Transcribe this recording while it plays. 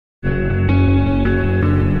Quiet's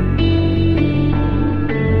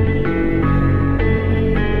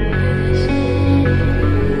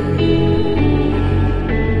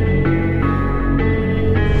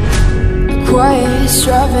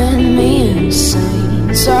driving me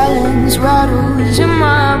insane. Silence rattles in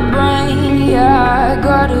my brain. Yeah, I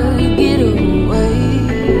gotta get away.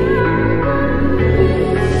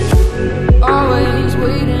 Always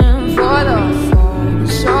waiting for the fall,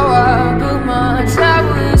 so I built my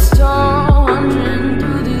towers tall, wandering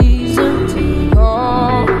through these empty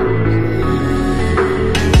halls.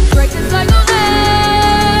 Break the cycle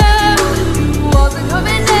now, walls are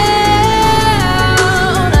coming down.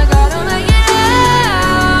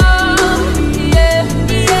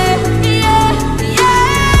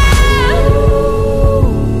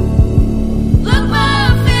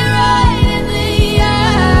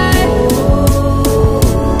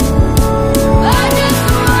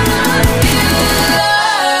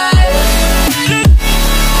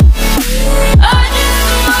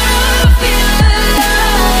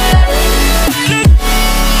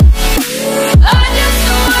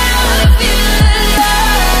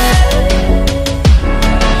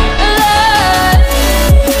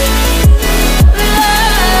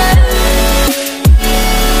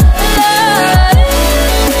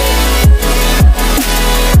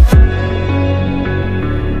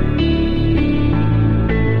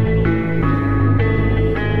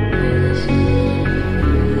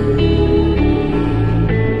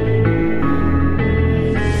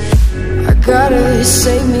 Gotta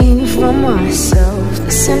save me from myself.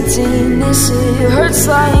 This emptiness, it hurts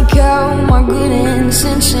like hell. My good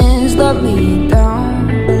intentions let me down.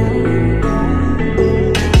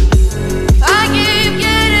 I keep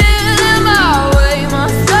getting in my way. My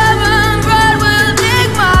stubborn pride will dig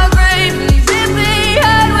my grave. Leave it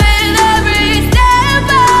behind with every step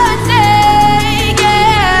I take.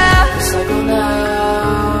 Yeah, cycle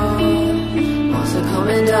now, walls are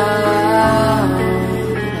coming down.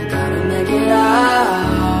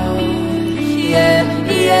 Yeah,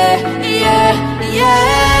 yeah, yeah,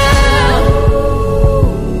 yeah.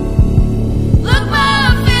 Look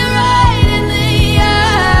my fear right in the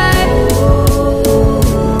eye.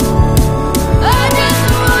 I just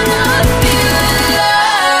wanna feel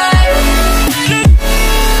alive.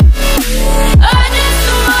 I just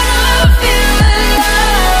wanna feel alive.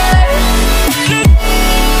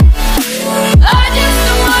 I just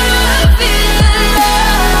wanna feel alive.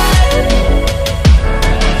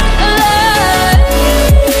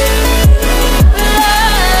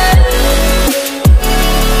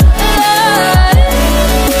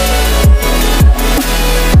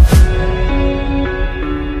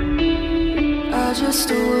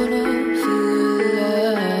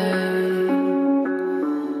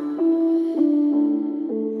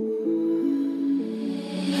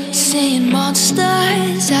 Seeing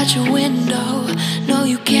monsters out your window. No,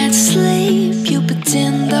 you can't sleep, you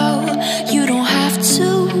pretend though. You don't have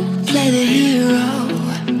to play the hero,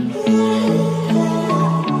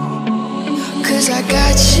 'cause I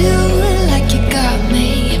got you like you got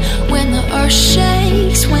me. When the earth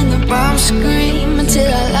shakes, when the bombs scream, until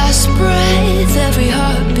our last breath, every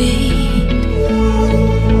heartbeat.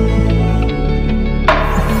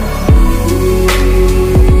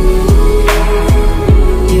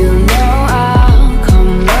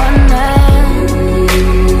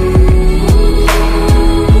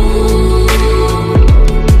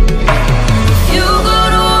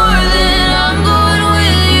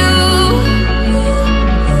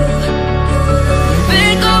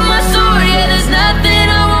 Pick up my sword, yeah, there's nothing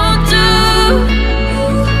I won't do.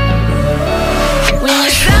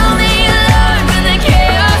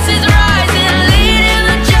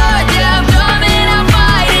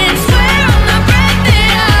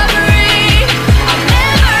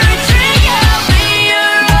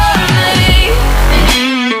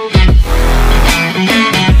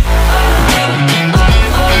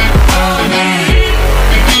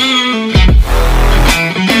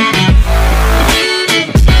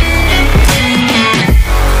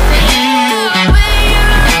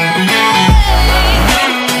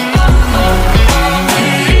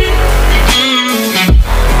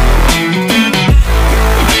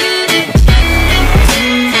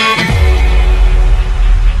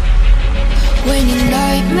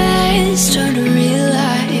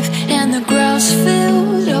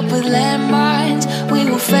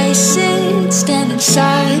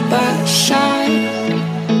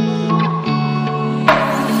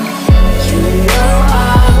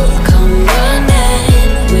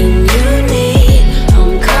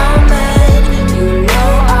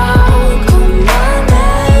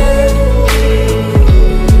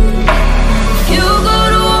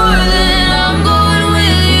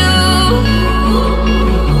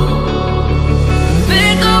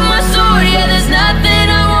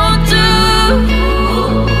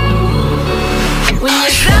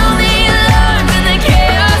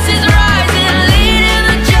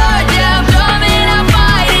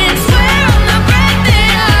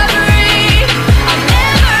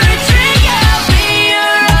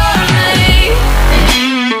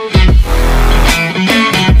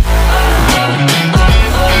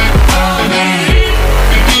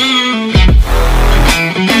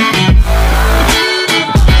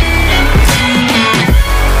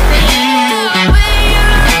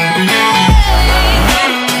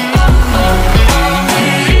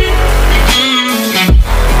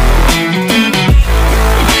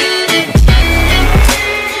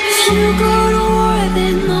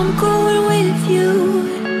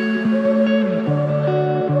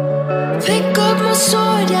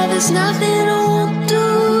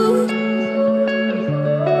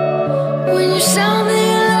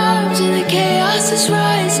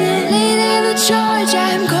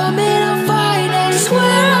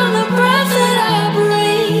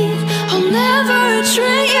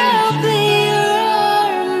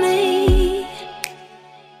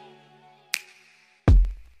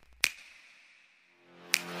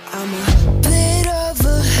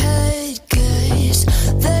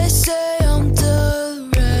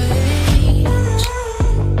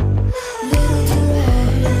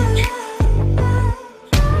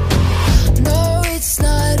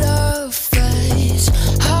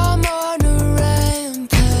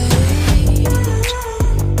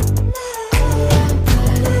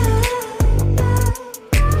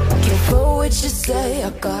 say I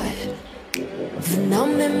got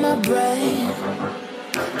venom in my brain.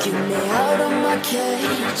 Get me out of my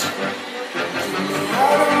cage. Get me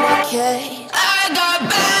out of my cage. I got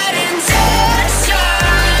bad intentions.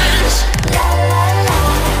 La la la.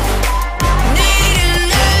 Need an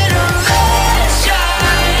intervention.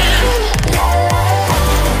 La la la.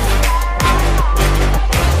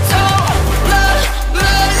 So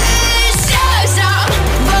malicious. I'm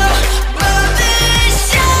malicious.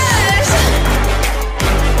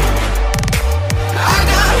 I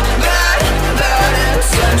got bad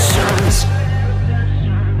intentions.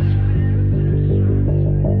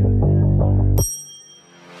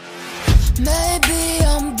 Maybe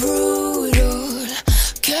I'm brutal,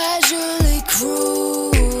 casually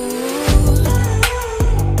cruel.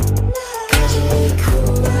 Casually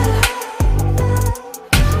cruel.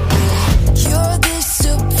 Your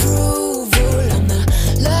disapproval, I'm the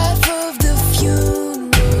life of the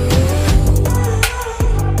funeral.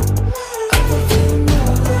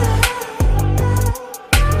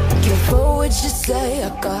 Careful what you say, I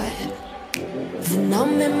got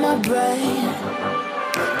venom in my brain.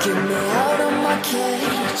 Get me out of my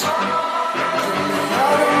cage. Get me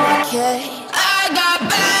out of my cage. I got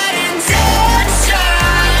bad intentions.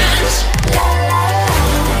 La la la.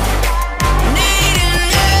 Need an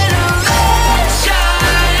intervention.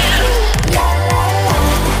 La la la.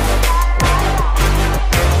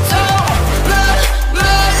 So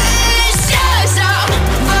malicious. I'm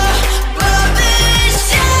malicious.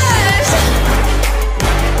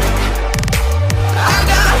 I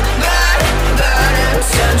got bad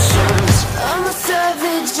intentions. I'm a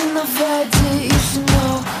savage and I've had it. You should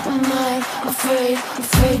know I'm not afraid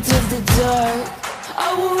of the dark. I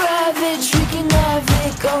will ravage, wreaking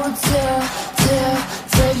havoc. I will tear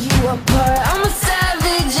you apart. I'm a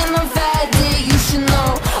savage and I've had it. You should know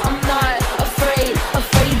I'm not afraid of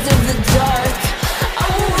the dark. I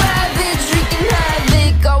will ravage, wreaking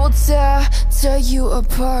havoc. I will tear you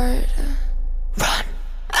apart. Run.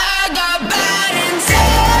 I got bad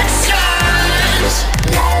intentions.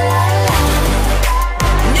 La la la.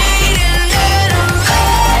 Need an intervention.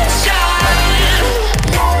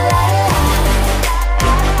 La la la.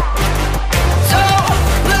 So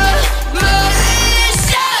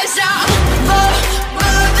malicious. I'm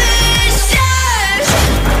malicious.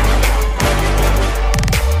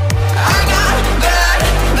 I got bad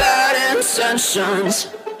intentions.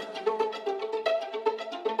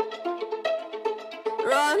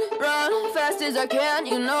 Run, fast as I can.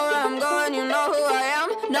 You know where I'm going, you know who I am.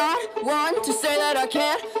 Not one to say that I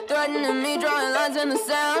can't. Threatening me, drawing lines in the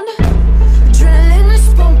sand. Adrenaline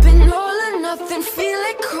is pumping, all or nothing, feel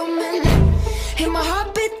it coming. Hear my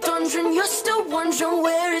heartbeat thundering, you're still wondering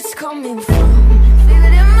where it's coming from. Feel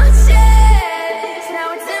it in my chest,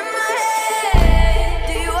 now it's in my head.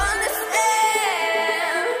 Do you understand?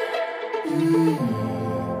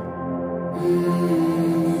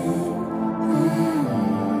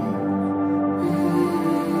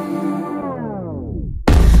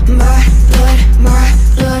 My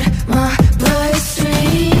bloodstream.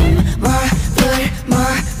 My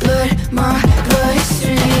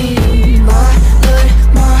bloodstream.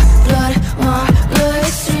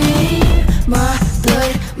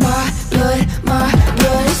 My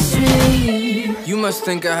bloodstream. You must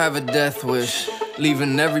think I have a death wish,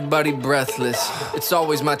 leaving everybody breathless. It's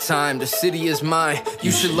always my time, the city is mine.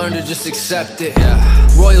 You should learn to just accept it.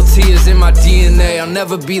 Royalty is in my DNA. I'll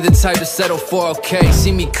never be the type to settle for okay.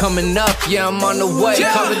 See me coming up, yeah, I'm on the way.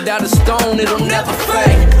 Covered out of stone, it'll never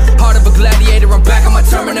fade. Heart of a gladiator, I'm back on my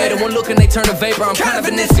Terminator. One look and they turn to vapor. I'm kind of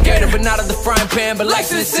an instigator, but not of the frying pan, but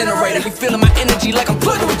life's an incinerator. Be feeling my energy like I'm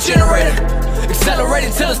plugged to a generator.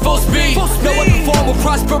 Accelerating till it's full speed. No other form will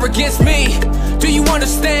prosper against me. Do you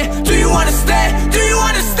understand? Do you understand? Do you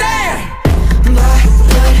understand? My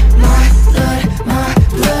bloodstream. My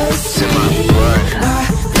bloodstream.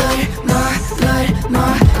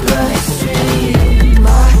 My bloodstream.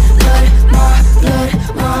 My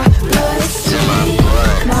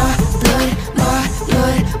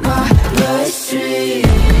bloodstream.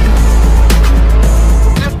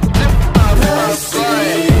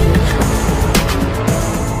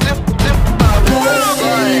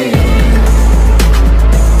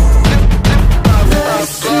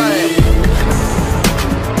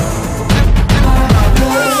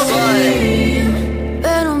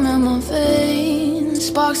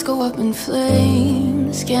 Go up in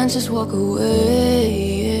flames, can't just walk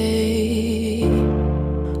away.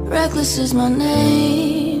 Reckless is my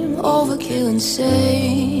name, overkill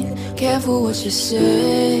insane. Careful what you say.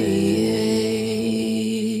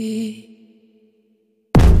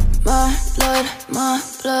 My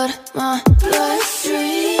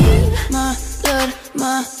bloodstream. My bloodstream.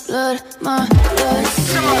 my blood, my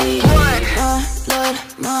bloodstream. My blood,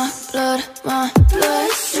 my blood, my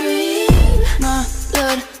bloodstream. My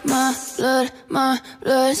blood, my blood, my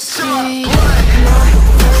bloodstream. My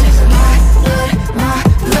blood, my blood, my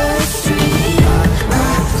bloodstream.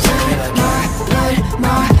 My blood, my blood,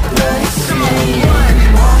 my bloodstream.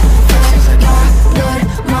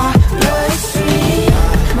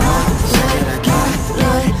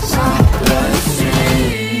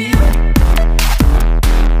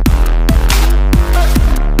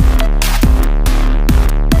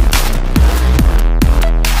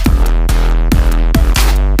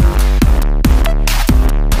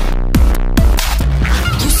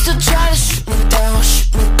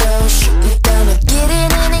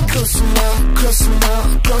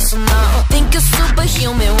 Think you're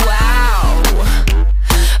superhuman, wow,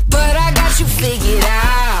 but I got you figured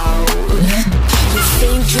out. You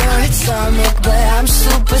think you're atomic, but I'm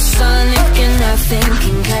supersonic, and nothing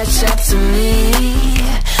can catch up to me.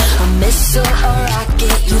 A missile, a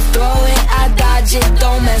rocket, you throw it, I dodge it.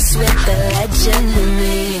 Don't mess with the legend in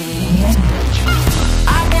me. I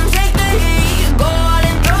can take the heat, go out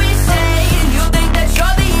and throw your shade. You think that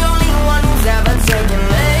you're the only one who's ever taken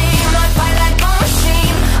me.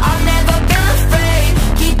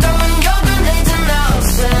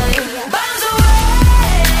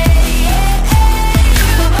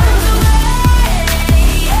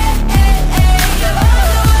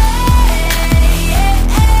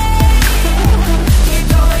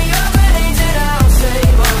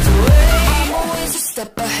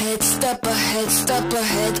 Step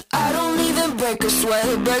ahead, I don't even break a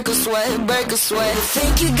sweat, break a sweat, break a sweat.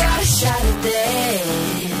 Think you got a shot at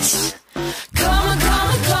this? Come on, come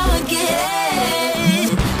on, come again.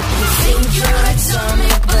 You think you're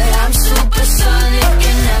atomic, but I'm supersonic,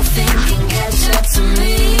 and nothing can catch up to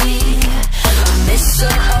me. A missile,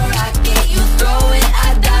 a rocket, you throw it, I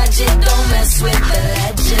dodge it. Don't mess with the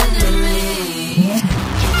legend in me.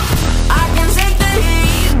 I can take the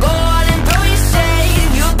heat, go out and throw your shade.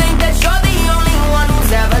 You think that you're the only one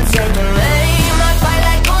who's ever taken me. I fight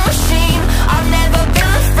like a machine, I've never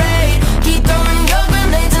been afraid. Keep throwing your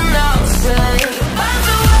grenades and I'll say, bombs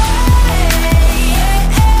away, yeah,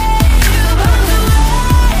 yeah. Bombs away,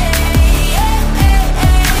 yeah, yeah.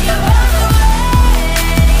 Bombs away,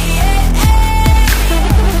 yeah, yeah.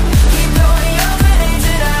 Keep throwing your grenades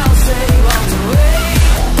and I'll say, bombs away.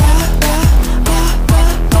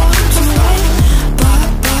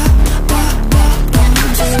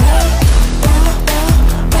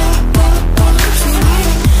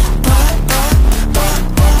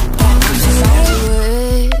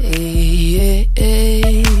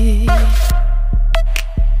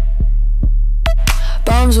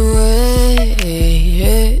 Bombs away. Bombs away.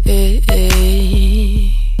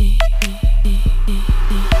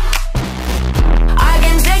 I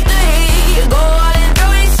can take the heat, go out and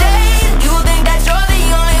throw your shade. You think that you're the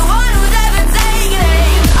only one who's ever taken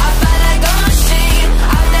aim. I fight like a machine,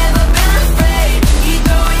 I've never been afraid. Keep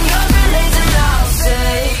throwing your grenades and I'll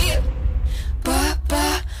say,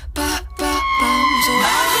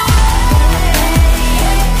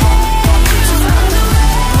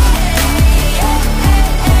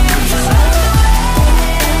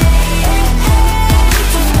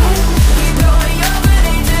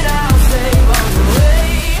 bombs away.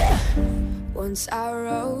 Once I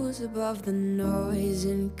rose above the noise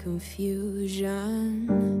and confusion,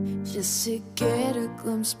 just to get a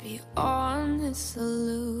glimpse beyond this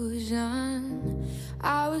illusion.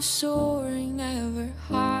 I was soaring ever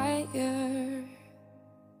higher,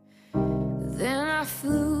 then I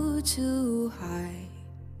flew too high.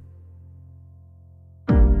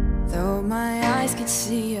 Though my eyes could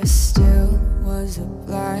see, I still was a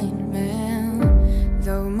blind man.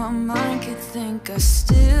 Though my mind could think, I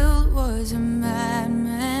still was a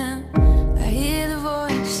madman. I hear the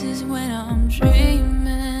voices when I'm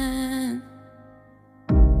dreaming.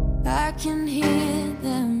 I can hear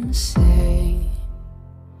them say,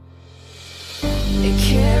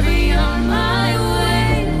 carry on my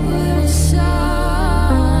wayward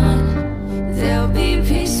son. There'll be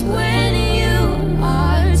peace when you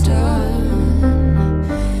are done.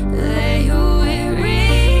 Lay your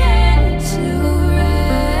weary head to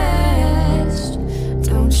rest.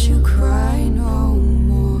 Don't you cry no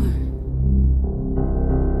more.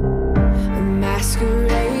 I'm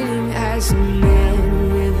masquerading as a man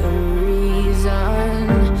with a reason.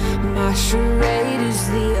 My charade is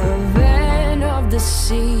the event of the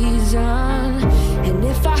season. And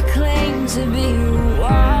if I claim to be a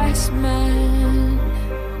wise man,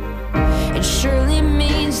 it surely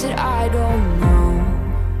means that I don't know.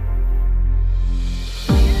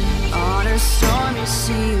 On a stormy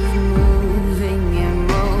sea of moving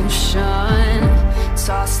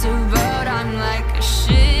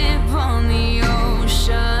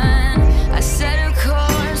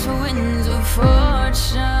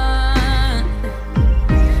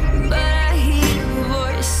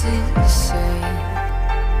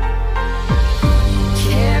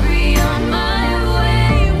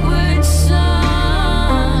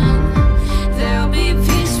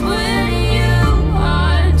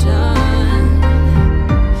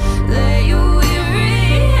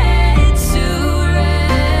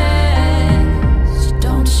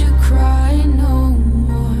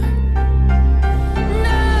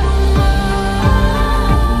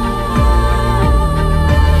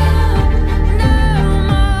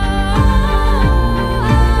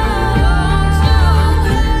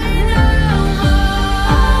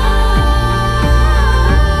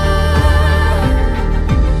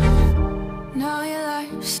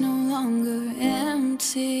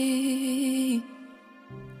empty.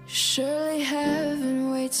 Surely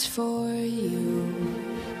heaven waits for you.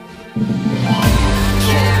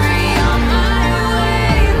 Carry on my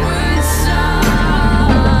wayward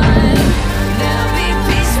son. There'll be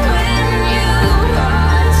peace when you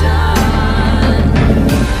are done.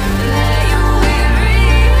 Lay your weary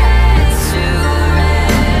head to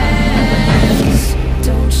rest.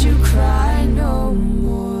 Don't you cry no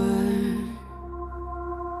more.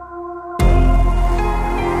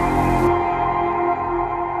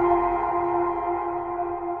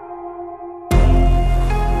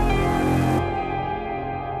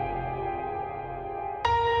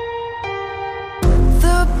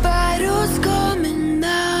 The battle's coming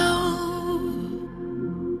now.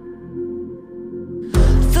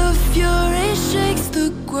 The fury shakes the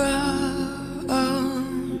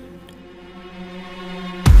ground.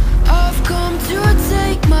 I've come to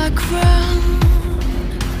take my crown.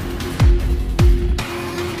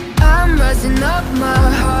 I'm rising up, my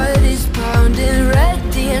heart is pounding,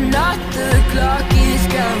 ready or not, the clock is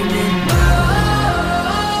counting.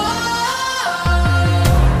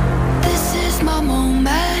 This is my moment.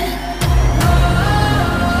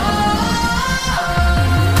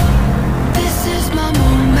 This is my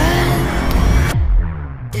moment.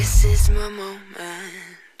 This is my moment.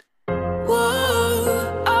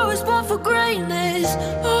 Whoa, I was born for greatness.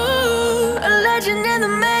 Oh, a legend in the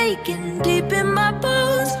making, deep in my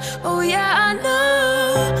bones. Oh yeah, I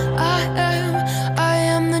know I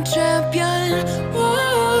am the champion.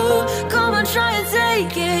 Whoa, come on, try and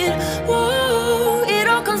take it. Whoa, it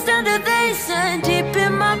all comes down to this and deep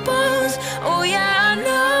in my bones. Oh yeah, I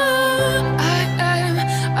know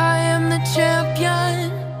I am the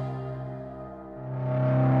champion.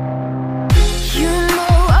 You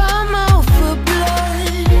know I'm out for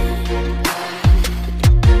blood.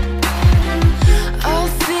 I'm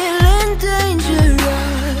feeling dangerous.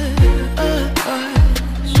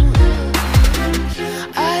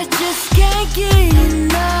 I just can't get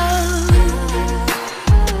enough.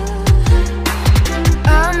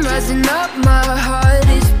 I'm rising up, my heart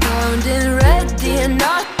is pounding, ready or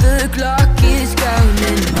not, the clock is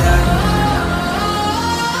counting down.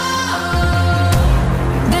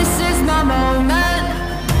 This is my moment.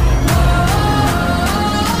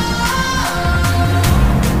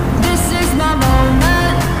 This is my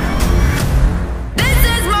moment. This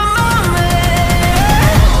is my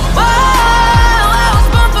moment. Whoa, I was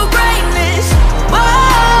born for greatness.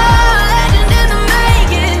 Whoa, legend in the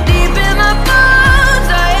making, deep in my bones.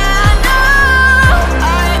 Oh yeah, I know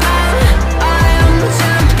I am the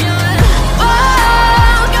champion.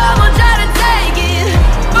 Whoa, come on, try to take it.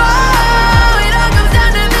 Whoa, it all comes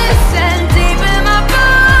down to this and deep in my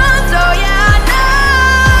bones. Oh yeah, I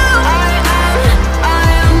know I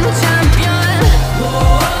am the champion.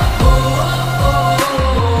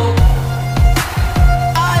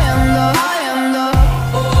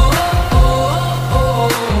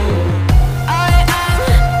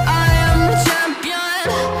 I am the champion.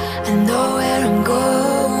 I know where I'm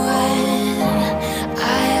going. I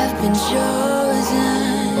have been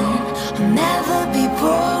chosen. I'll never be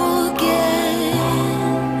broken.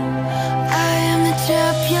 I am the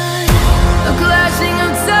champion. A clashing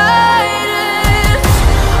of titans,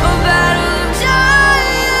 a battle of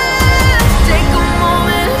giants. Take a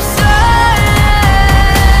moment of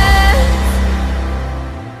silence.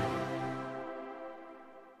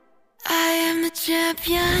 I am the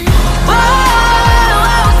champion. Whoa, I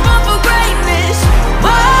was born for greatness.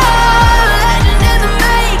 Whoa, legend in the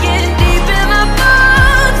making, deep in my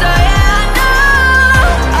bones. Oh yeah, I know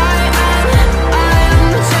I am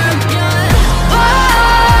the champion.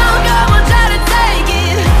 Whoa, come on, try to take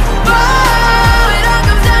it. Whoa, it all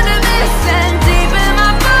comes down to this and deep in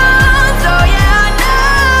my bones. Oh yeah, I know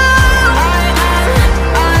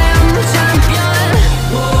I am the champion.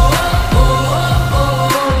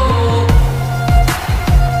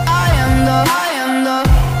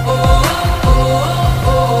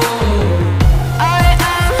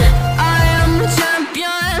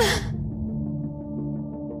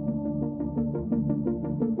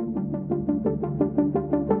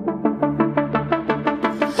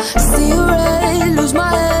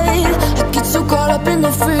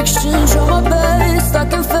 friction, show my best, I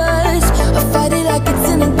confess. I fight it like it's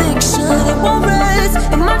an addiction. It won't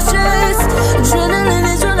rest in my chest. Adrenaline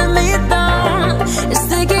is running me down. It's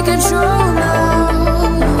taking control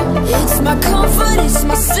now. It's my comfort, it's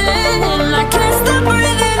my sin. I can't stop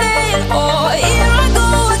breathing in. Oh, here I go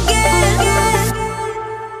again.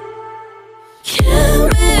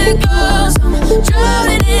 Chemicals, I'm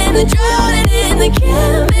drowning in the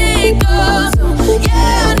chemicals.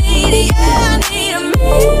 Yeah, I need a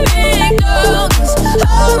miracle.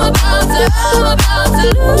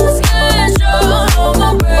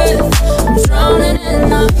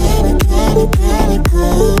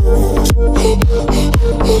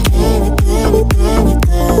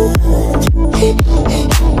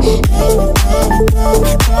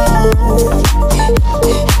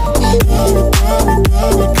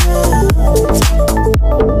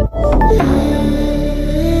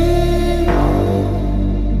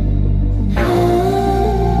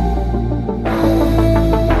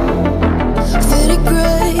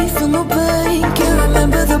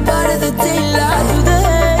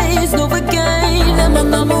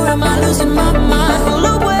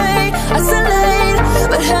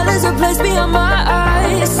 got my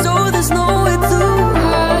eyes, so there's nowhere to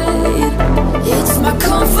hide. It's my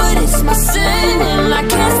comfort, it's my sin, and I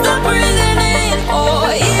can't stop breathing in. Oh,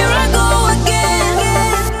 here I go again.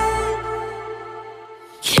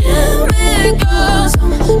 Chemicals,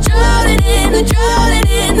 I'm drowning in the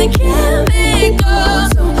chemicals.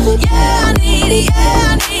 Oh, yeah, I need it,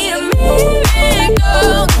 yeah, I need a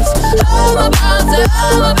miracle. 'Cause I'm about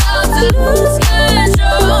to lose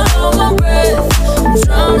control of my breath. I'm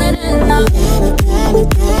drowning in the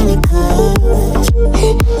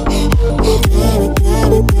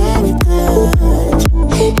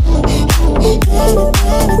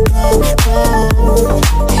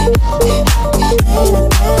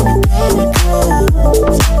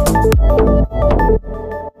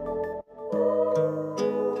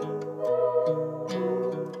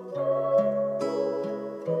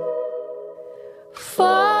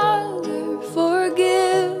Father,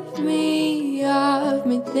 forgive me, I've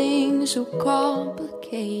made things so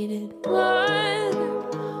complicated. Mother,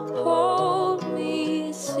 hold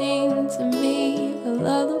me, sing to me a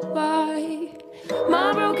lullaby.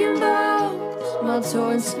 My broken bones, my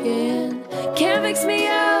torn skin, can't fix me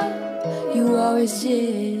up, you always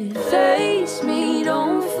did. Face me,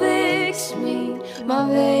 don't fix me, my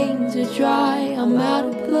veins are dry, I'm out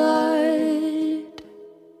of blood.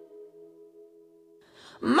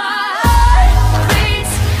 My heart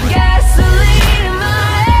beats gasoline, my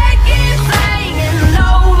head keeps hanging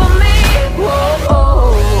over me. Whoa,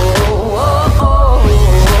 oh, oh, oh,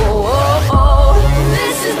 oh, oh.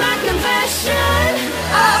 This is my confession.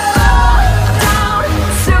 I fall down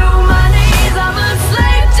to my knees, I'm a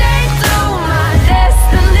slave chained to my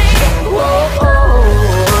destiny. Whoa, oh,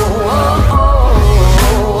 oh,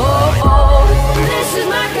 oh, oh. This is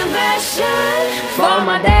my confession. For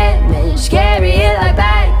my damage, carry it like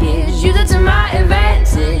baggage, use it to my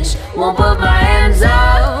advantage, won't put my hands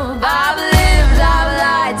up. I've lived, I've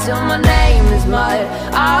lied till my name is mud.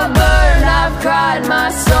 I've burned, I've cried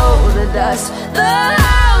my soul to dust. The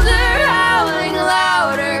howls are howling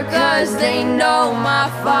louder, 'cause they know my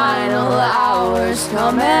final hour's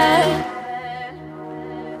coming.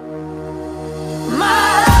 My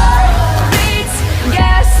heart beats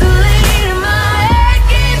gasoline, my head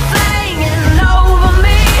keeps hanging over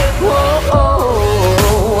me. Whoa, oh,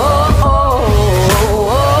 oh,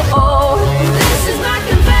 oh, oh. This is my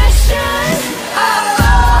confession. I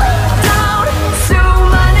fall down to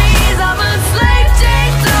my knees, I'm a slave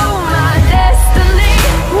chained to my destiny.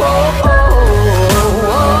 Whoa, oh,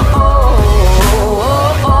 oh,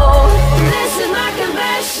 oh, oh. This is my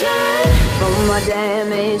confession. From my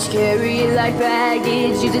damage, carry it like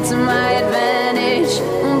baggage, use it to my advantage,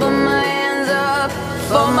 put my hands up.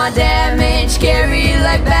 For my damage, carry it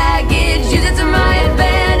like baggage, use it to my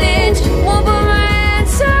advantage, won't put my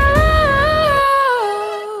hands up.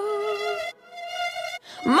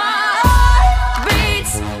 My heart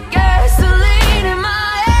beats gasoline, and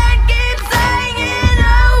my head keeps hanging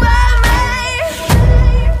over me.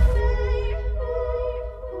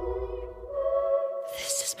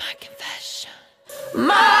 This is my confession.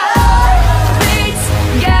 My heart beats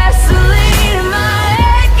gasoline, and my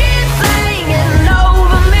head keeps hanging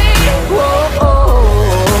over me. Whoa, oh,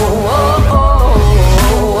 oh, oh,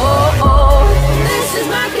 oh. This is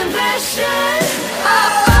my confession. I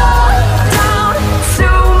fall down to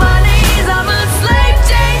my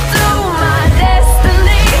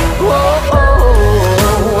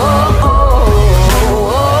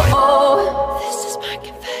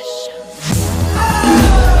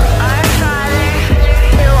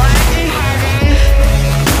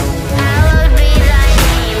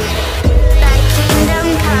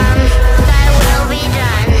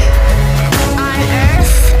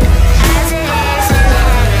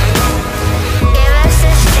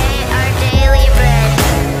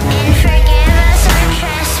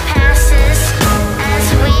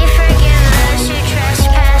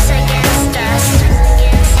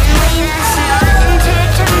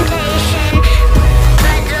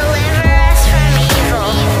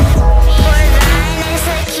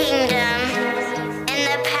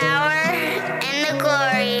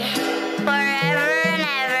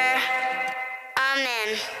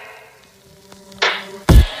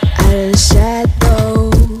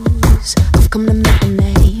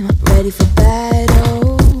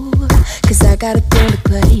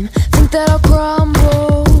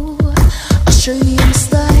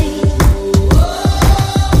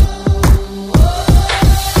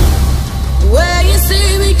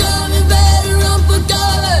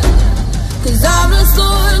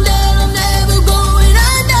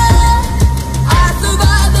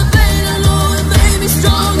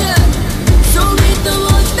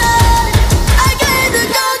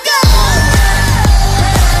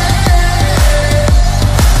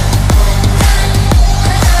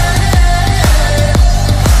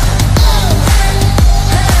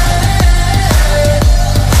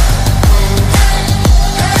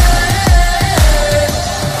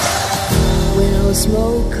the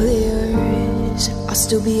smoke clears, I'll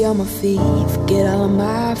still be on my feet, forget all of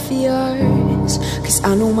my fears, cause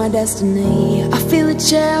I know my destiny. I feel a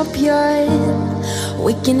champion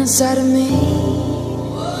waking inside of me.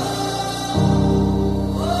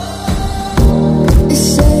 It's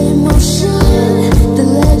set in motion, the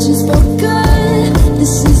legend's broken.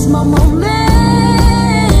 This is my moment,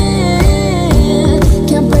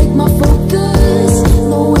 can't break my focus,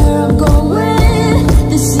 know where I'm going.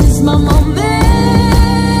 This is my moment.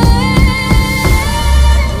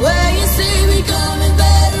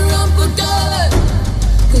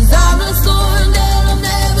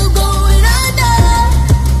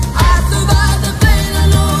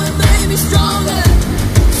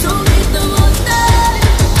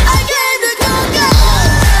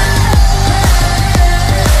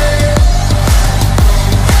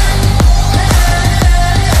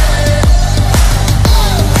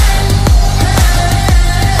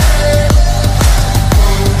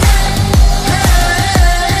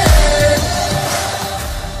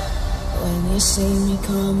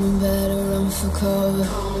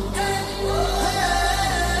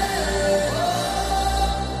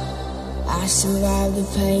 I survived the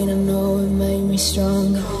pain, I know it made me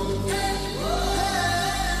stronger.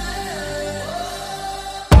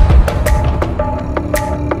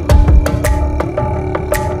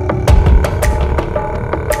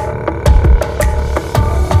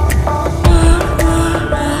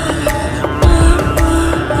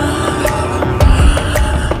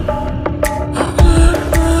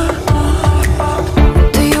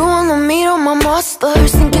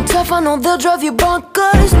 Think you're tough, I know they'll drive you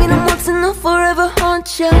bonkers. Mean them once and they'll forever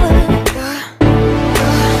haunt you.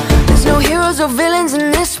 There's no heroes or villains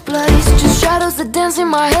in this place, just shadows that dance in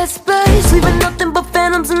my headspace, leaving nothing but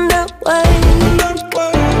phantoms in their way.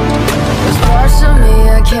 There's parts of me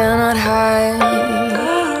I cannot hide.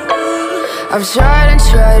 I've tried and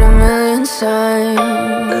tried a million times.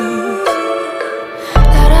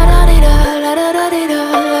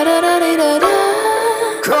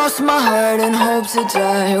 Cross my heart and hope to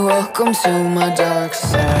die. Welcome to my dark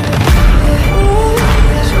side.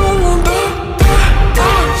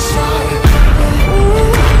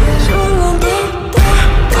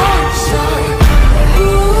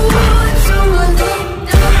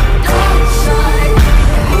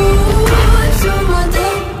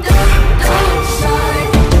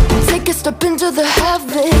 Take a step into the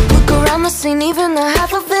havoc, look around the scene, even the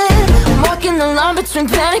half of it. I'm walking the line between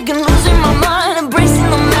panic and losing my mind, embracing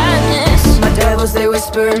the madness. My devils, they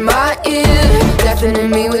whisper in my ear, deafening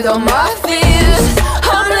me with all my fears.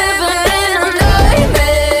 I'm living in a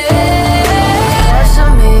nightmare. Parts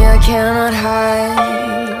of me I cannot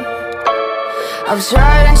hide. I've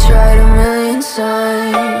tried and tried a million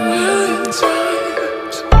times.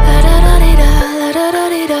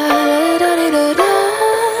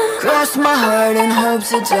 Cross my heart and hope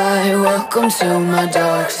to die. Welcome to my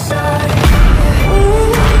dark side.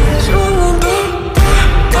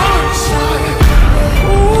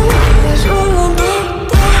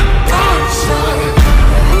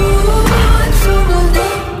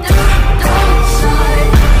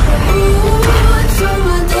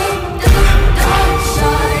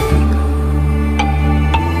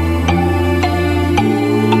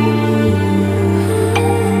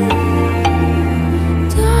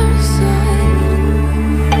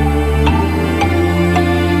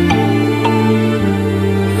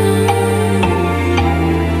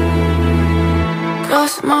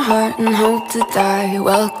 My heart and hope to die.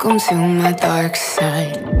 Welcome to my dark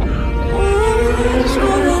side.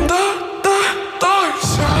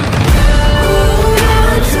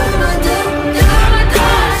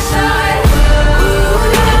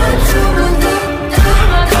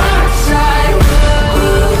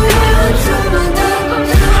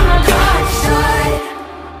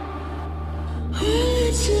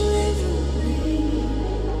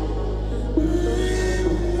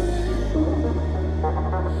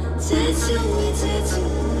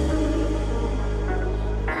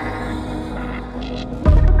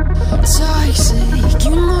 Toxic,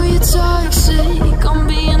 you know you're toxic. I'm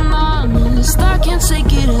being honest, I can't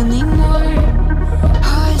take it anymore.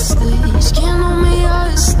 Hostage, can't hold me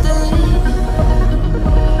hostage.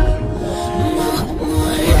 No more.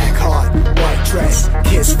 Black heart, white dress,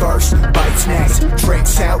 kiss first, bites next,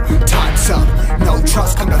 drinks out, time's up. No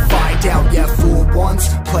trust, come to find out. Yeah, fooled once,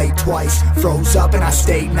 played twice, froze up and I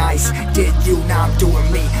stayed nice. Did you, now I'm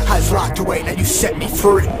doing me. I was locked away, now you set me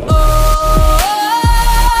free.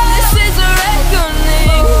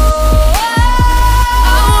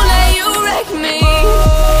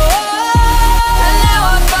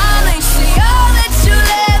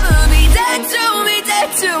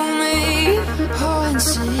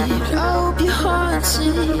 I hope you're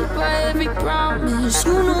haunted by every promise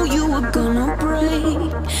you know you were gonna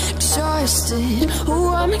break. Exhausted,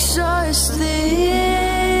 oh I'm exhausted.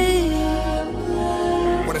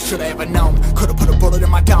 What I should've ever known. Could've put a bullet in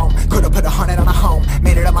my dome. Could've put 100 on a home.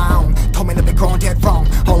 Made it on my own. Told me to be grown dead wrong.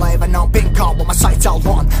 All I ever known, been gone with my sights all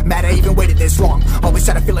wrong. Mad I even waited this long. Always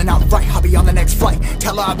had a feeling outright. I'll be on the next flight.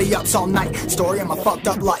 Tell her I'll be up all night. Story of my fucked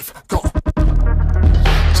up life. Go.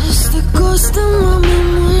 Just the ghost of my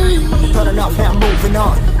memory. Thought enough, now I'm moving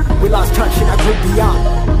on. We lost touch and I grew beyond.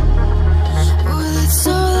 Oh, that's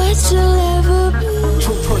all that you'll ever be.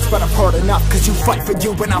 Truth hurts but I've heard enough. Cause you fight for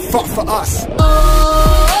you and I fought for us.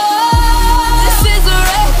 This is a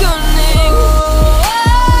reckoning.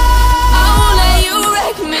 I won't let you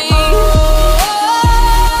wreck me.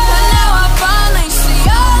 And now I finally see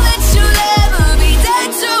all that you'll ever be. Dead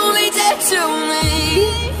to me, dead to me.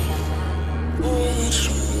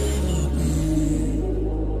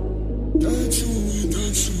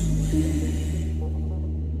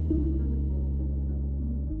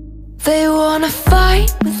 They wanna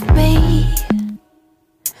fight with me.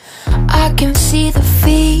 I can see the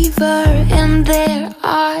fever in their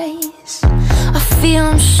eyes. I feel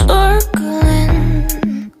them circling,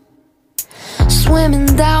 swimming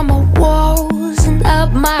down my walls and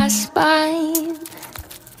up my spine,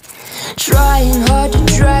 trying hard to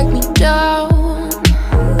drag me down.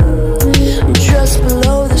 I'm just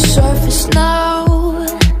below the surface now.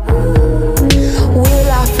 Will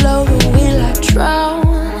I float or will I drown?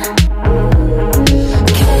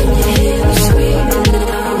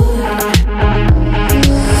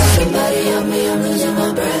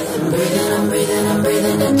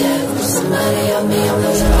 Somebody help me, I'm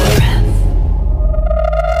losing my breath.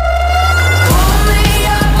 Pull me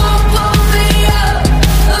up, oh, pull me up.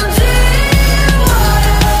 I'm deep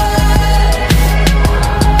water.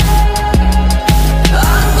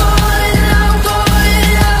 I'm going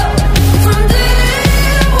up from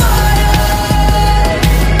deep water.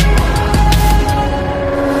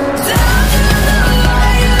 Down to the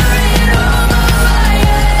fire in all my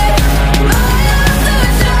fire. My arms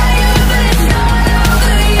are tired, but it's not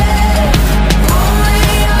over yet.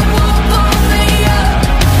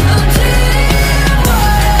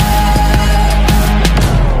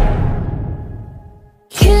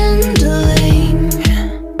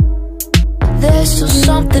 There's still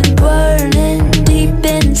something burning deep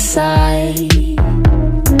inside.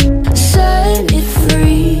 Set it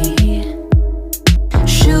free,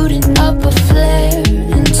 shooting up a flare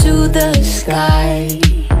into the sky.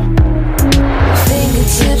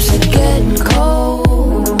 Fingertips are getting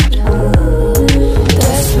cold,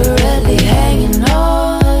 desperately hanging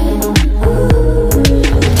on.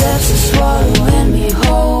 Depths are swallowing me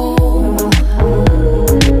whole.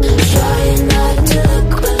 Trying not to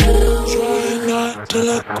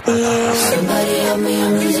look below. Somebody help me,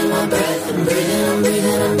 I'm losing my breath. I'm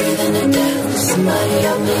breathing to death. Somebody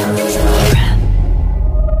help me, I'm losing my breath.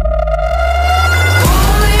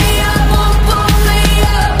 Pull me up, oh, pull me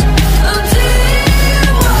up. I'm deep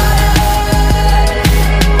water.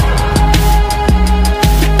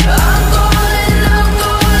 I'm going up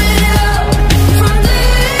from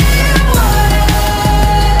deep water.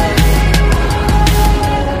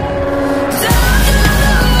 Down to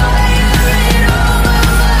the fire in all my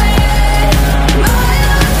fire. My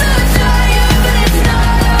arms are tired, but it's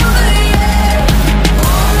not over yet.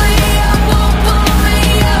 Pull me up, oh,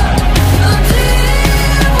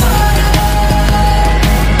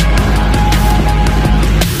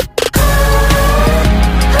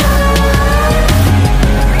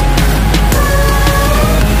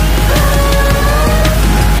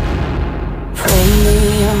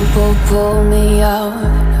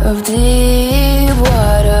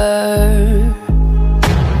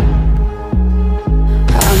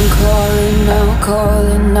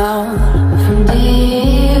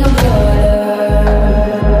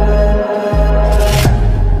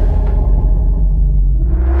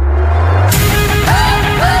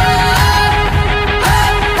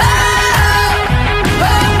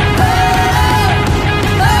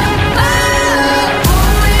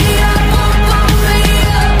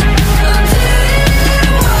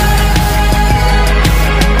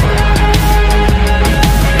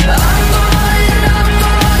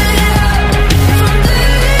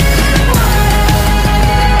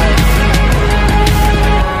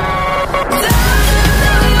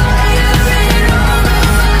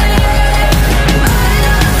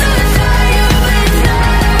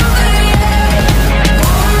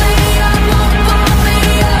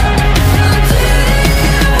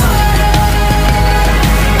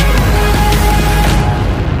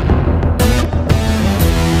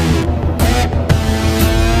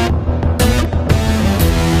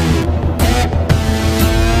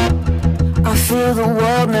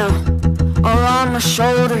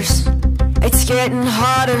 shoulders. It's getting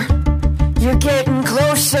hotter, you're getting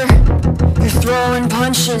closer. You're throwing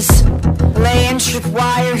punches, laying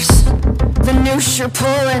tripwires. The noose you're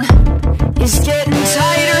pulling is getting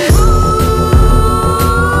tighter.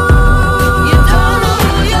 You don't know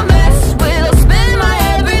who you mess with. I'll spend my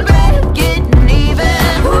every breath getting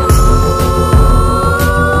even.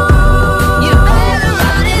 You better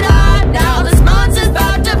run it out now. This monster's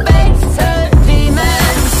about to face her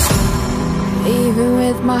demons. Even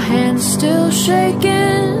with my hands still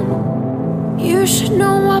shaking, you should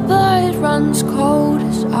know my blood runs cold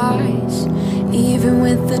as ice. Even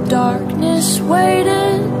with the darkness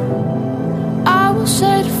waiting, I will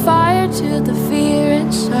set fire to the fear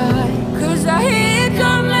inside. Cause I hear you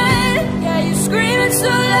coming, yeah, you're screaming so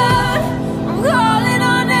loud. I'm calling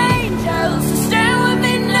on angels to stand with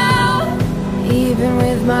me now. Even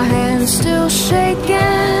with my hands still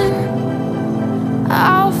shaking,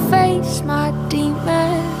 I'll face my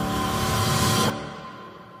demons.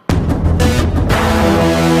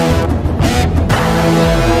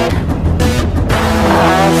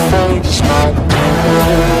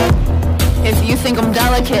 If you think I'm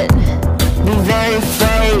delicate, be very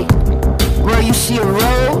afraid. Where you see a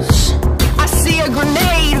rose, I see a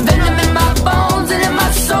grenade. Venom in my bones and in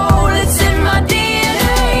my soul, it's in my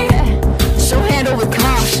DNA. So handle with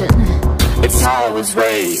caution, it's how I was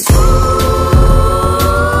raised. You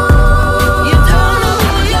don't know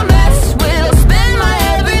who you mess with. I'll spend my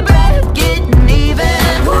every breath getting even.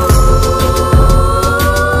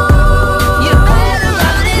 You better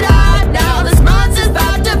run it out now. This monster's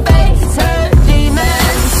about to face her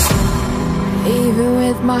demons. Even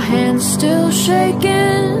with my hands still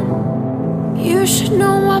shaking, you should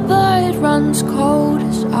know my blood runs cold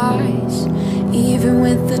as ice. Even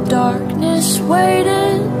with the darkness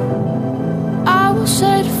waiting, I will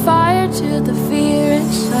set fire to the fear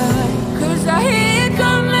inside. Cause I hear you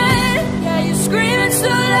coming, yeah, you're screaming so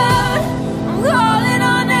loud. I'm calling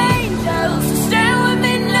on angels to stand with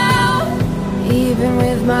me now. Even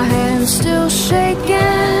with my hands still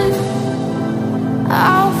shaking,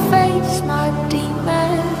 I'll face my demons.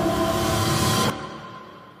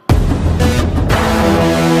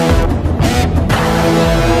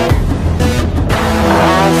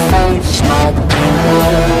 I'll face my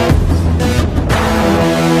demons.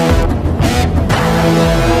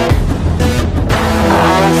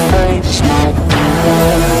 I'll face my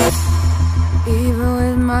demons. Even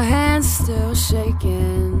with my hands still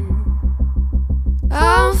shaking,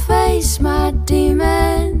 I'll face my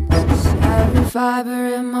demons. Every fiber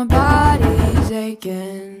in my body's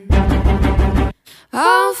aching.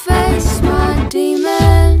 I'll face my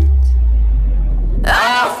demons.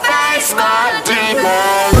 I'll face my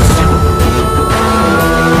demons.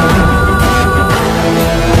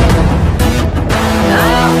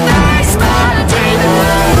 I'll face my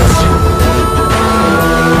demons.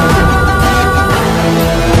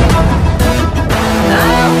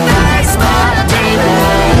 I'll face my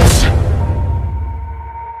demons.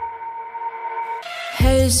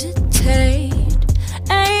 Hesitate,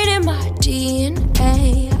 ain't in my DNA.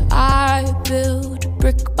 I build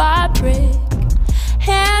brick by brick,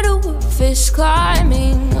 hand over fist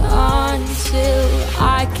climbing until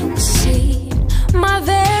I can see my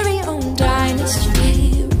very own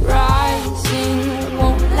dynasty rising.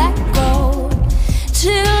 Won't let go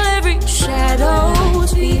till every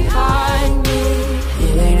shadow's behind me.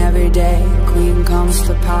 It ain't every day queen comes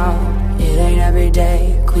to power. It ain't every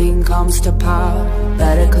day queen comes to power.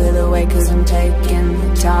 Better clear the way cause I'm taking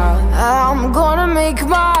the tower. I'm gonna make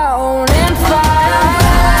my own empire.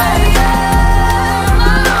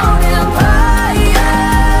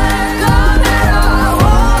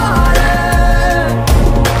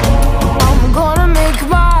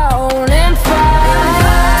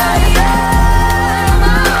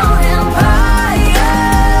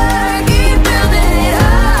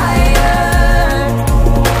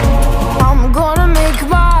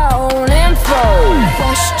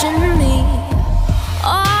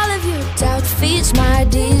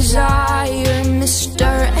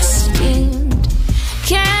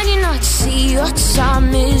 Your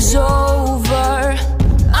time is over.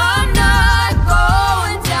 I'm not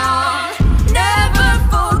going down. Never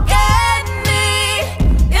forget me.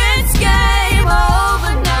 It's game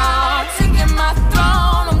over now. Taking my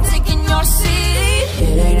throne, I'm taking your seat.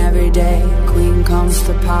 It ain't every day queen comes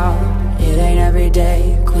to power. It ain't every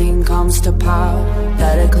day queen comes to power.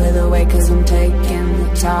 Better clear the way cause I'm taking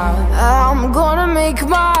the tower. I'm gonna make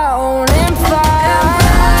my own empire.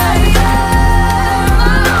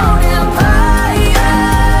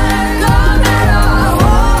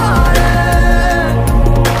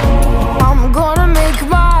 I'm gonna make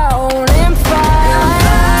my own empire.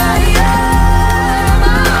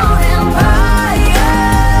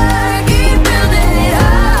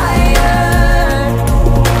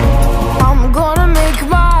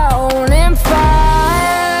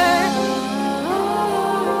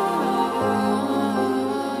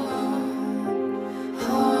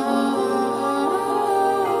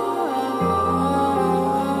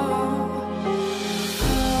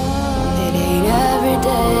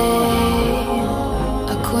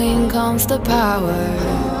 comes the power.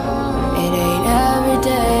 It ain't every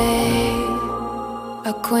day.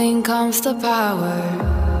 A queen comes the power.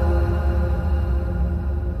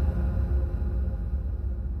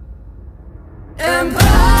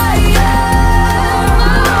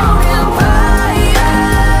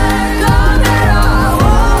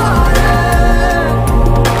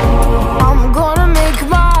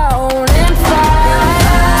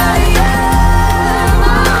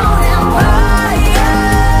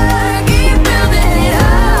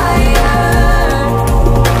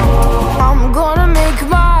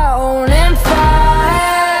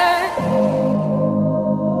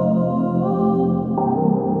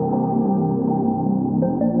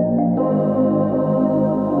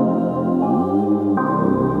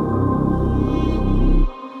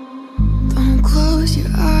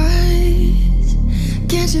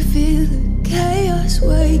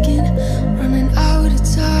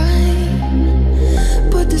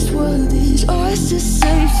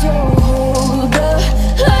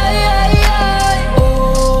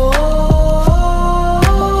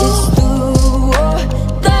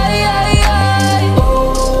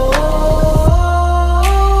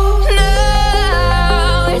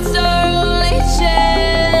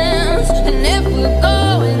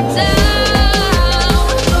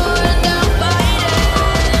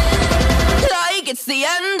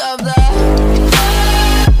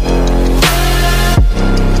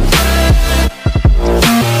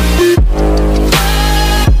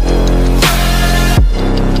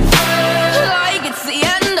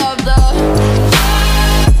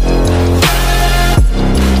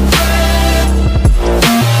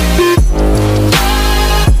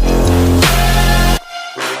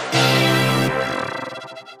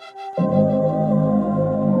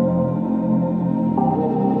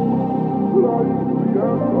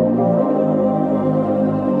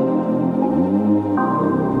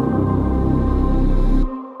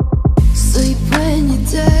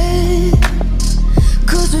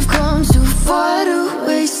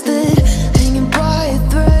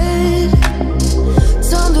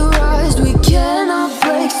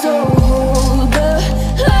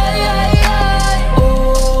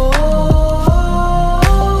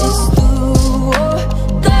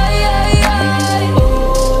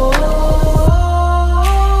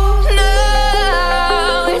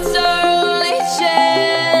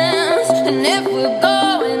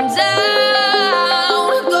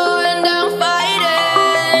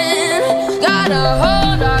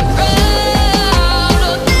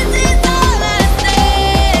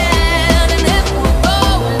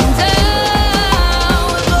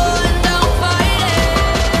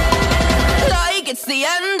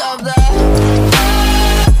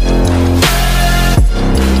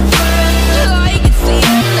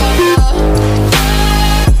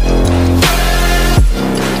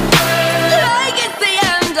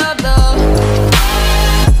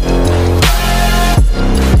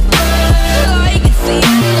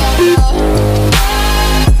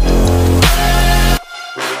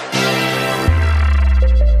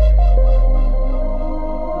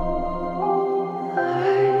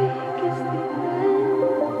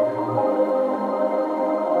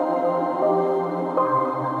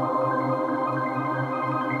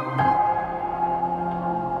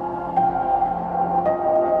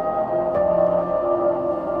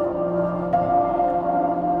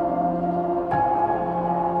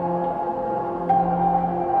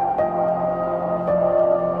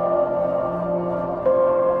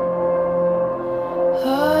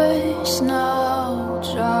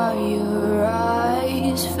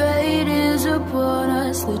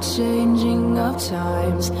 Changing of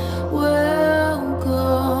times.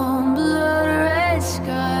 Welcome, blood red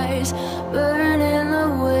skies, burn in the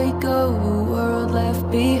wake of a world left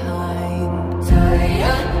behind.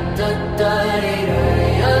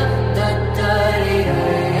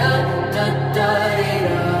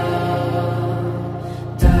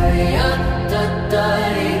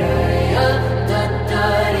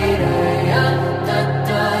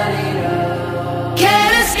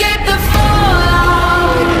 Can't escape the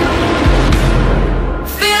fallout.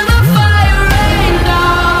 Feel the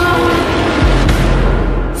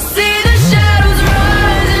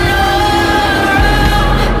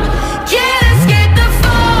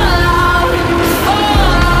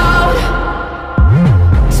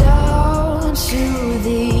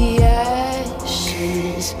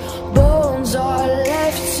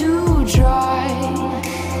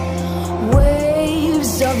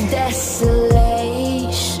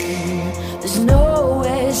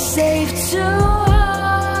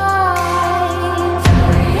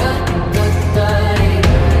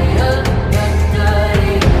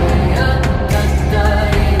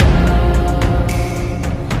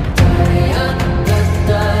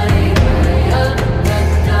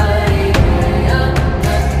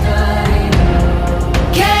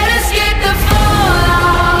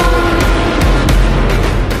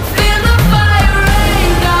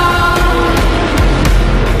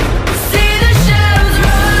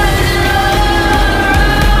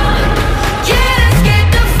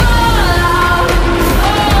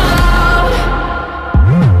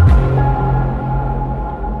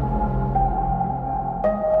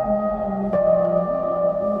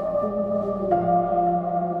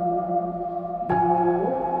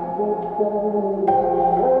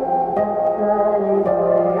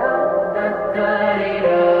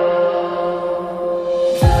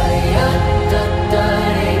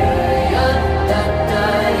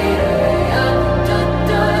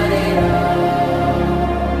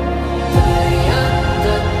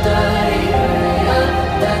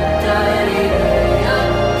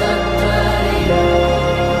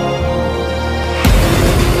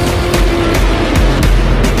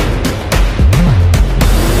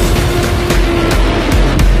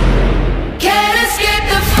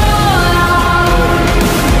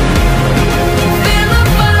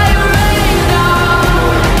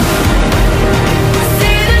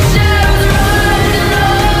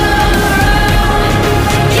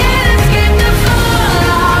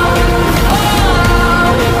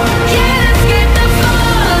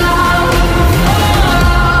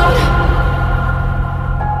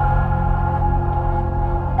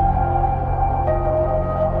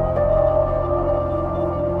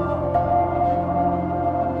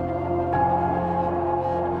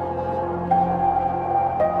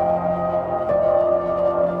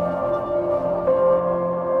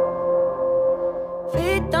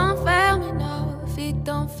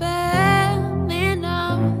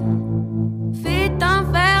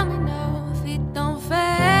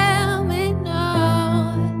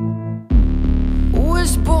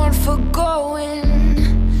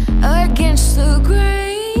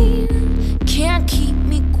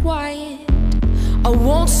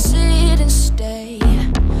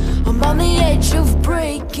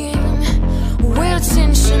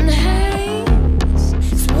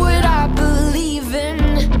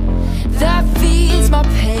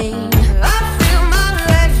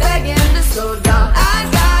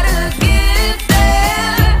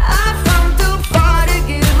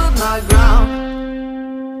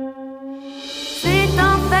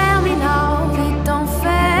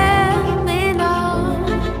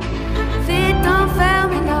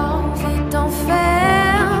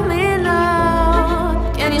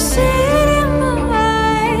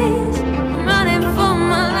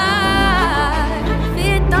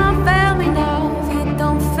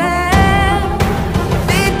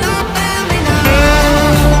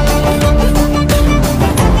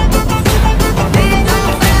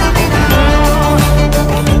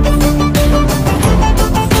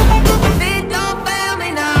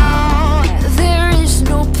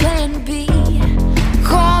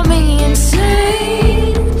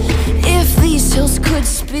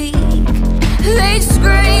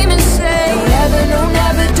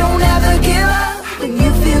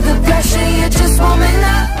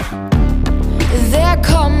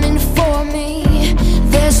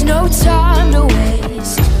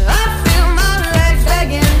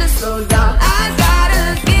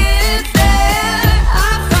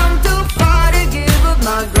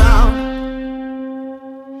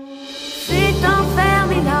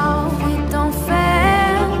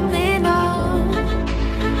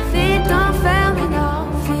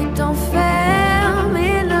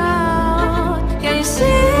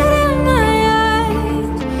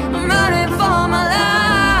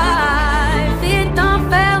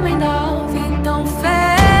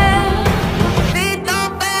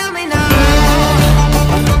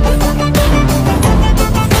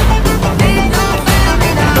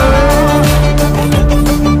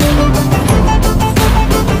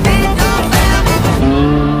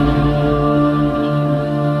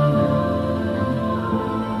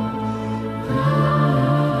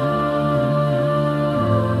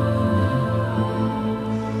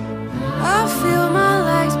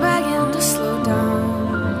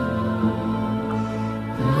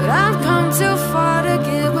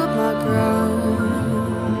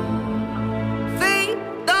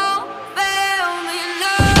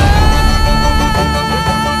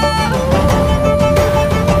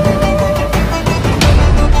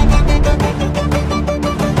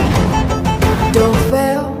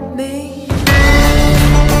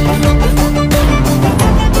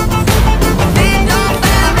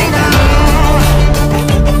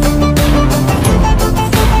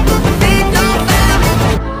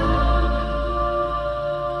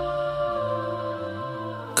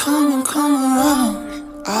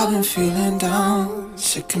feeling down.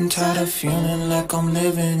 Sick and tired of feeling like I'm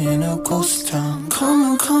living in a ghost town.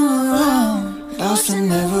 Come around, lost and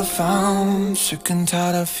never found. Sick and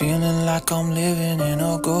tired of feeling like I'm living in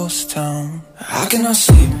a ghost town. I cannot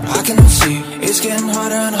sleep, I cannot see. It's getting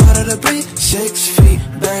harder and harder to breathe. 6 feet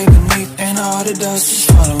buried beneath, and all the dust is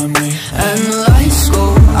following me. And the lights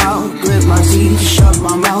go out, grit my teeth, shut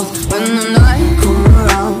my mouth. When the night comes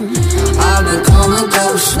around, I become a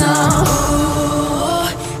ghost now.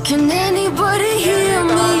 Can anybody hear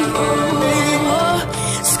me?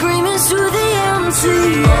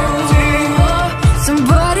 empty.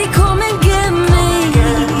 Somebody come and get me,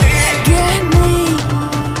 get me.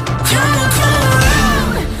 Come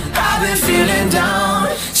around. I've been feeling down,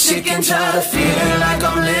 sick and tired of feeling like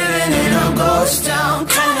I'm living in a ghost town.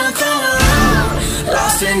 Come around,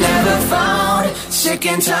 lost and never found, sick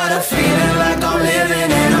and tired of feeling like I'm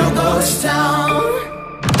living in a ghost town.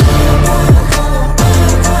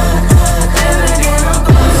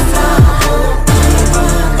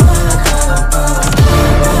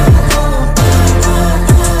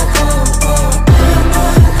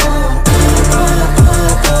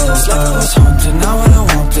 Now I don't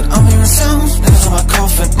want it, I'm hearing sounds, nails on my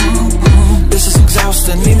coffin. This is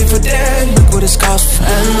exhausting, need me for dead, look what it's costing.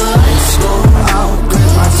 And the lights go out,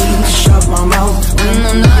 grit my teeth, shut my mouth. When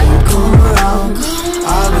the night come around, I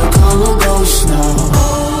become a ghost now.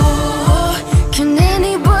 Can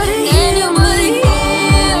anybody hear me?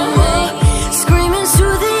 Screaming to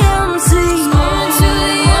the empty.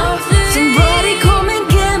 Somebody come and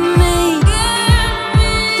get me.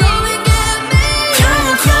 Come and get me.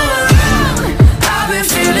 Come around, I've been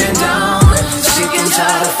feeling down, sick and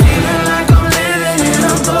tired of feeling like I'm living in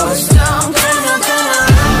a ghost town. Come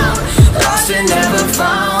around, lost and never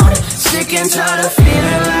found, sick and tired of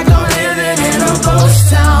feeling like I'm living in a ghost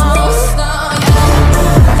town.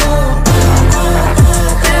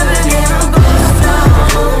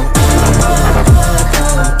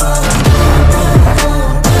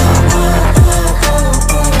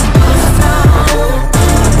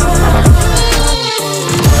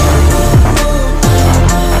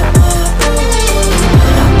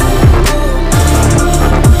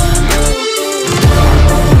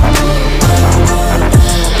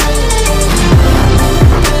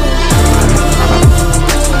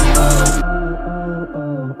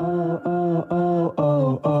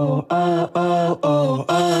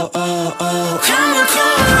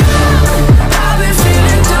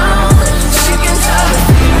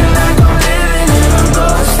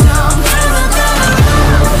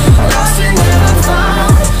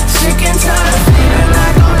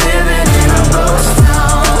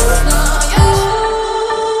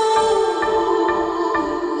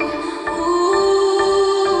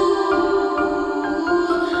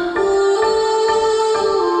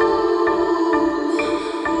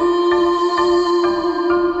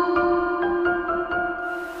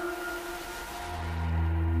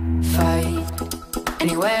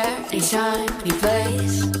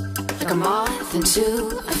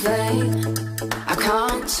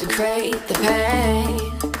 Consecrate the pain.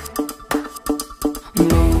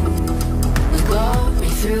 Move with glory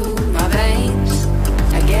through my veins.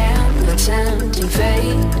 Again, the tempting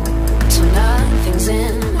fate, till nothing's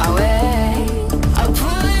in my way. I'll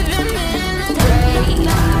put them in the grave.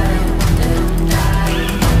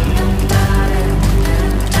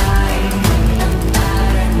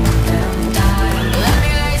 Let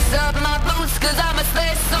me lace up my boots, 'cause I'ma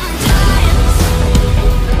slay some giants.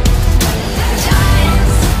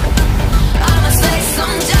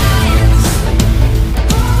 Some giants.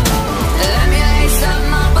 Let me lace up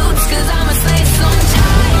my boots, 'cause I'ma slay some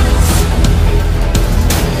giants.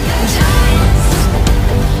 Giants.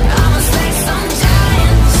 I'ma slay some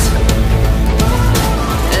giants.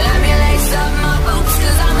 Let me lace up my boots,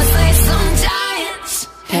 'cause I'ma slay some giants.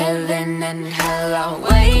 Heaven and hell are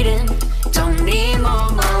waiting, don't need more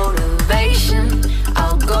motivation.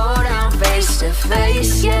 I'll go down face to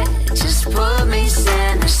face, yeah. Just put me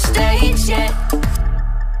center stage, yeah.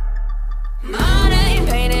 My name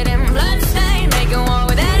painted in bloodstain, making war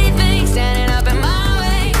with anything standing up in my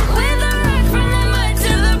way. With the right from the mud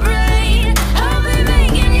to the brain, I'll be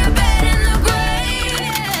making your bed in the grave.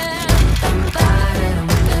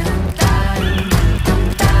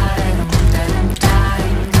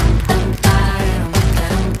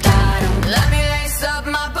 Let me lace up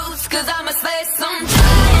my boots, 'cause I'ma slay some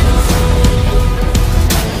giants.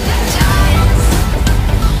 Giants.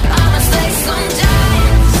 I'ma slay some giants.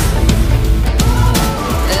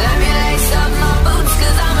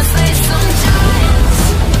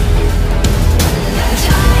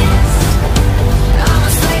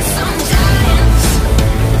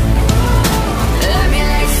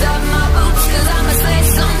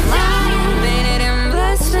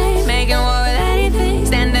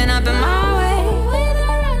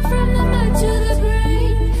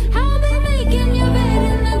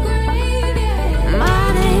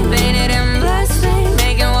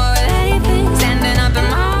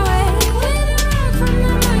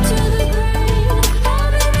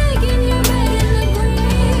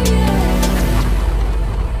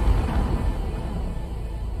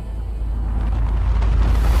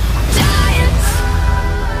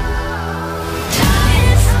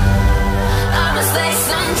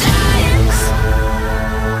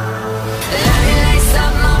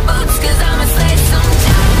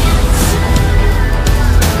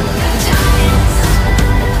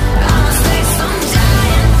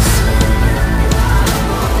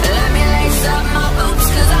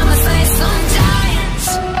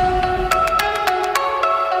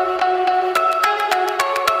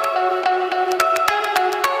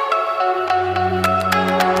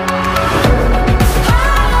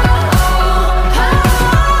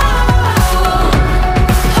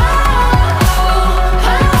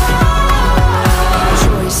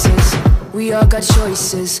 all got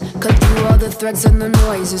choices. Cut through all the threads and the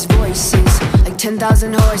noises. Voices, like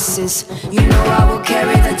 10,000 horses. You know I will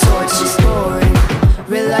carry the torch. It's boring,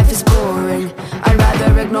 real life is boring. I'd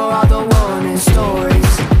rather ignore all the warning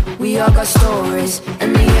stories. We all got stories,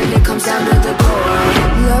 in the end it comes down to the core.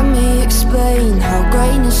 Let me explain how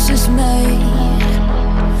greatness is made.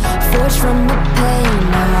 Forged from the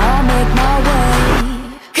pain, now I'll make my way.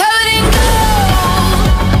 Covered in gold,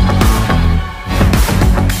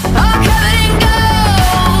 all covered in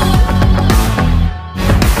gold.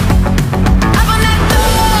 Up on that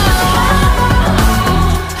throne,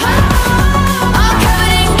 all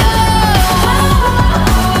covered in gold.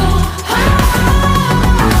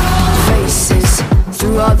 Faces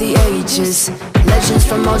through all the ages, legends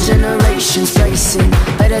from all generations, tracing.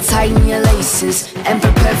 Better tighten your laces and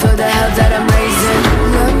prepare for the hell that I'm raising.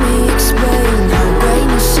 Let me explain how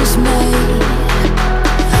greatness is made.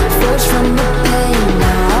 Forged from the pain,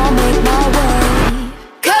 now I'll make my way.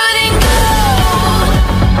 Covered in gold,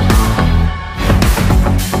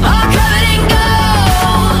 all covered in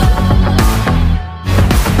gold.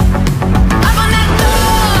 Up on that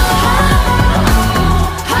throne,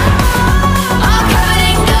 all covered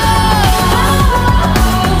in gold.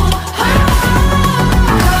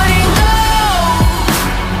 Covered in gold.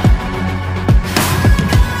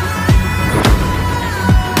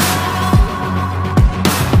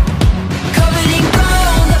 Covered in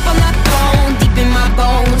gold, up on that throne, deep in my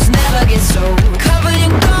bones, never get sold. Covered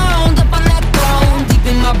in gold, up on that throne, deep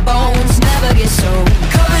in my bones, never get sold.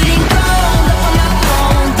 Covered in gold, up on that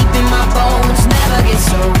throne, deep in my bones, never get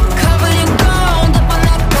sold. Covered in gold, up on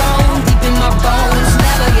that throne, deep in my bones,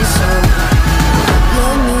 never get sold.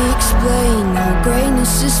 Let me explain how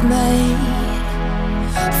greatness is made.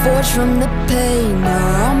 Forged from the pain, now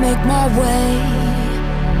I'll make my way.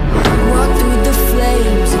 Walk through the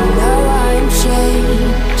flames and now I'm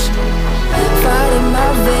changed. Fight in my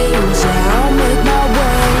veins, yeah, I'll make my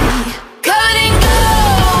way. Covered in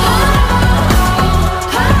gold,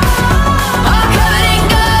 all covered in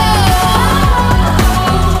gold.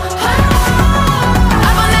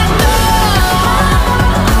 Up on that throne,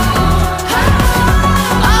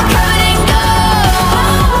 all covered in gold.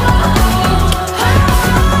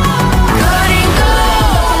 Covered in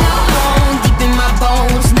gold, deep in my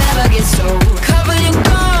bones, never get sold. Covered in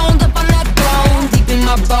gold, up on that throne, deep in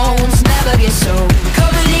my bones, never get sold.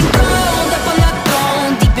 Covered in gold, up on that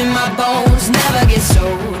throne, deep in my bones, never get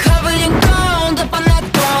sold. Covered in gold, up on that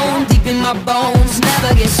throne, deep in my bones,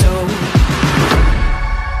 never get sold.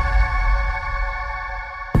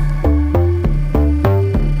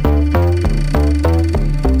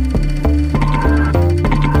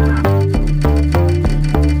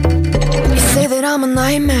 You say that I'm a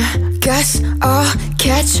nightmare, guess I'll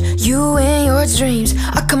catch you in your dreams.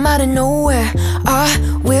 I come out of nowhere, I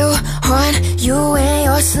will haunt you in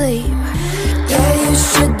your sleep. Yeah, you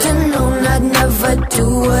should've known I'd never do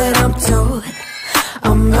what I'm told.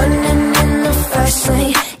 I'm running in the fast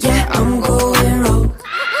lane, yeah, I'm going rogue.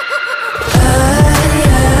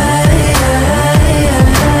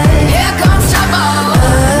 Here comes trouble.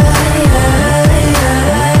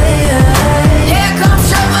 Here comes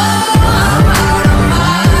trouble. I'm out of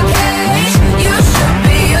my cage. You should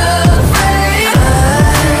be afraid.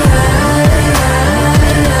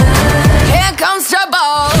 Here comes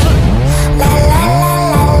trouble. La la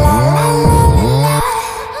la la la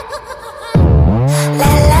la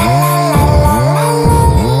la la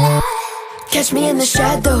la. Catch me in the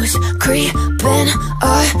shadows, creeping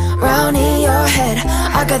around in your head.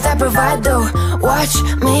 I got that bravado, watch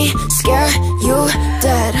me scare you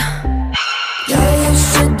dead. Yeah, you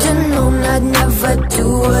should've known I'd never do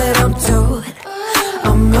what I'm told.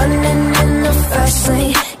 I'm running in the fast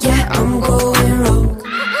lane, yeah, I'm going rogue.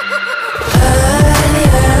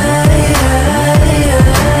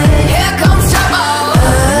 Here comes trouble.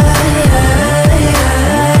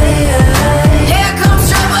 Here comes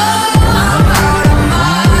trouble. I'm out of my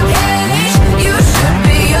cage. You should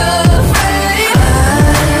be afraid.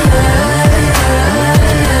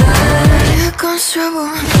 Here comes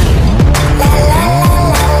trouble. La la la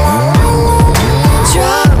la la la.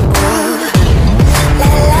 Trouble. La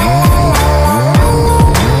la la la la la.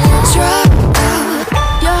 Trouble.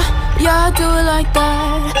 Yeah, yeah, I do it like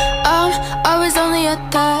that. I'm always on the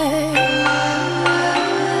attack.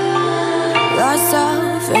 Lights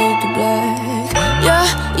out, fade to black. Yeah,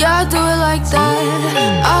 yeah, I do it like that.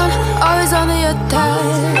 I'm always on the attack.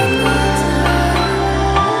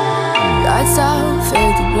 Lights out,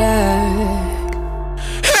 fade to black.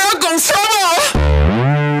 Here comes trouble.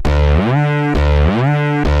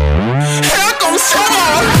 Here comes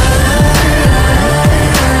trouble.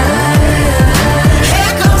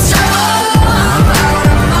 Here comes trouble.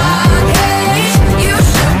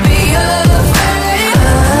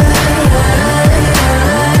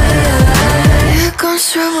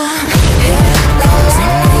 trouble.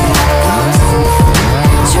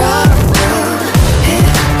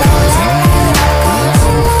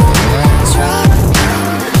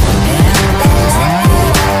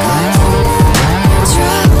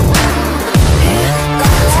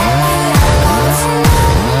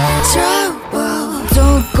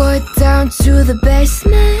 To the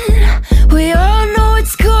basement, we all know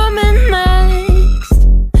it's coming next.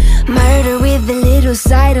 Murder with a little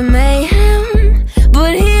side of mayhem,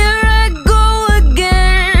 but here I go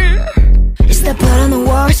again. It's that blood on the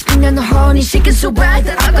wall, screaming down the hall, and he's shaking so bad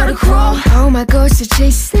that I gotta crawl. Oh my ghosts are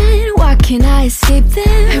chasing, why can't I escape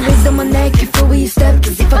them? I raise on my neck before we step,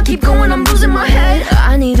 cause if I keep going I'm losing my head.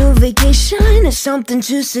 I need a vacation or something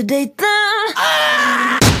to sedate them.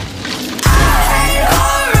 I hate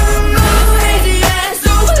horror.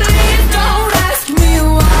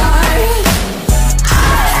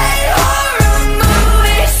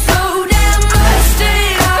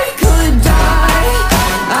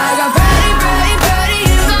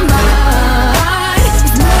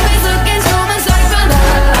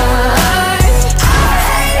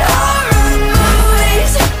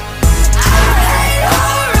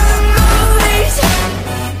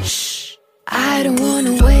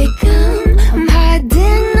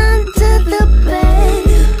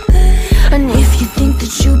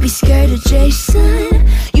 Jason,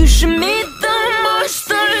 you should meet the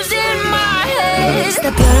monsters in my head. It's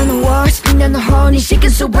the blood on the wall, screaming down the hall, and he's shaking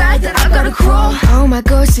so bad that I gotta crawl. Oh my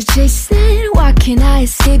ghosts are chasing, why can't I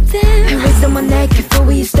escape them? I raised on my neck before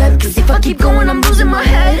we step, cause if I keep going I'm losing my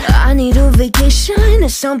head. I need a vacation or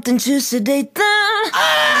something to sedate them.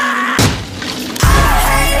 I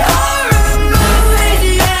hate horror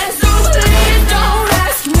movies, yeah, so please don't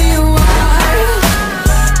ask me why.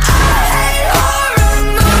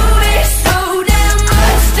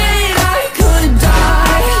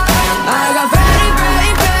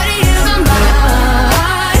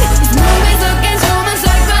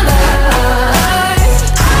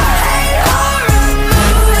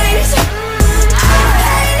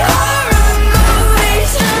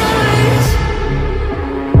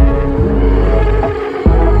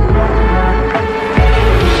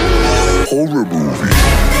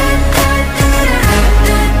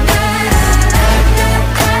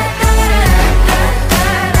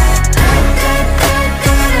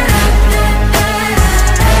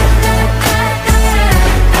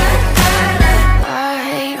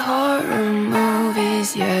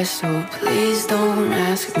 So please don't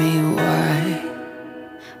ask me why.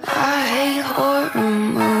 I hate horror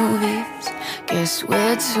movies, guess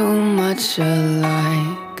we're too much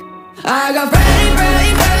alike. I got Freddy in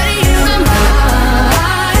my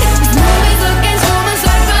mind. These movies looking so much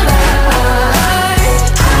like my life.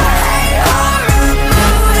 I hate horror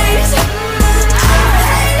movies. I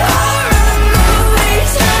hate horror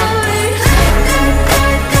movies.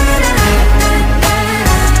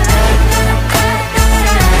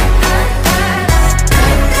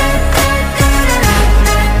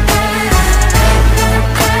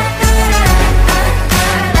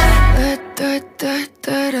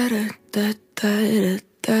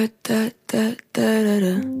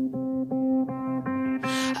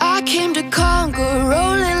 I came to conquer,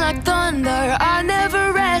 rolling like thunder. I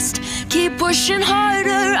never rest, keep pushing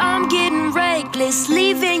harder. I'm getting reckless,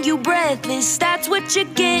 leaving you breathless. That's what you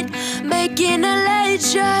get, making a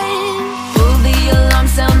legend. Pull the alarm,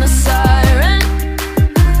 sound the siren.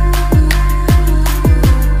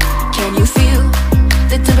 Can you feel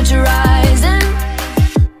the temperature rising?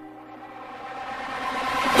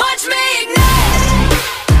 Watch me ignite.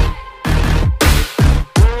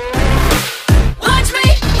 Watch me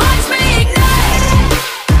ignite.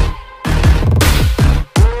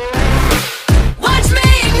 Watch me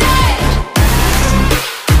ignite.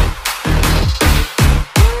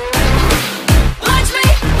 Watch me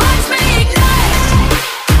ignite.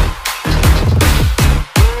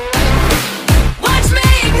 Watch me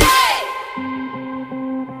ignite.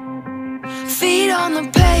 Feet on the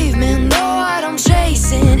pavement, know what I'm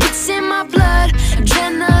chasing. It's in my blood,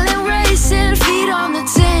 adrenaline racing. Feet on the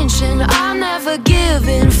tension, I'm never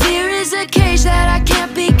giving. Fear is a cage that I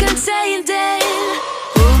can't be contained in.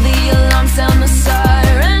 Pull the alarm, sound the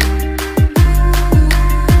siren.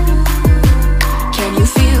 Can you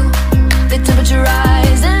feel the temperature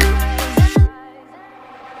rising?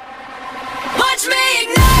 Watch me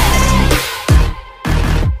ignite.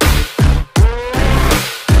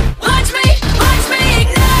 Watch me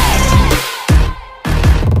ignite.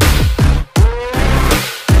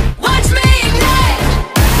 Watch me ignite.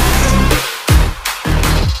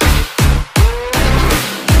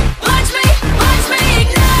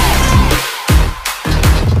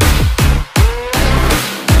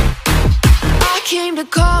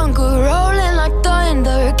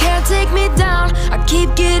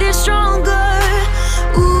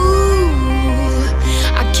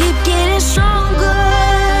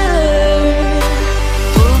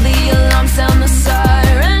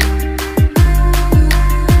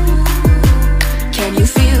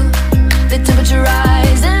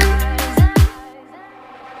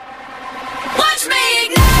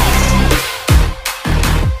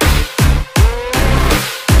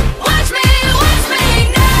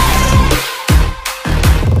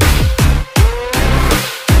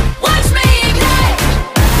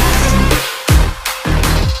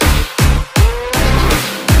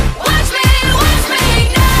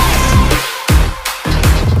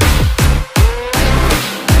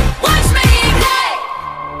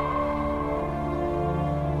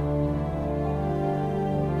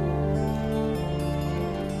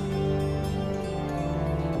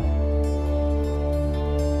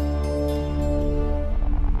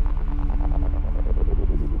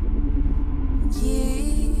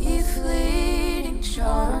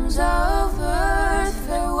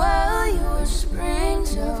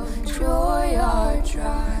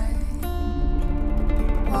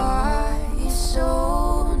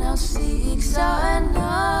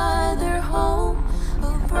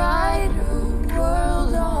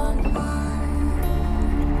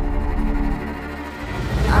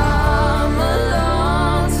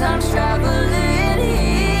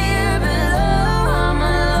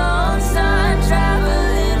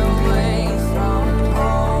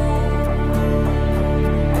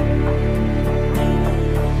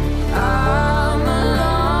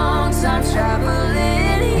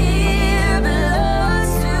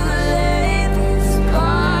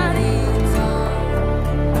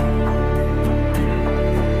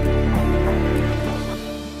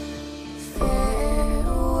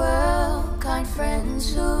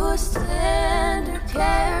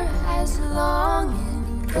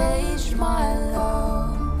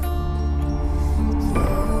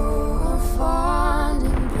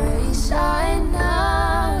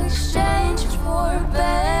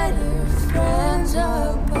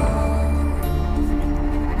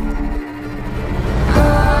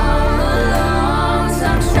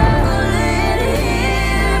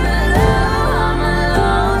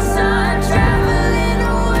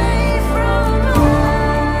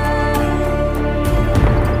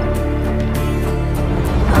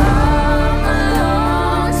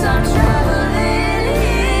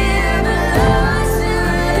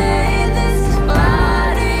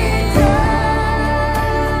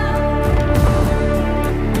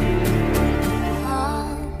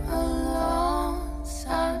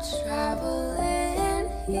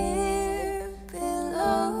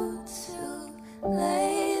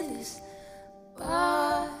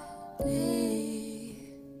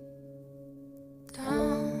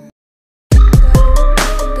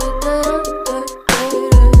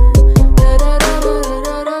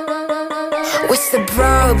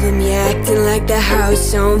 problem, you acting like the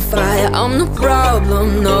house on fire. I'm the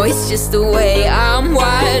problem, no, it's just the way I'm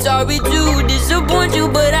wired. Sorry to disappoint you,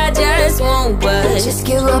 but I just won't budge. Just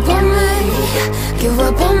give up on me, give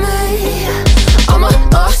up on me. I'm a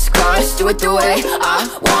lost cause, do it the way I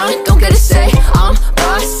want, don't get a say. I'm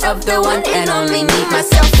boss of the one and only me,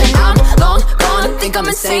 myself, and I'm long gone. Think I'm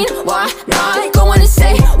insane, why not? Go on and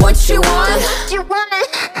say what you want. You want it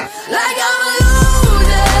like I'm a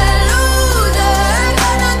loser, loser.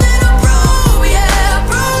 Got nothing to prove, yeah,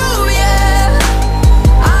 prove, yeah.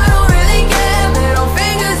 I don't really care, middle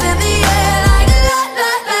fingers in the air like la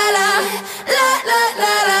la la la, la la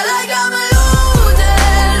la la. Like I'm a loser,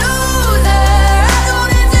 loser. I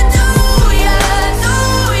don't answer to ya, to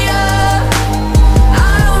ya.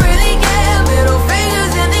 I don't really care, middle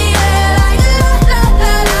fingers in the air like la la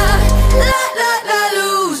la la, la la la,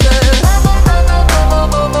 loser.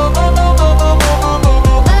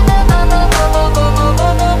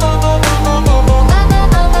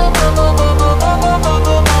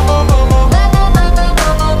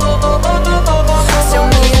 Tell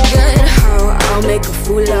me again how I'll make a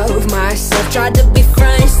fool of myself. Tried to be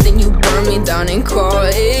friends, then you burn me down and call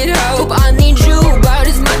it help. I need you about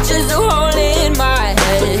as much as a hole in my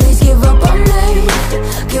head. Please give up on me,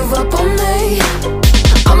 give up on me.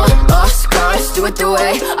 I'm a lost cause, do it the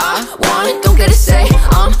way I want, don't get a say.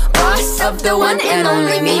 I'm boss of the one and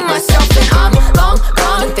only me, myself, and I'm long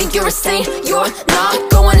gone. Think you're insane, you're not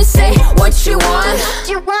going to say what you want.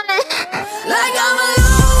 You want it like I'm a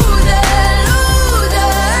loser,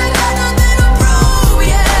 loser. Got nothing to prove,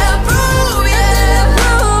 yeah, prove, yeah,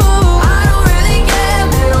 prove. I don't really care,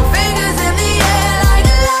 middle fingers in the air like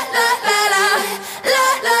la la la la, la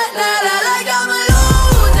la la la. Like I'm a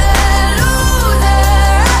loser, loser.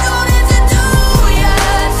 I don't answer to ya,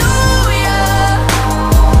 to ya.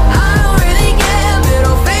 I don't really care,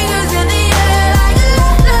 middle fingers in the air like la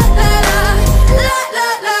la la la, la la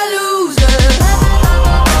la, loser.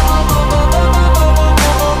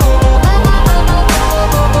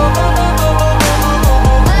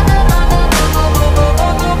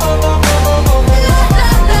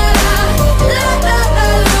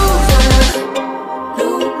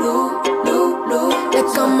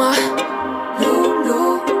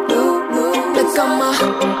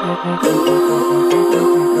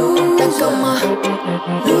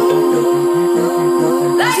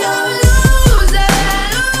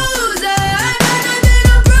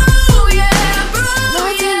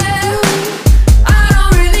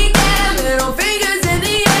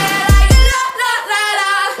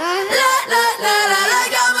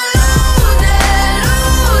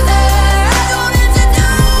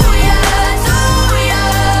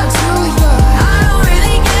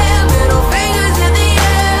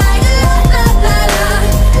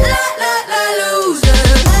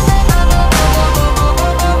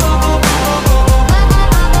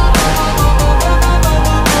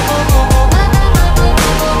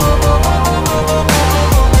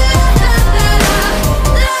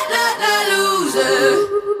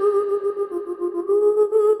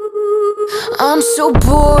 I'm so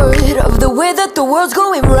bored of the way that the world's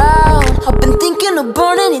going round. I've been thinking of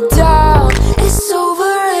burning it down. It's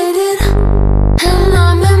overrated, and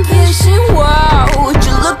I'm impatient. Wow, would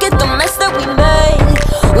you look at the mess that we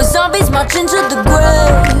made? With zombies marching to the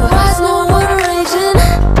grave. Why's no one raging?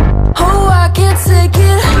 Oh, I can't take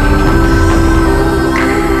it.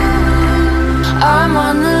 I'm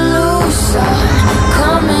on the loose, I'm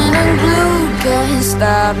coming unglued. Can't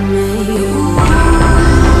stop me.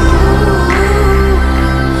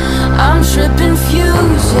 I'm tripping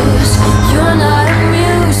fuses. You're not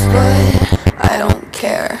amused, but I don't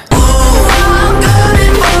care. Ooh, I'm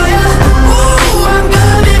coming for ya. Ooh, I'm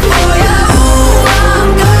coming for ya. Ooh, I'm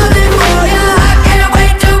coming for ya. I can't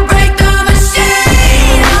wait to break the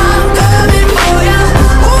machine. I'm coming for ya.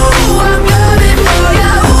 Ooh, I'm coming for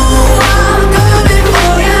ya. Ooh, I'm coming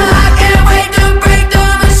for ya. I can't wait to break the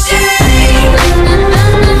machine.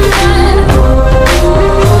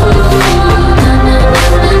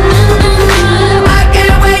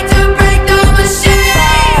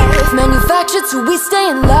 So we stay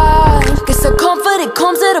in line. Guess our comfort, it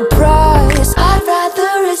comes at a price. I'd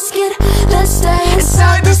rather risk it than stay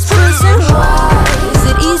inside this prison. Why is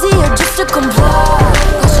it easier just to comply?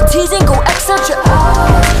 Cause you're teasing, go X out your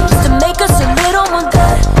eyes, just to make us a little more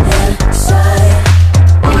dead inside.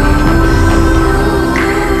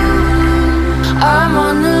 I'm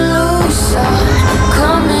on the loose, I'm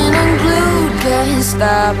coming unglued. Can't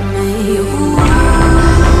stop me.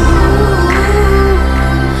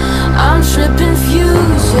 I'm tripping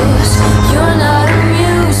fuses. You're not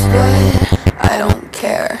amused, but I don't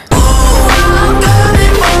care. Ooh, I'm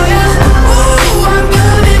coming for ya. Ooh, I'm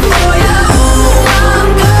coming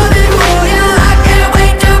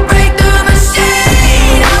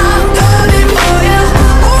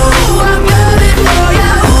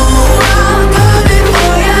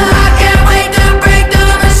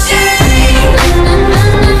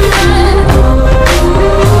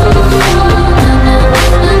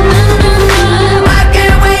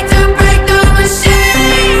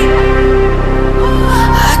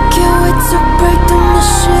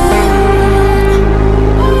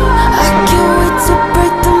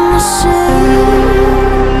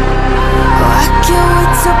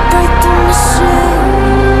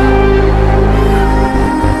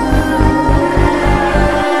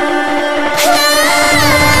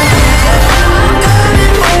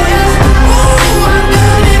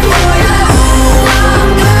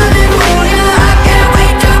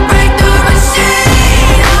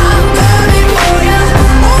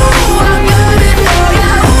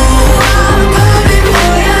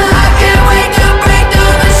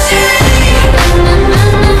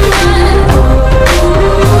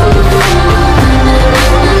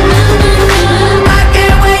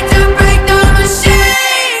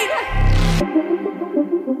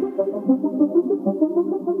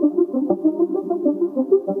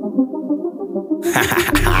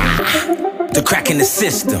The crack in the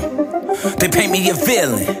system, they paint me a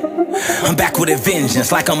villain. I'm back with a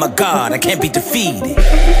vengeance, like I'm a god, I can't be defeated.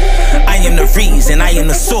 I am the reason, I am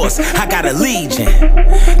the source, I got a legion.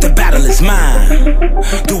 The battle is mine,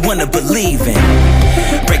 the one to believe in.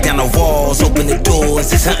 Break down the walls, open the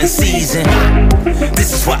doors, it's hunting season.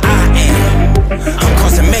 This is what I am, I'm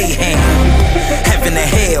causing mayhem. Heaven to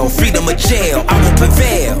hell, freedom or jail, I will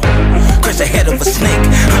prevail. Crush the head of a snake,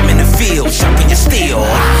 I'm in the field, sharpen your steel.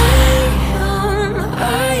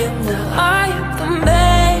 I am the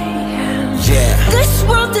mayhem. Yeah. This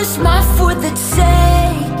world is mine for the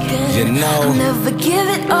taking. You know, I'll never give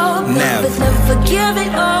it up. Never give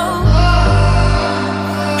it up.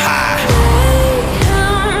 Hi.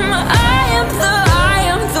 I am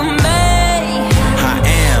the mayhem. I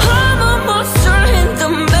am. I'm a monster in the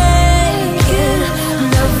making. I'll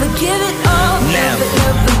never give it up. Never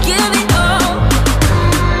give it up.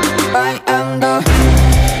 I am the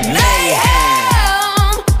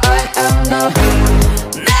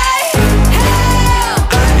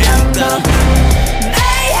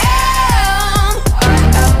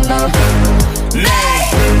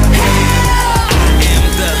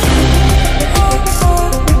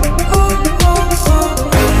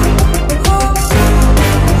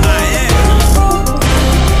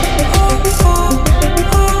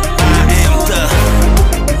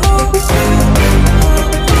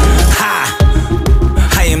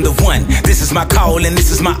my calling,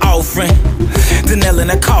 this is my offering. The nail in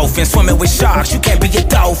a coffin, swimming with sharks, you can't be a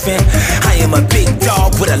dolphin. I am a big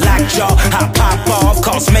dog with a lockjaw, I pop off,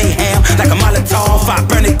 cause mayhem like a Molotov. I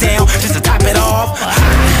burn it down just to top it off.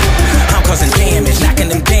 I'm causing damage, knocking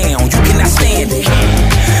them down, you cannot stand it.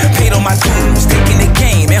 Paid all my dues, taking the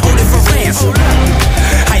game and hold it for ransom.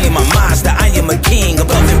 I am a monster, I am a king,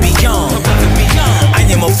 above and beyond. I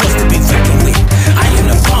am a force to be reckoned with, I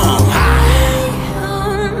am the bomb.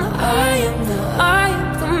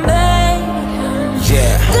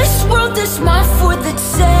 This world is mine for the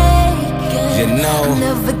taking. You know, I'll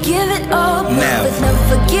never give it up.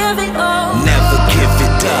 Never give it up. Never give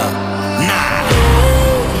it up. Nah.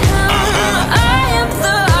 I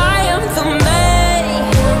am the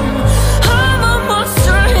mayhem. I'm a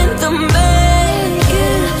monster in the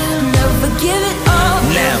making. I'll never give it up.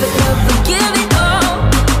 Never give it up.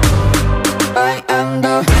 I am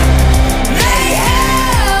the mayhem.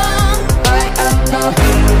 I am the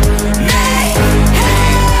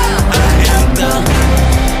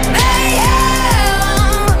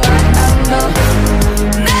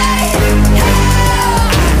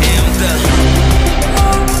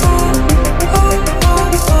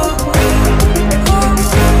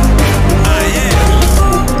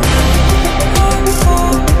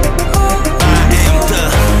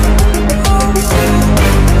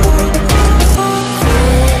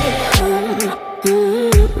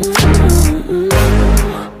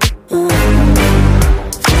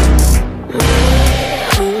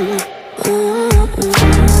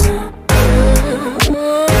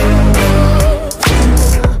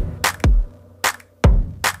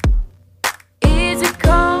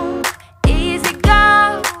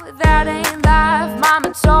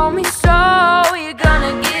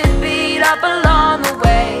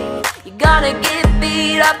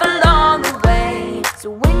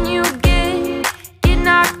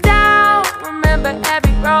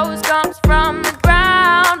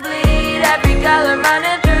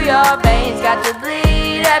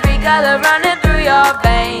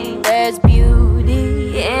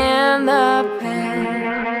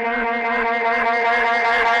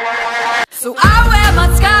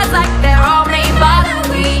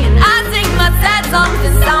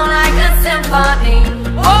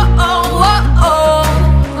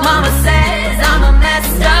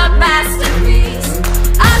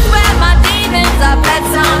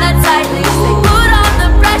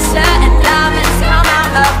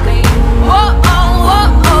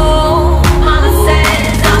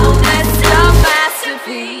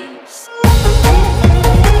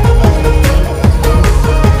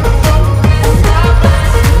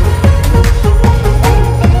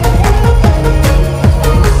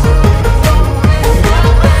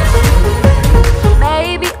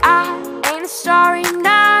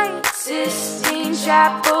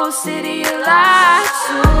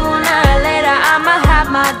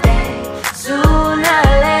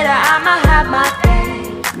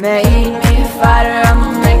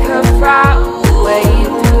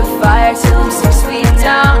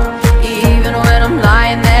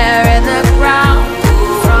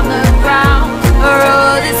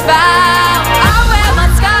I wear my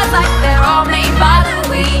scars like they're all made by the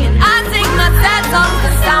wind.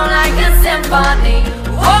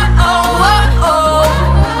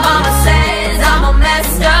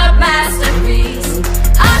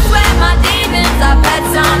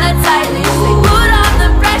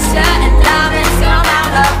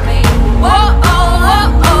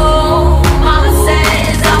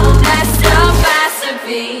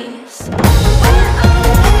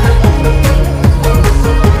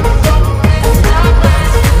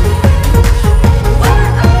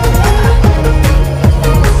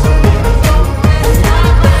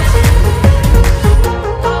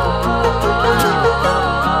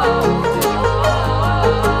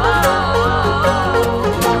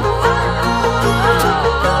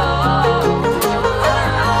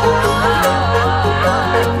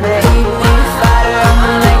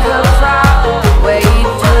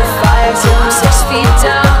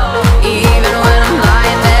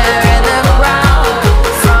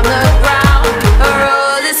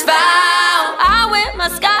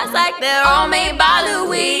 like they're all made by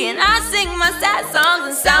Louis. And I sing my sad songs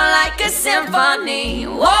and sound like a symphony.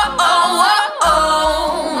 Whoa, oh, whoa,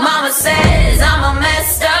 oh. Mama says I'm a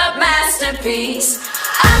messed up masterpiece.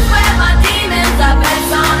 I swear my demons are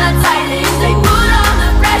bent on a tight leash. They put on the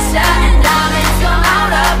pressure and diamonds come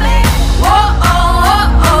out of me. Whoa, oh,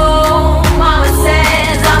 oh, oh. Mama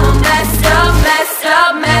says I'm a messed up, messed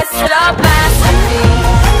up, messed up masterpiece.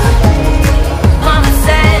 Mama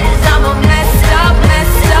says I'm a messed up,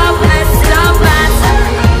 messed up, messed up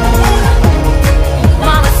masterpiece.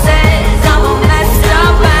 Mama says I'm a messed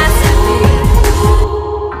up masterpiece.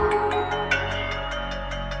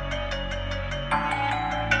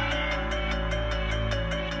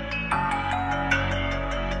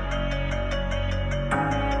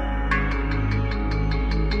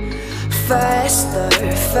 Faster,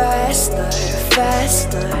 faster,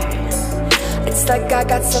 faster. It's like I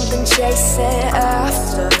got something chasing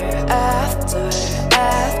after, after,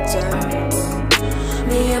 after.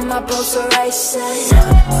 Me and my pulse are racing.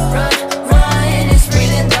 Run, run, it's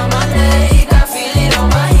breathing down my neck. I feel it on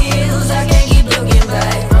my heels, I can't keep looking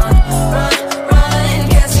back. Run, run, run,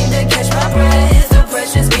 can't seem to catch my breath. The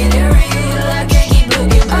pressure's getting real, I can't keep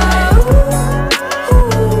looking back.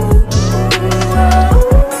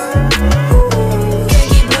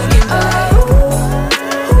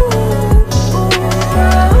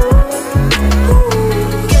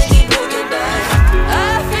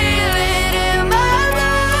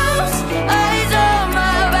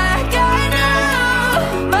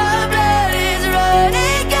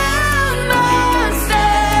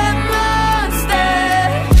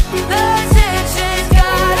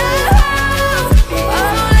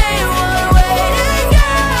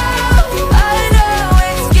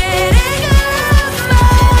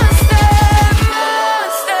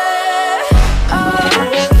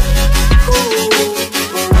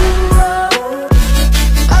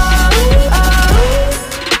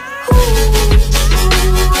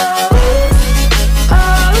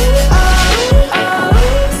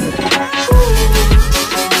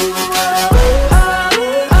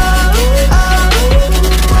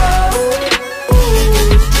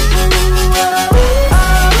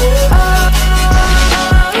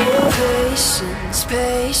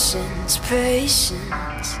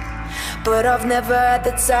 But I've never had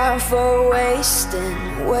the time for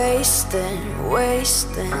wasting, wasting,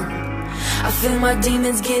 wasting. I feel my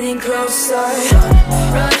demons getting closer. Run,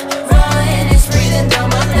 run, run, it's breathing down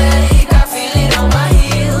my neck. I feel it on my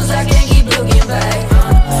heels, I can't keep looking back.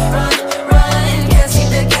 Run, run, run, can't seem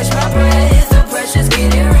to catch my breath. The pressure's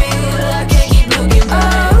getting real, I can't keep looking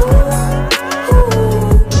back.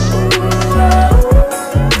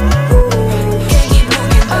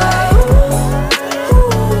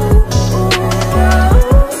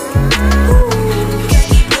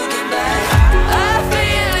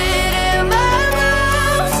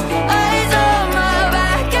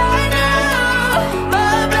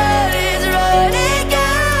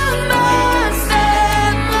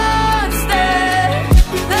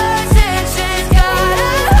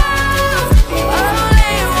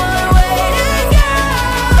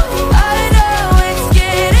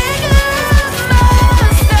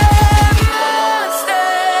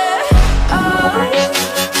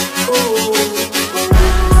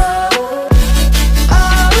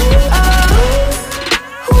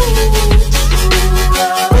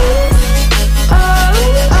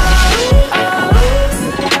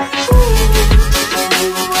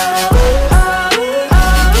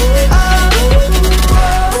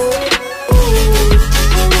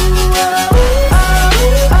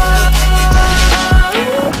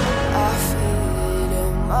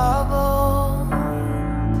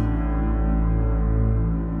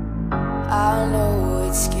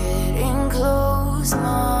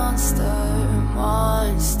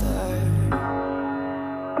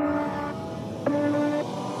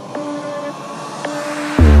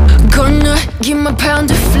 Give my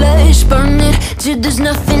pound of flesh, burn it till there's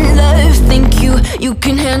nothing left. Think you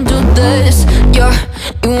can handle this? Yeah,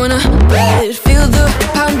 you wanna bet? Feel the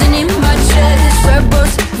pounding in my chest.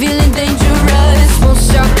 Rebels feeling dangerous. Won't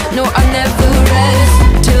stop, no I never rest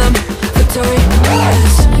till I'm victorious.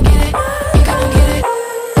 You gonna get it, gonna get it,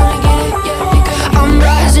 yeah. I'm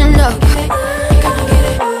rising up.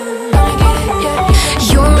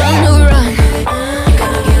 You're on the run.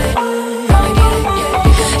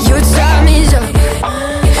 Your time is up.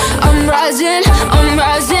 I'm rising, I'm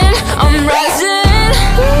rising, I'm rising.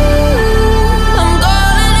 I'm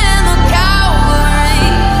golden in the cow.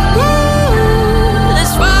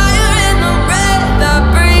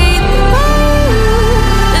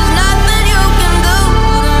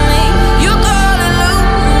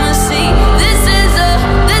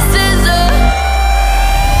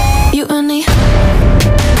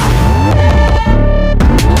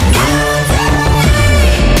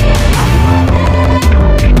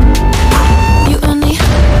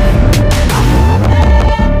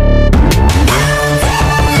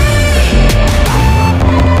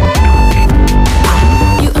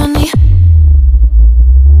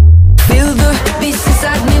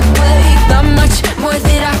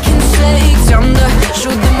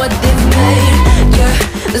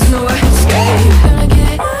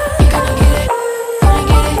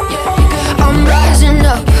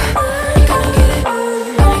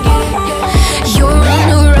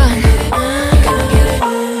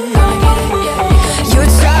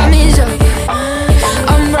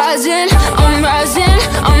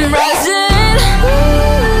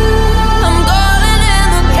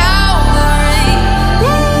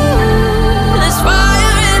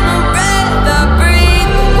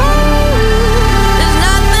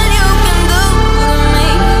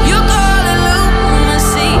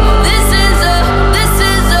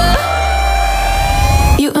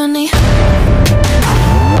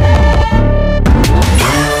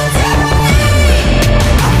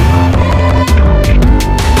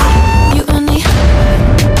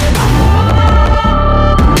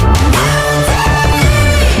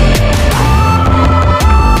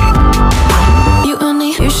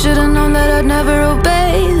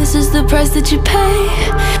 that you pay.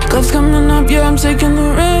 Gloves coming up, yeah, I'm taking the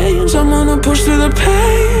reins. I'm gonna push through the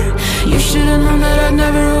pain. You should've known that I'd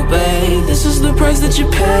never obey. This is the price that you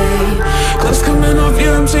pay. Gloves coming up,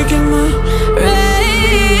 yeah, I'm taking the reins.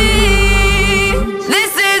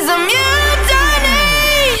 This is a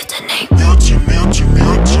mutiny. Mutiny, mutiny,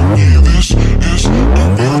 mutiny. This is a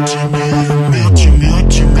mutiny. Mutiny,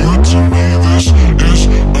 mutiny, mutiny. This is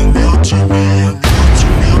a mutiny.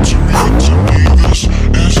 Mutiny, this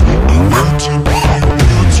is a mutiny.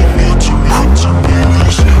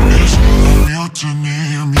 Mutiny, mutiny,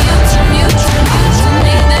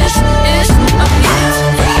 this is a mutiny.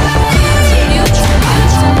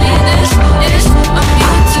 Mutiny, this is a mutiny. Mutiny, this is a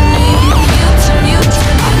mutiny. Mutiny,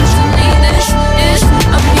 this is a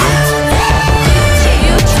mutiny.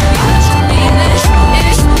 Mutiny, this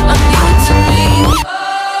is a mutiny.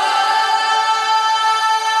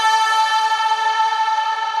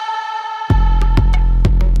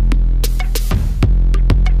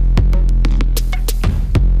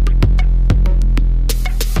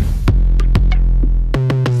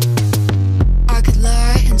 I could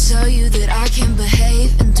lie and tell you that I can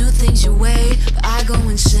behave and do things your way, but I go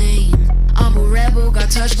insane. I'm a rebel, got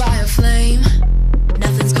touched by a flame.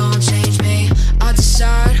 Nothing's gonna change me. I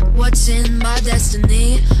decide what's in my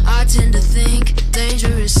destiny. I tend to think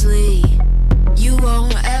dangerously. You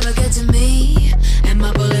won't ever get to me, and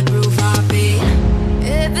my bulletproof heartbeat.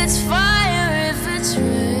 If it's fire, if it's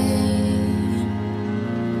rain,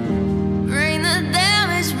 bring the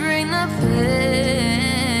damage, bring the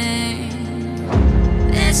pain.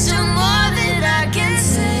 There's still more that I can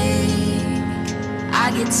say.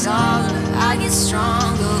 I get taller, I get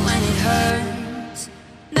stronger when it hurts.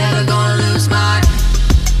 Never gonna lose my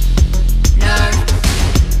nerve.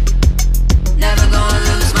 Never gonna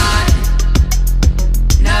lose my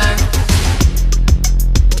nerve.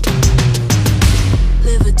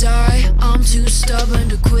 Live or die, I'm too stubborn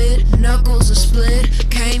to quit. Knuckles are split,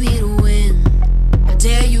 came here to win. I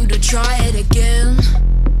dare you to try it again.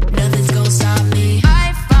 Nothing's gonna stop me.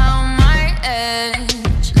 I found my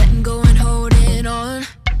edge, Letting go and holding on.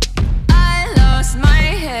 I lost my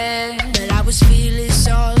head. But I was fearless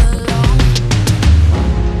all along.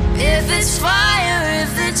 If it's fire,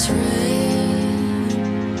 if it's rain,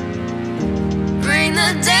 bring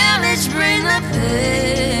the damage, bring the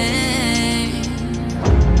pain.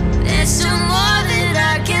 There's still more that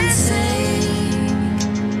I can say.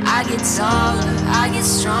 I get taller, I get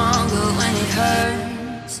stronger when it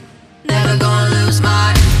hurts. Never gonna lose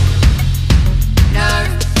my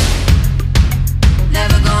nerve.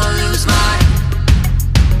 Never gonna lose my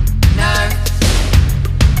nerve.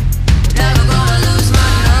 Never gonna lose my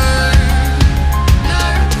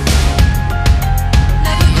nerve.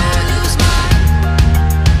 Never gonna lose my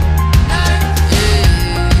nerve.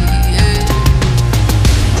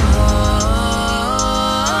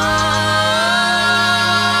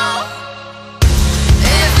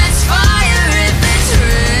 If it's fire, if it's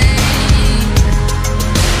rain,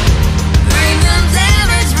 bring the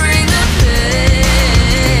damage, bring the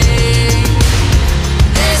pain.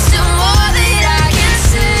 There's still more that I can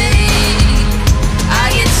say. I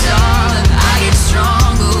get taller, I get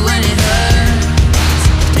stronger when it hurts.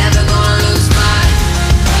 Never gonna lose my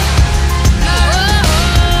nerve. Never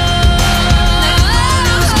gonna lose my nerve. Never gonna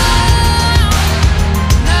lose my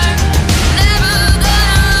nerve.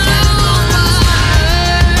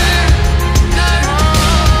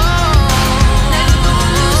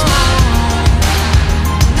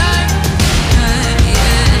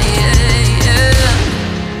 Never gonna lose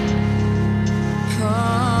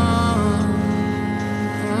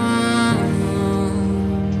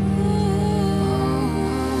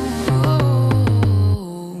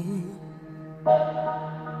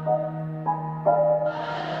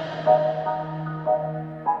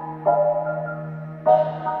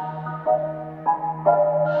nerve.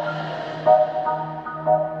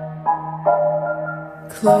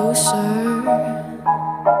 Closer,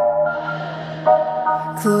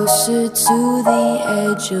 closer to the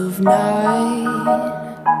edge of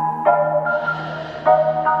night.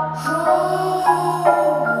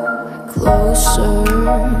 Closer,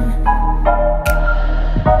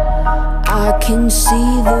 I can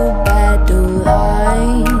see the battle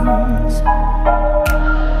lines.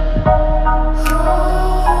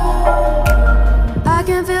 I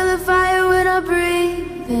can feel the fire when I'm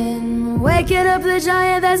breathing. Waking up the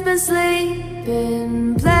giant that's been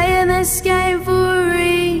sleeping. Playing this game for a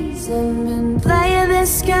reason. Been playing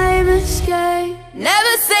this game.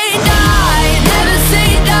 Never say die, never say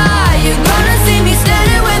die. You're gonna see me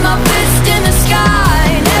standing with my fist in the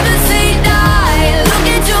sky. Never say die, look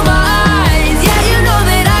into my eyes. Yeah, you know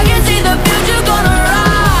that I can see the future gonna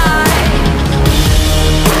rise.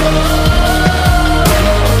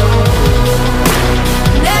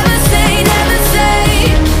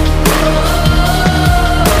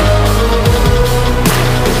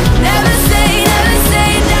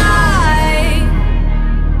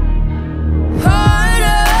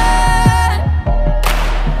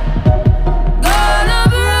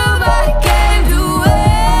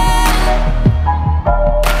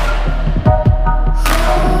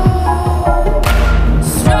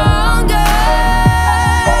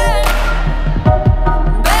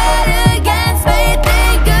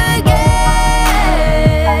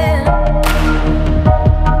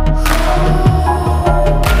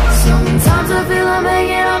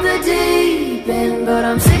 but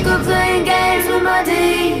I'm sick of playing games with my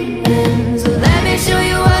demons. So let me show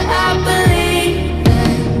you what I believe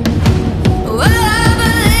in. What I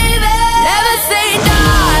believe in. Never say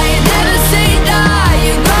die, never say die.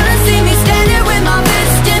 You're gonna see me standing with my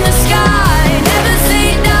fist in the sky. Never say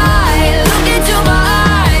die, look into my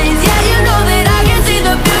eyes. Yeah, you know that I can see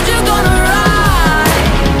the future gonna rise.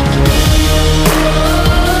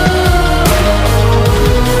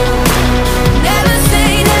 Never say,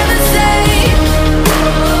 never say.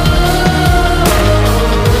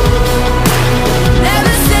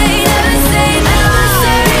 Never say, never say, never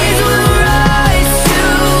say. We'll rise to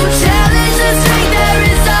challenge the strength that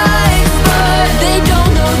resides. But they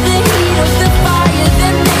don't know the heat of the fire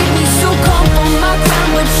that made me so calm for my crown.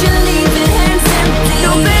 But you leave it hands empty.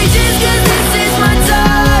 No patience, cause this is my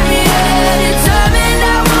time, yeah. Determined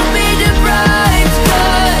I won't be deprived.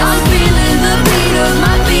 Cause I'm feeling the beat of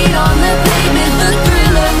my feet on the pavement. The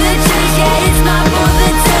thrill of the chase, yeah, it's not for the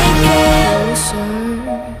taking.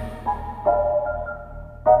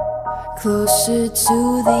 Closer to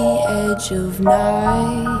the edge of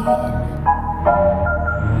night.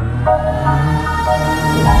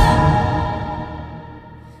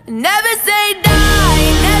 Never say die,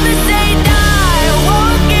 never say die.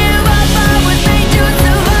 Won't give up, I was made to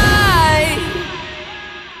survive.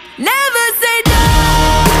 Never say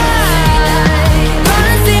die.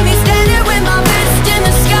 Gonna see me standing with my fist in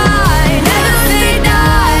the sky. Never say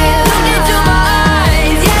die, look into my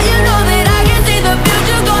eyes. Yeah, you know that I can see the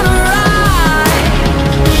future gonna rise.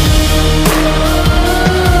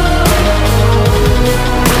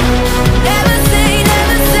 Never say,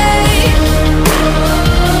 never say.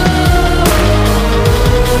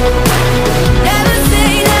 Never say,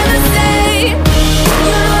 never say.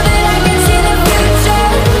 You know that I can see the future.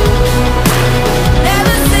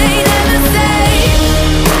 Never say, never say.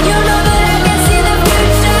 You know that I can see the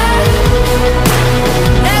future.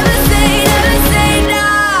 Never say,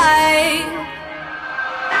 die.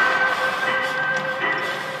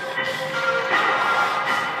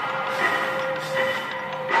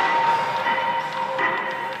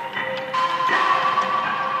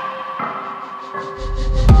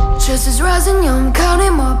 Stress is rising, yeah, I'm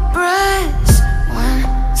counting my breaths. 1,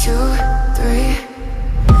 2, 3.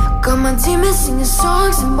 Got my demons singing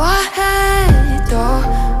songs in my head. Do,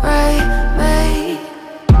 re, mi.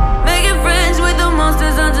 Making friends with the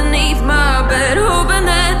monsters underneath my bed, hoping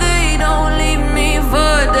that they don't leave me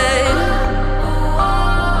for dead.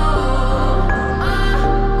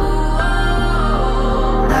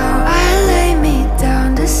 Now I lay me down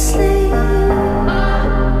to sleep.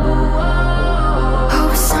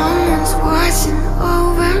 Hope someone's watching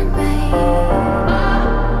over me.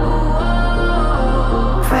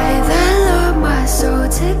 Pray the Lord my soul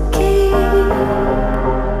to keep.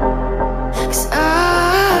 'Cause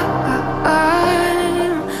I'm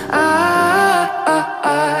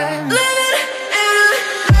living in a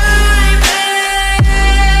nightmare.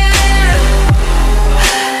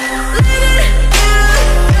 Living in a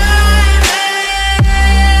nightmare.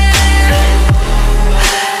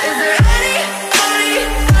 Is there anybody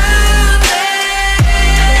out there?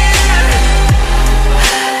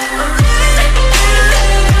 I'm living in a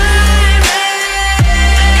nightmare.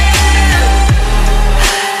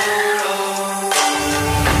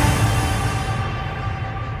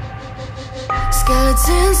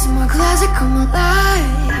 Skeletons in my closet come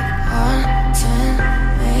alive, haunting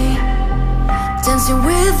me. Dancing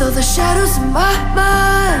with all the shadows in my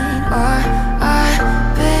mind.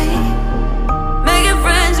 R.I.P. Making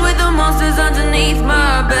friends with the monsters underneath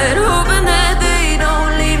my bed, hoping that they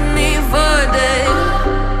don't leave me for dead.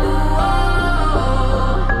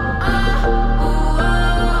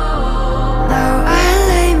 Now I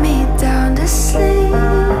lay me down to sleep.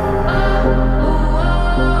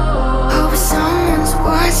 Hope someone's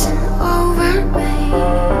watching over me.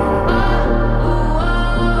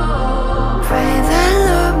 Pray the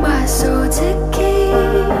Lord my soul to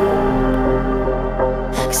keep.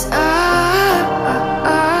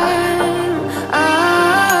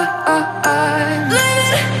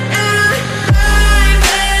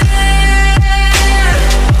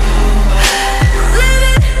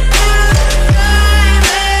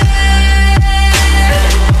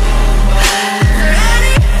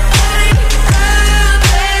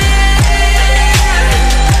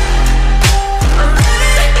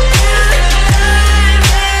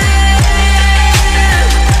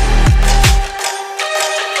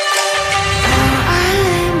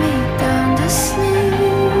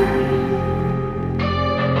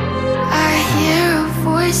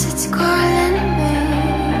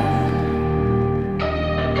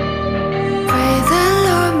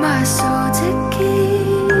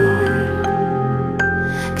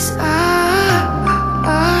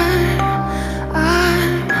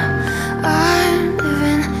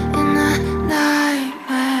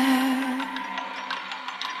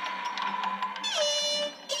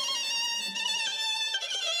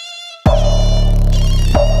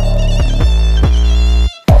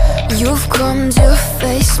 come to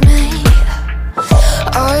face me?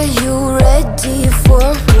 Are you ready for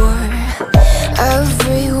war?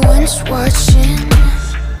 Everyone's watching.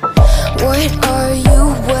 What are you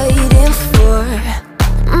waiting for?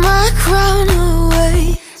 My crown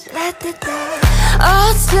away.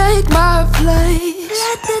 I'll take my place.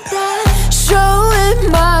 Show it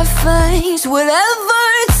my face. Whatever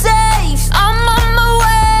it takes, I'm on my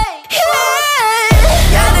way.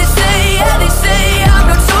 Yeah, they say I'm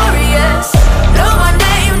notorious. Know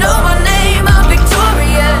my name, I'm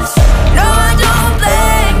victorious. No, I don't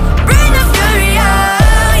play. Bring the fury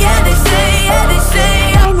out. Yeah, they say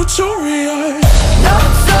I'm notorious.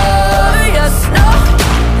 Notorious, no,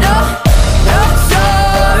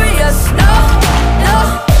 notorious, no,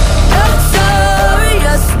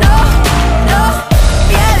 notorious, no.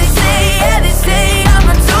 Yeah, they say I'm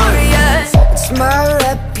notorious. It's my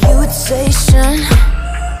reputation.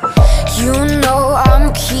 You know I'm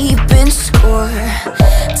keeping score.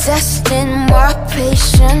 Testing my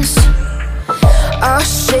patience. I'll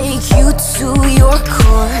shake you to your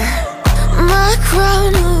core. My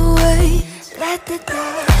crown away.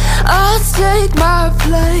 I'll take my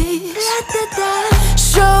place.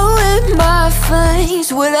 Show it my face.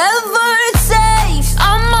 Whatever it takes,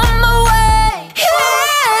 I'm on my way.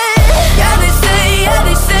 Yeah,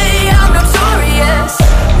 they say I'm notorious.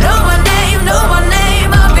 Know my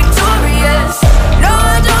name, I'm victorious. No,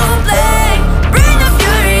 I don't play. Bring the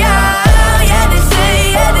fury out. Yeah, they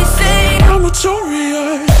say I'm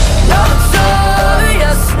notorious.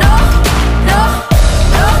 Notorious, no,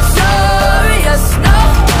 notorious, no,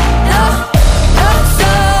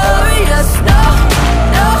 notorious, no.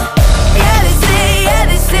 Yeah,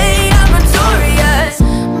 they say I'm notorious.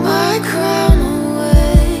 My crown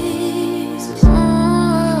awaits.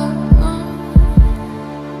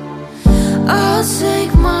 I'll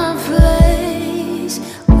take my place.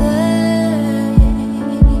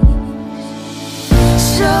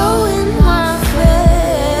 Showing my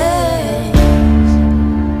face.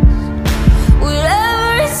 Whatever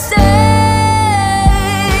it takes.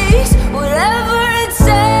 Whatever it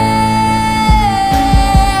takes.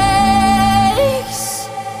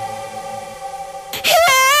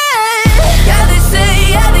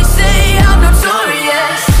 Yeah, they say I'm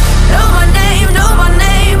notorious. Know my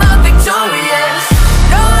name, I'm victorious.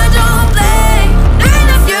 No, I don't play. Bring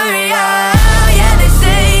the fury out. Yeah, they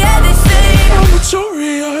say I'm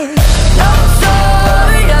notorious.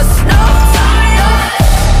 Notorious, no,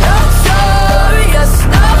 notorious,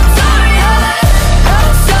 no,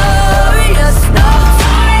 notorious, no.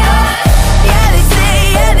 Yeah, they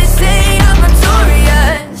say I'm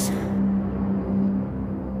notorious.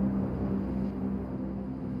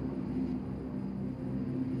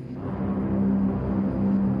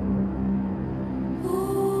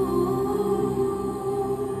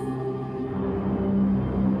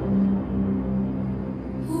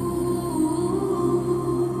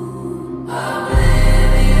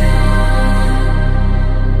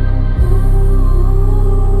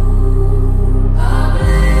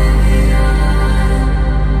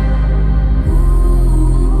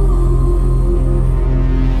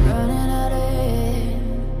 Running out of air,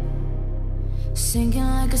 sinking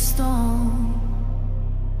like a stone,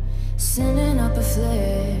 sending up a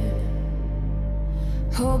flare,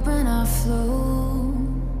 hoping I float.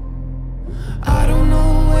 I don't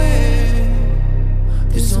know where.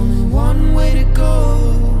 There's only one way to go.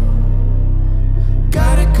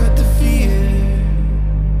 Gotta cut the fear.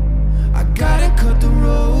 I gotta cut the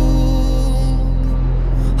road.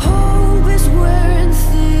 Hope is wearing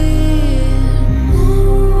thin.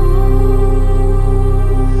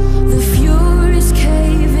 The fury's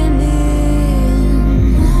caving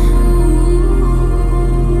in.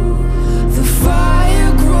 The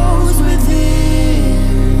fire grows within.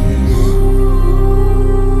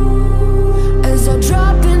 As I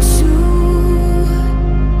drop into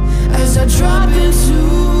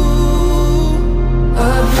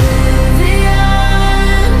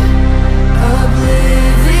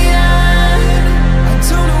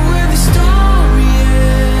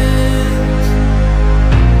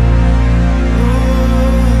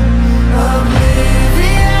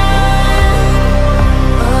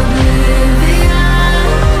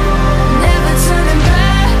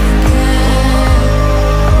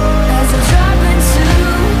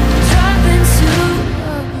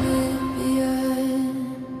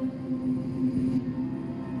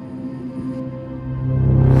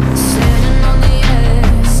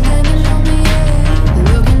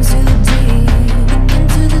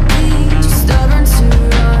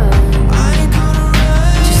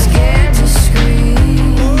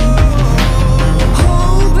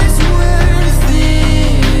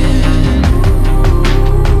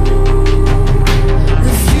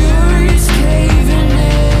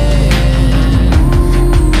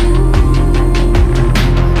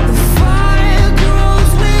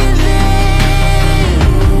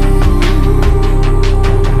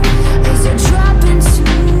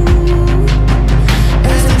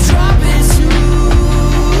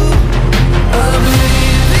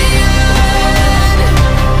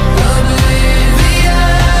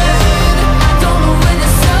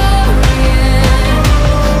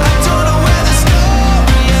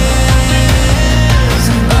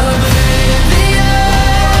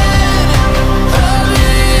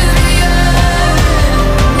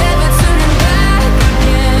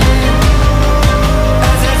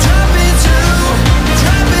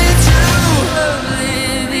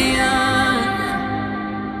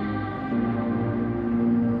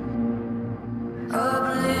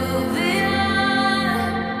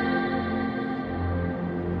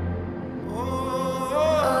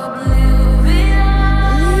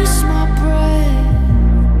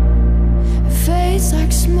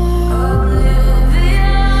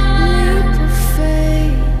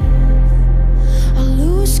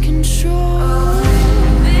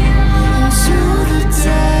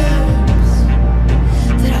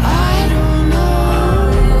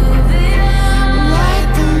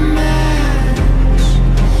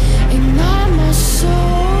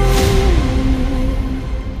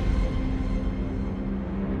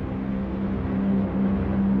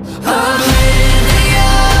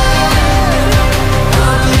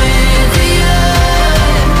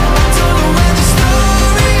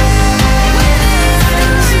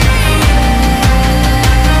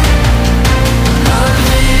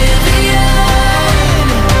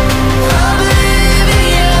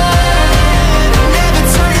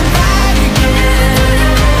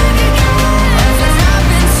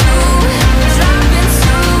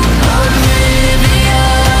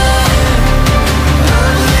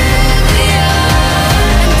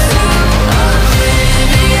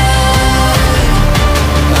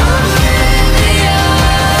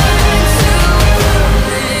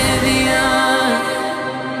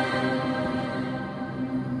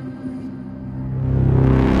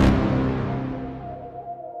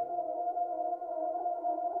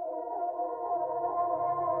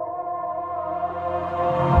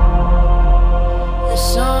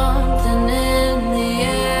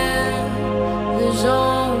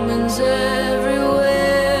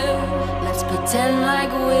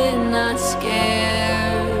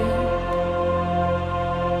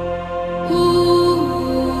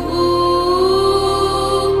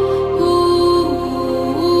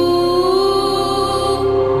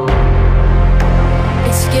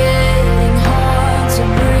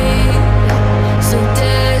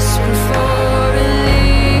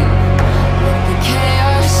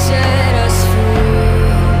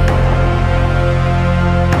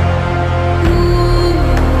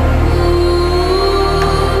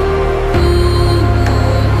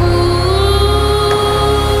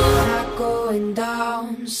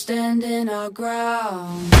standing our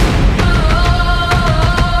ground.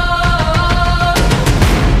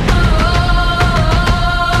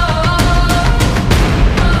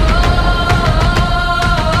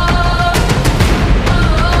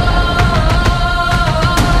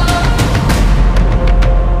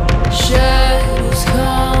 Shadows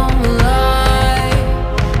come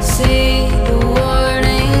alive, see the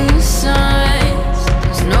warning signs.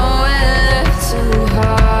 There's nowhere left to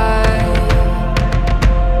hide.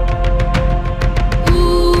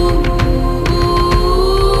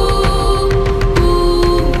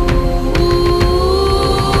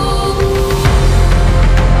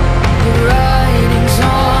 The writing's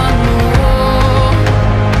on the wall.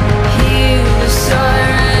 Hear the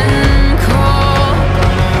siren call.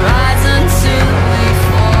 Gonna rise until we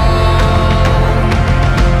fall.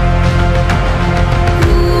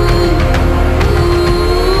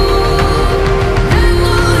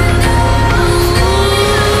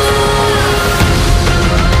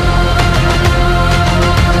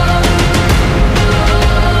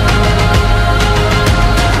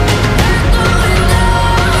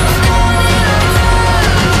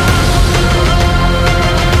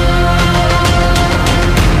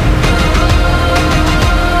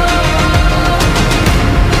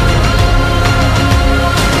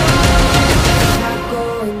 Not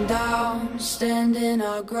going down, standing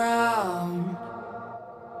our ground.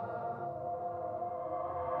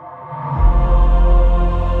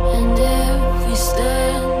 And if we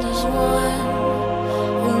stand as one,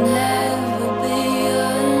 we'll never be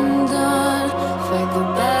undone. Fight the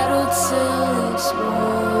battle till it's won.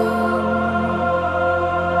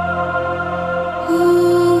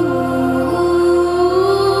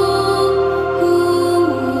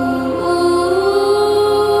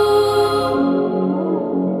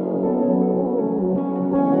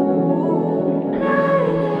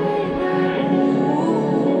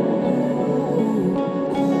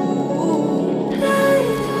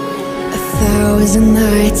 A thousand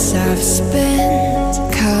nights I've spent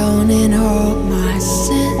counting all my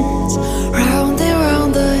sins, round and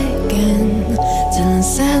round again, till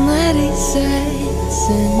insanity sets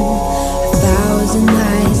in. A thousand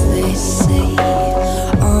nights they say,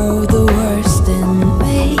 all the worst in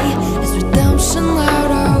me is redemption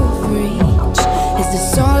out of reach. Is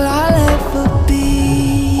this all I'll ever be?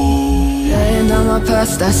 Laying down my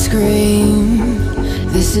past, I scream.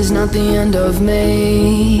 This is not the end of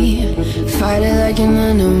me. Fight it like an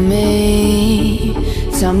enemy.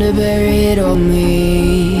 Time to bury it on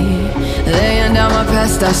me. Laying down my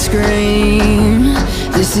past, I scream.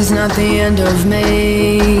 This is not the end of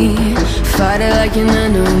me. Fight it like an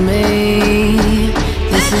enemy.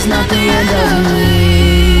 This is not the end of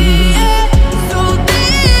me. So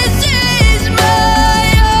this is my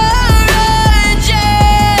origin.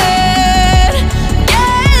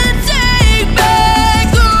 Can't take back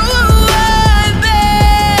who I've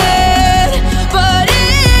been, but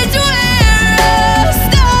it's where I'll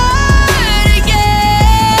start again.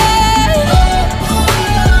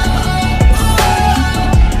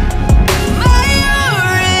 My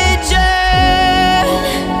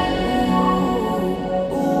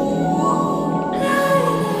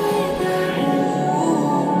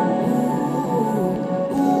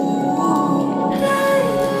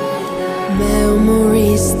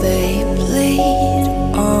Memories they bleed,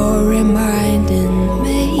 all reminding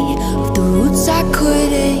me of the roots I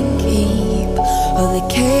couldn't keep, of the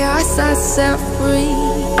chaos I set free.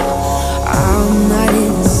 I'm not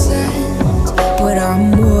innocent, but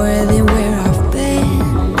I'm more than where I've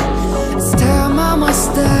been. It's time I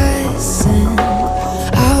must ascend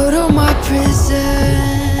out of my prison.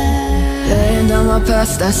 Laying down my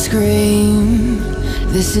past, I scream.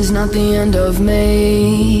 This is not the end of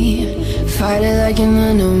me. Fight it like an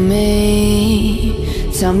enemy.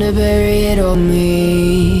 Time to bury it on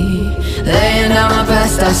me. Laying down my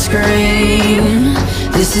past, I scream.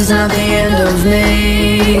 This is not the end of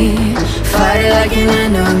me. Fight it like an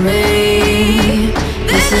enemy.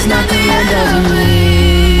 This is not the end of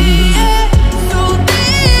me. So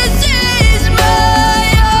this is my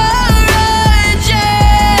origin.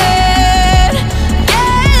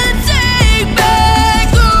 Can't take back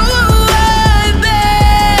who I've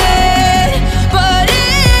been, but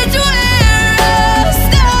it's where I'll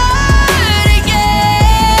start again.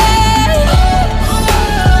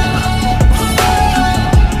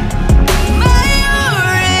 My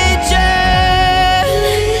origin.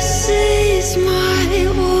 This is my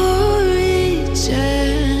origin.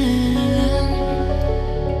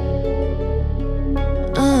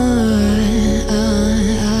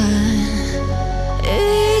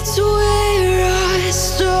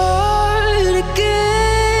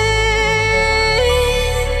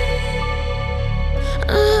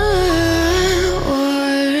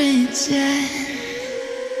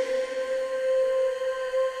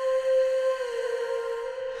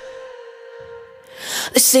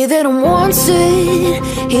 say that I'm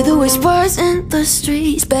wanted, hear the whispers in the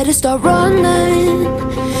streets. Better start running,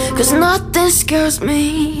 cause nothing scares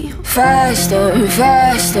me. Faster,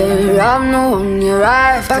 faster, I'm the one you're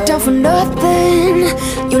after. Back down for nothing,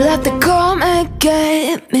 you'll have to come and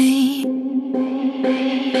get me.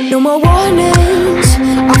 No more warnings,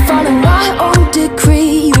 I'm following my own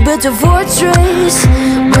decree. You built a fortress,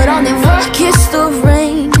 but I'll never kiss the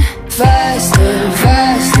rain. Faster,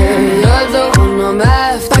 faster, you're the one I'm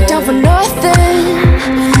after. Back down for nothing,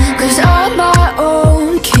 cause I'm my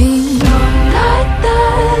own king.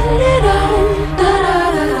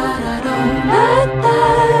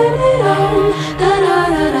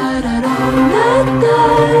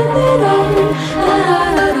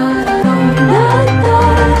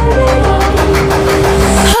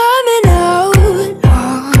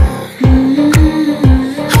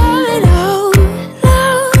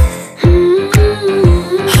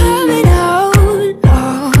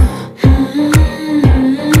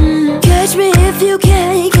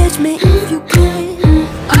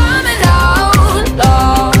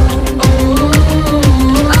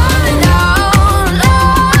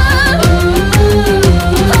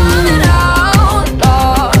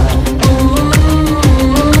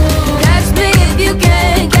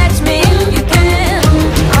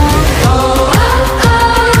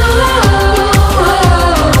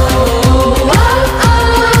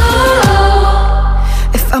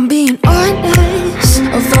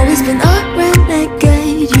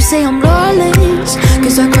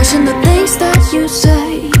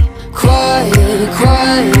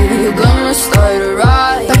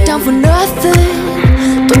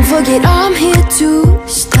 I'm here to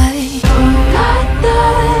stay.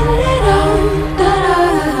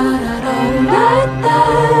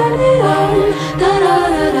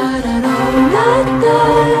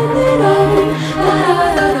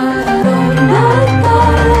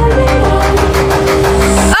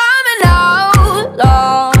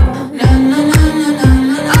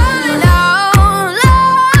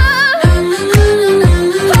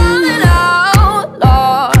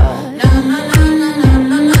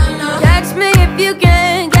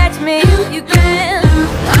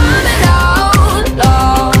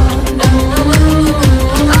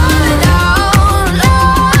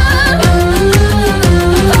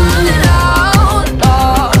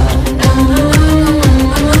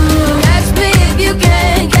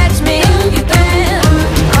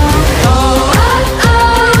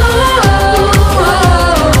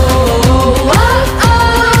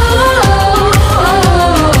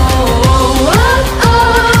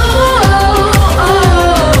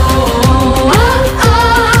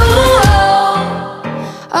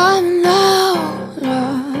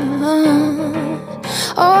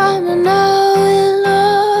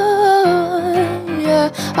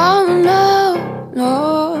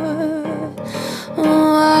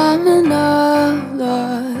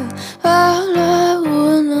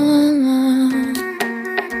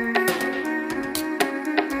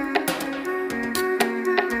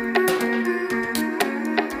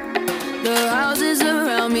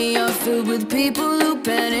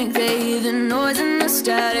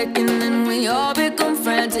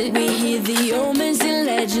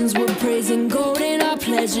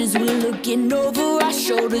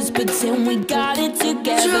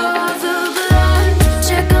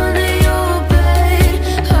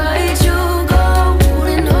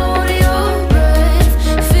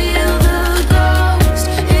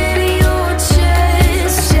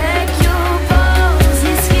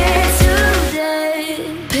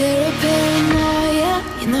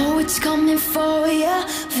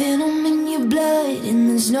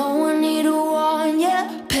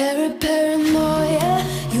 Paranoia,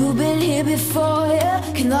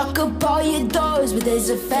 you can lock up all your doors, but there's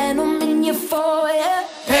a phantom in your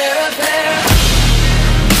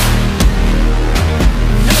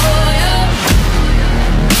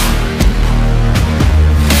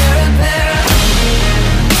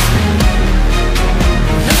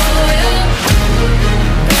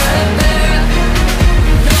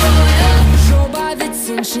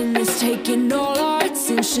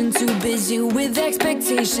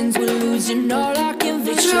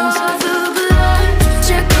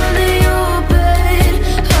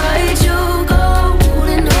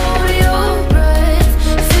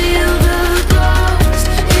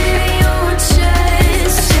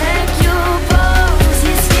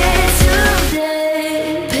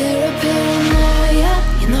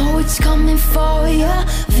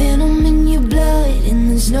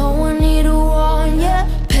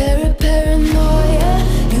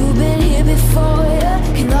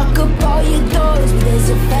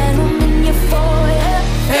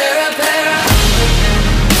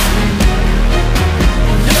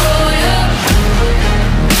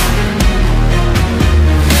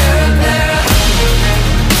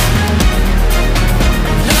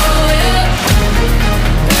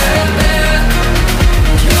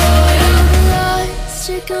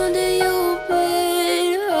under your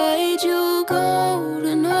bed, hide your gold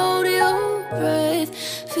and hold your breath.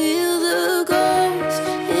 Feel the ghost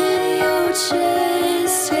in your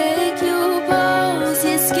chest. Take your pulse,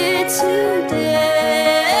 get scared to death.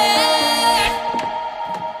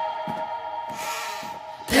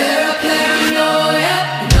 Paranoia,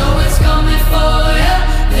 you know it's coming for ya.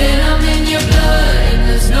 Venom in your blood and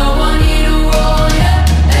there's no one here to warn ya.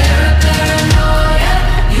 Paranoia,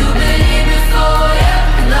 you've been here before ya.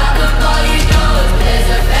 Lock up all your doors, there's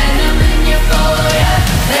a venom in your foyer.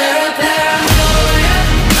 Paranoia,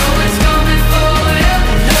 know it's coming for ya.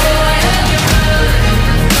 Venom in your blood and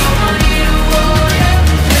there's no one here to warn ya.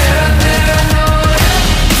 Paranoia,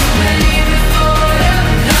 you've been here before ya.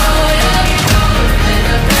 Lock up all your doors, there's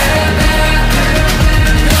a paranoia.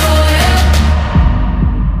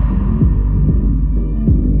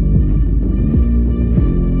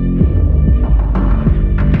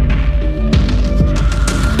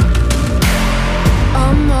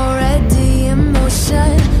 I'm already in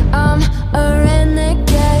motion, I'm a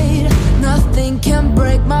renegade. Nothing can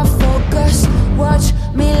break my focus, watch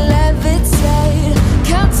me levitate.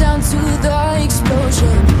 Countdown to the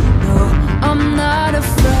explosion, no, I'm not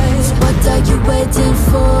afraid. So what are you waiting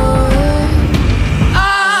for?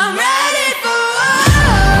 I'm ready for war.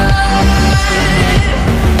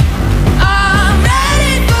 I'm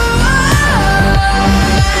ready for war.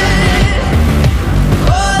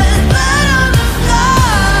 Oh, there's blood on the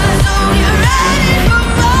floor, so you're ready for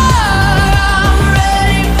more. I'm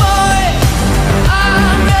ready for it.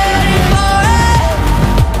 I'm ready for it.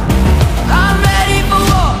 I'm ready for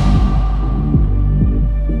war.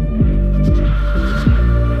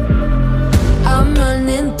 I'm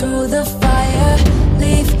running through the fire,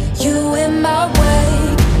 leave you in my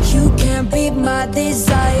wake. You can't beat my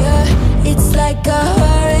desire, it's like a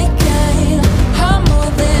hurricane. I'm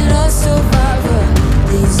more than a survivor,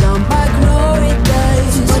 these are my glory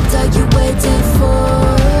days. What are you waiting for?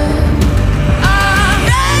 I'm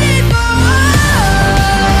ready for war.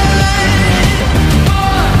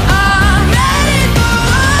 I'm ready for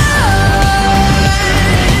war.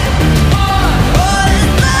 Oh, there's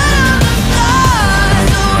blood on the floor,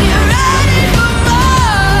 so you're ready for more.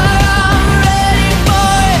 I'm ready for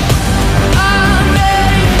it. I'm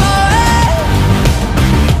ready for it.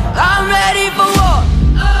 I'm ready for war.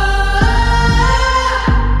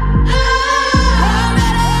 I'm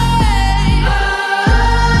ready for it.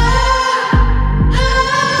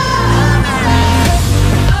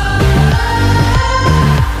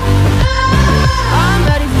 I'm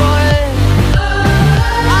ready for it.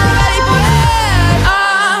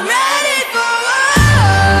 I'm ready for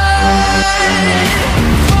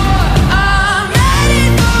it. I'm ready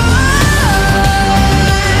for it.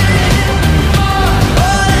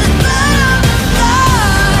 Oh, there's blood on the floor,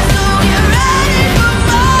 so you're ready for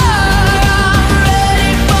more. I'm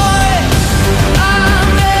ready for it. I'm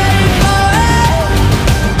ready for it.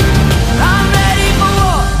 I'm ready for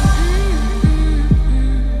war.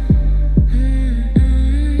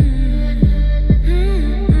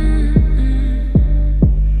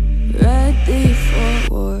 Ready for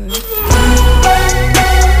war.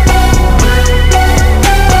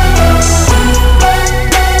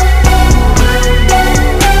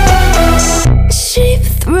 Cheap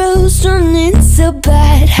thrills turn into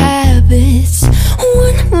bad habits.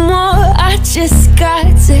 One more, I just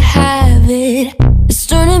got to have it. It's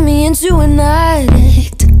turning me into an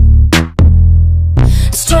addict.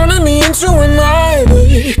 It's turning me into an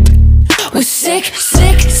addict. We're sick,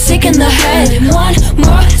 sick, sick in the head. One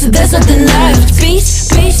more, so there's nothing left.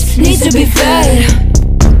 Beast, beast needs to be fed.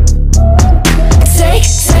 Take,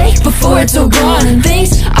 take before it's all gone. And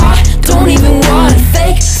things I don't even want.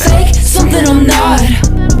 Fake, fake, something I'm not.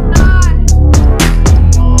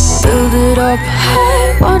 Build it up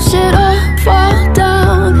high, watch it all fall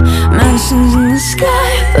down. Mansions in the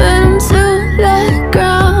sky, burn to the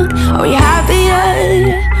ground. Are we happy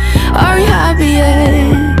yet? Are we happy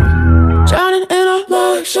yet? Drowning in our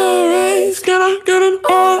luxuries, can I get an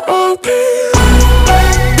RRP?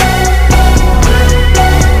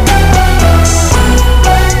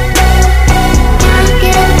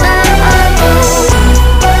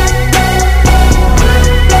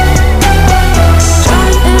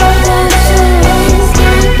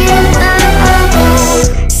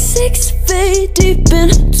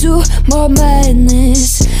 More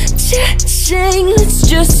madness, cha-ching, let's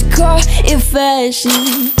just call it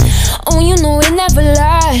fashion. Oh, you know it never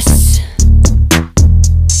lasts,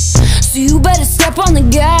 so you better step on the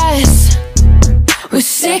gas. We're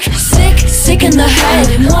sick, sick, sick in the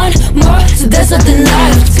head. One more, so there's nothing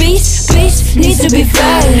left. Beast, beast needs to be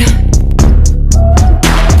fed.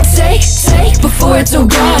 Take, take before it's so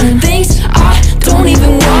gone. Things I don't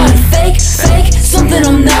even want. Fake, something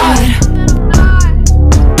I'm not.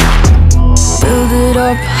 Build it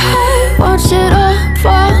up high, watch it all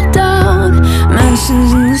fall down.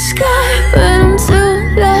 Mansions in the sky, but I'm to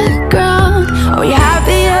the ground. Are we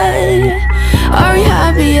happy yet? Are we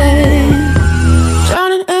happy yet?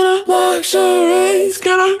 Drowning in a luxury.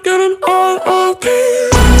 Can I get an RRP?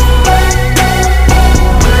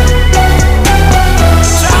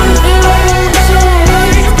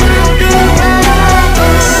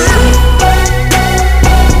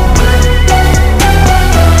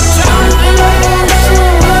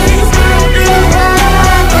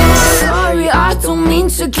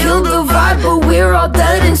 To kill the vibe, but we're all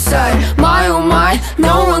dead inside. My oh my,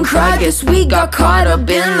 no one cried. Guess we got caught up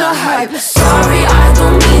in the hype. Sorry, I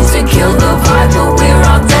don't mean to kill the vibe, but we're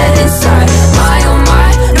all dead inside. My oh my,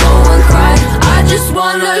 no one cried. I just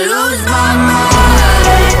wanna lose my mind.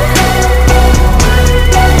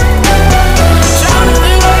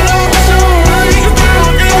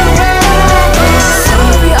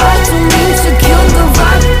 Sorry, I don't mean to kill the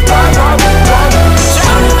vibe.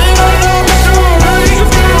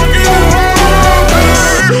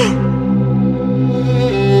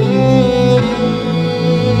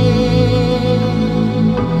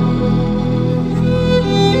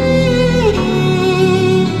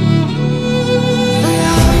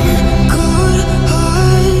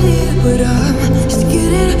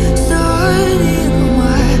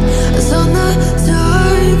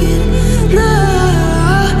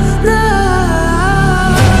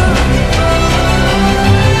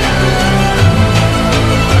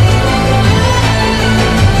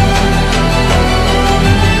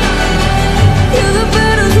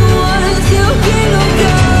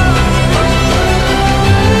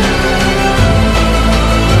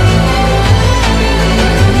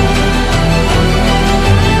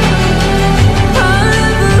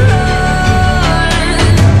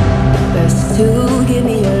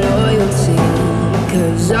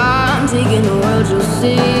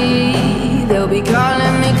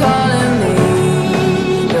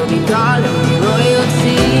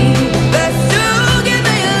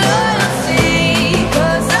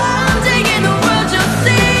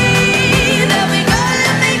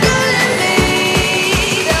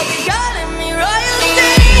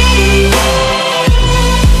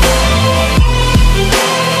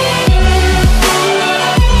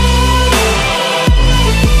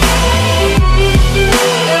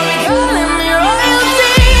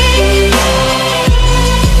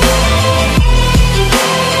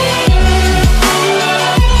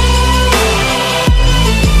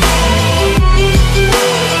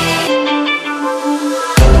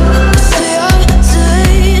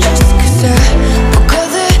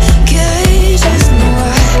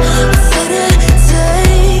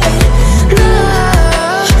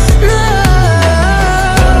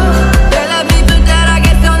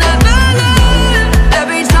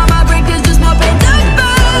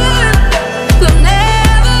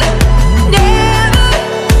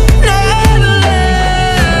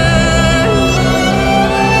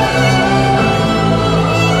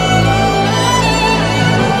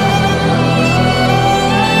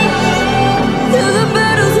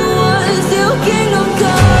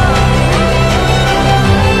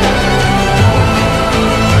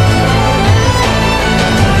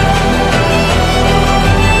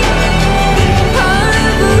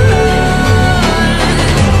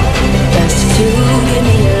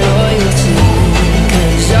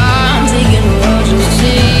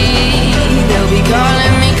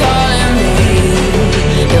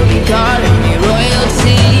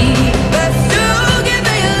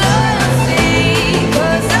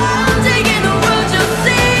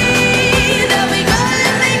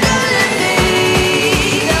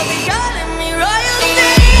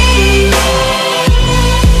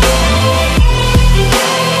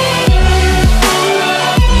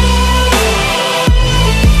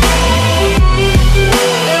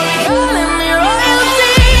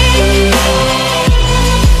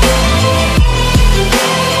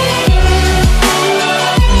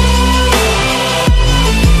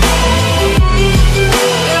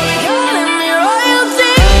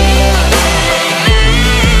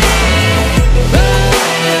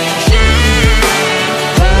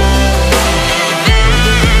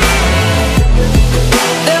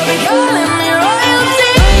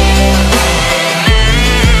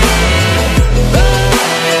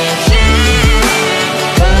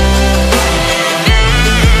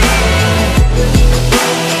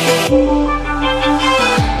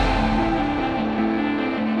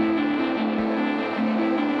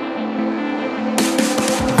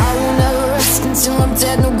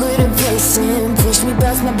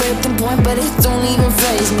 that's my breaking point, but it don't even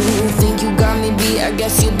faze me. You think you got me beat, I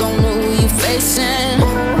guess you don't know who you're facing.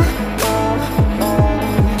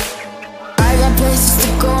 I got places to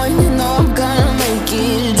go and you know I'm gonna make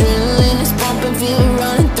it. Adrenaline is pumping, feel it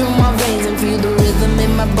running through my veins, and feel the rhythm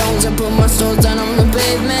in my bones. I put my soul down on the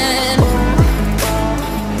pavement.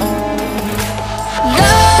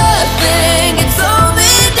 Nothing can slow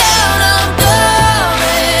me down, I'm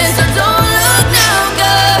coming, so don't look now,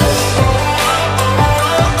 girl.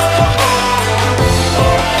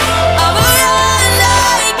 I'm running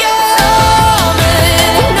like it,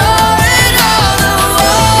 ignoring all the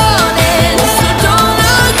warnings, so don't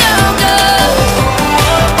look now, girl.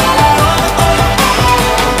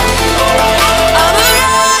 I'm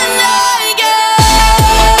running like it.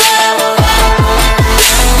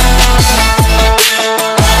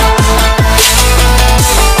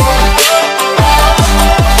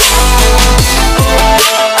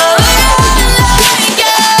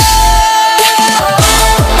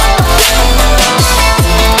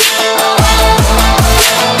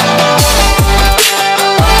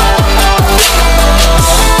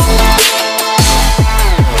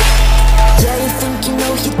 Yeah, you think you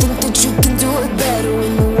know, you think that you can do it better.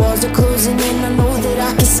 When the walls are closing in, I know that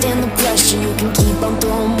I can stand the pressure. You can keep on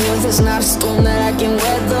throwing more, there's not a storm that I can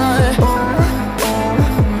weather.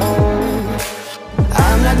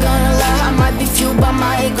 I'm not gonna lie, I might be fueled by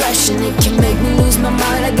my aggression. It can make me lose my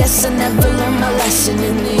mind, I guess I never learned my lesson.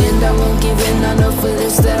 In the end, I won't give in, I know for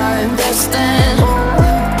this that I invest in.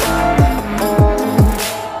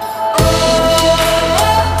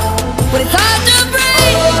 But it's hard to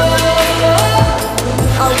breathe,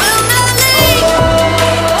 I will not leave.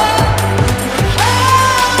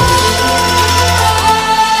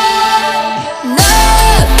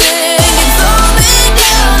 Nothing can slow me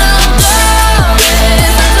down, I'm coming,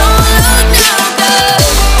 so don't look now, girl.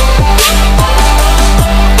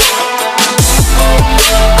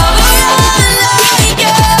 I'm running like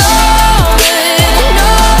it,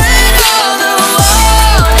 ignoring all the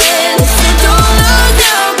warnings, so don't look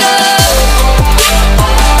now, girl.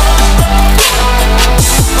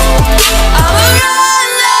 I'm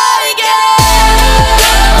running like it.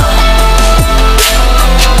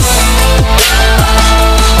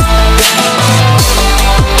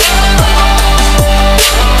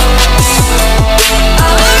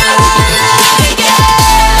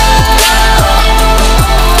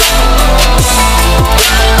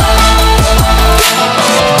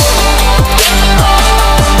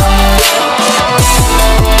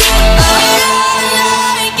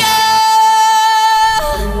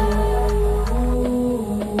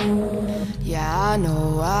 Yeah, I know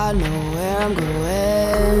where I'm going.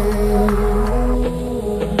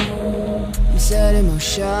 I'm set in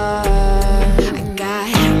motion. I got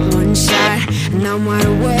one shot and I'm wide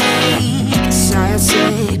awake. Side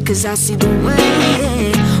sway, cause I see the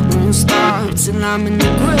way. Won't stop till I'm in the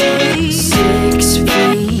grave. 6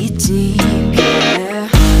 feet deep, yeah.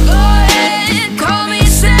 Go ahead, call me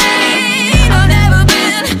insane. I've never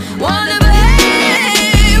been one to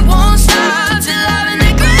behave. Won't stop till I'm in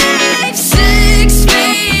the grave. 6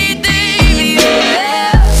 feet deep,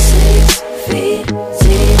 yeah. 6 feet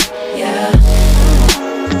deep, yeah.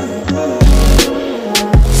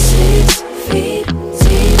 6 feet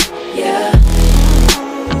deep, yeah.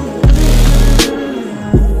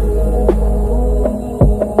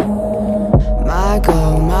 My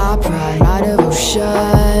goal, my pride, my devotion.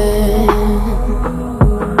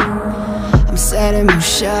 I'm set in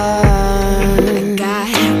motion. I got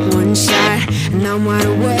one shot and I'm wide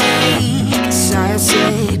awake. Side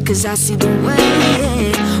sway, cause I see the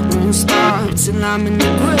way. Won't stop till I'm in the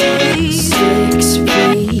grave. 6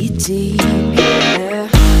 feet deep, yeah.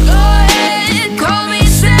 Go ahead, call me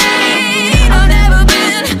insane. I've never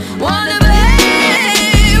been one to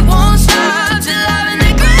behave. Won't stop till I'm in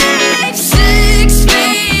the grave. 6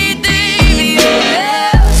 feet deep,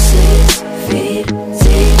 yeah. 6 feet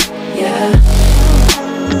deep, yeah.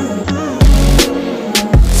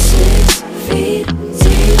 6 feet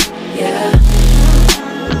deep, yeah.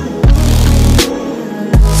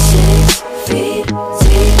 6 feet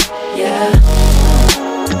deep, yeah.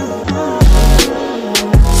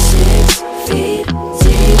 6 feet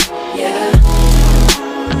deep, yeah.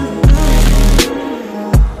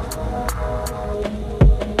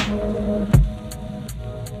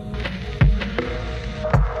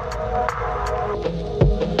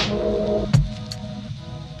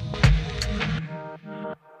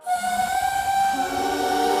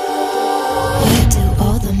 Where do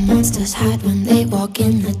all the monsters hide when they walk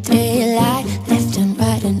in the daylight? Left and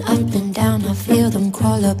right and up and down, I feel them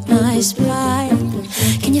crawl up my spine.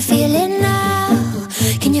 Can you feel it now?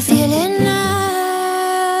 Can you feel it now?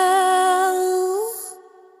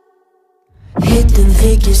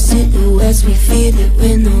 figure silhouettes, we feel it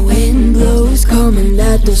when the wind blows. Coming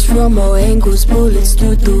at us from all angles, bullets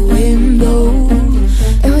through the window.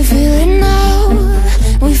 And we feel it now,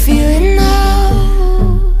 we feel it now.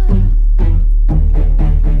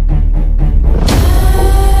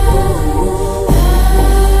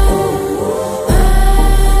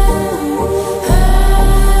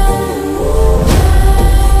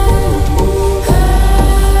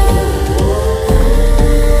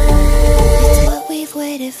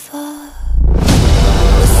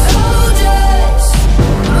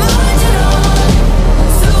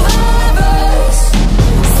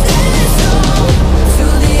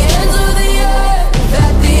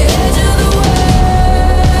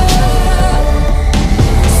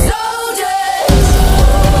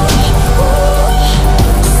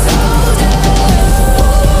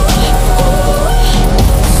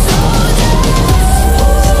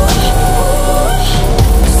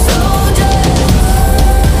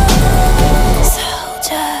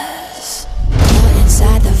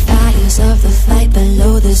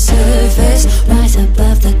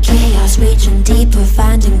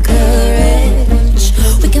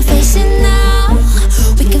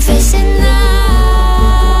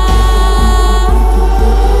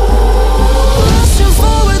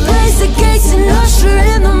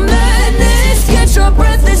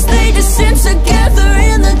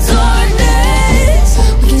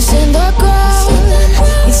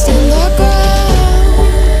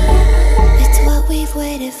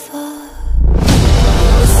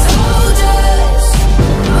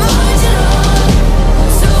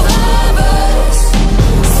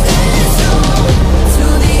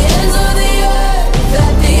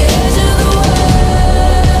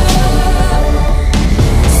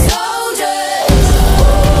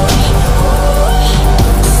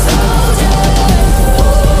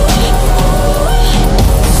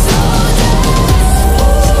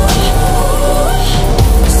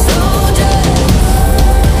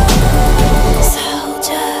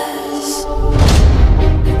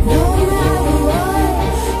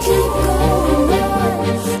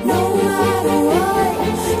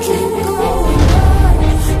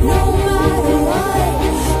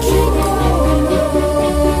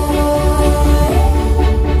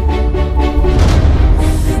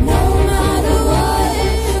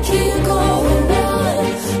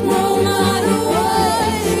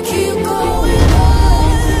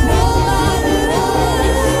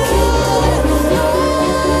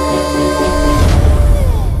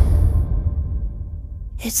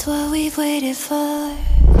 It's what we've waited for.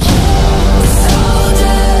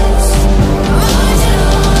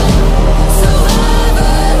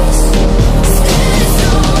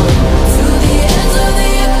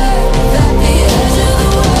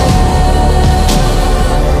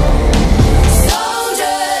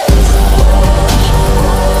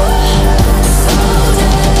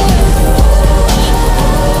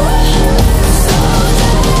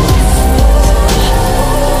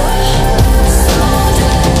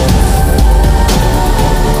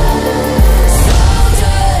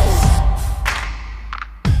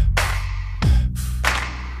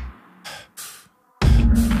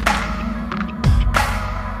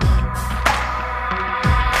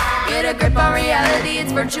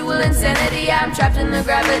 I'm trapped in the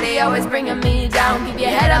gravity, always bringing me down. Keep your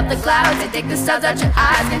head out the clouds, they take the stars out your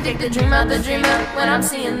eyes. Can take the dream out the dreamer when I'm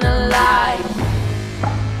seeing the light.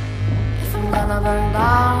 If I'm gonna burn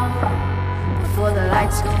down before the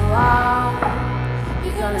lights go out,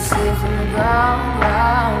 you're gonna see it from the ground.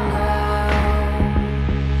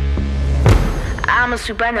 I'm a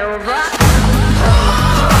supernova.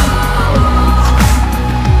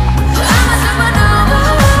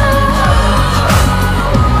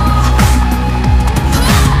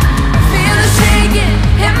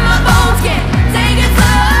 In my bones, can't take it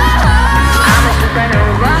slow. I'm a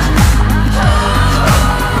supernova.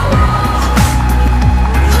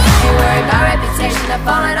 Ain't worried about reputation, they're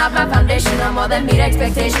falling off my foundation. I'm more than meet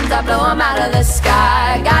expectations, I blow them out of the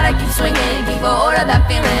sky. Gotta keep swinging, keep a hold of that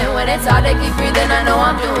feeling. When it's hard to keep breathing, I know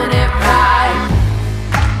I'm doing it right.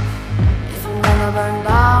 If I'm gonna burn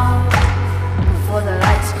down before the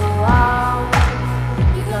lights go out,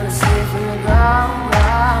 you're gonna see it from the ground.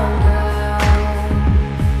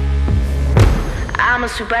 I'm a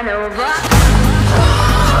supernova.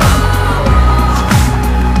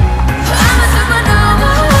 I'm a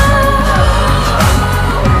supernova.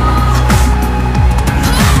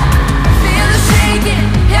 Feel the shaking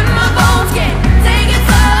in my bones, can't take it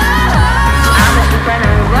slow. I'm a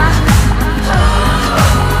supernova.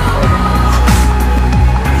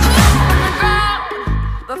 On the ground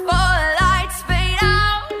before the lights fade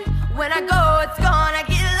out. When I go, it's gonna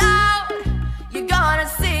get loud. You're gonna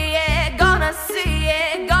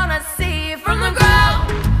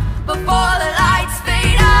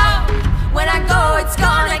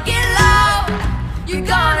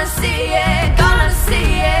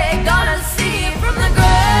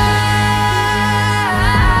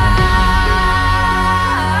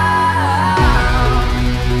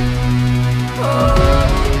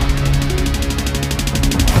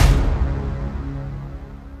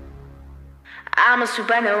I'm a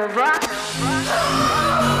supernova.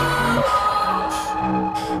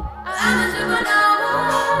 I'm a supernova.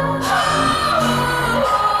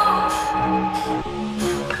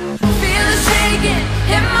 Feel the shaking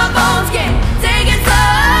in my bones, get taking slow.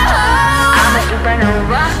 I'm a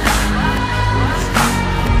supernova.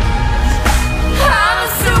 I'm a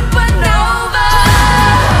supernova.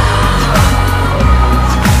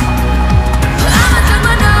 I'm a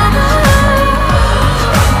supernova.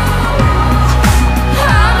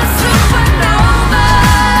 I'm a supernova.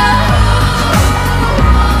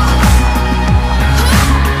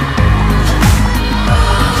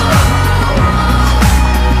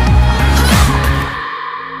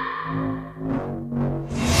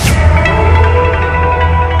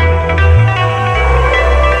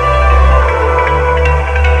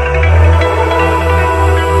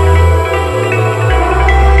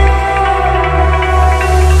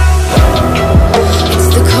 It's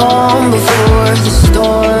the calm before the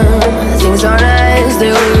storm. Things aren't as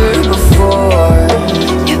they were before.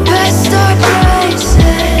 You best start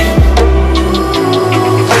bracing.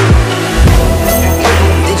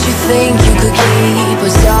 Did you think you could keep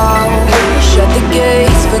us out? Shut the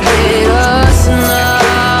gates, forget us now.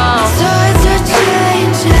 Tides are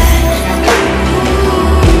changing.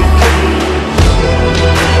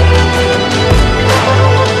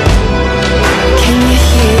 Can you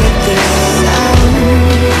hear the sound?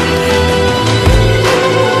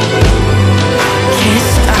 Can't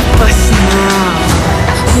stop us now.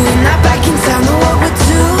 We're not back in town, know what we're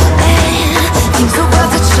doing. Things are about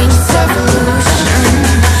to change, it's evolution.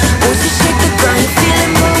 Won't you shake the ground, you feel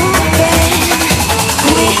it moving?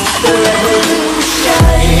 With the revolution.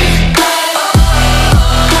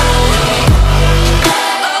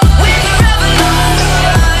 With the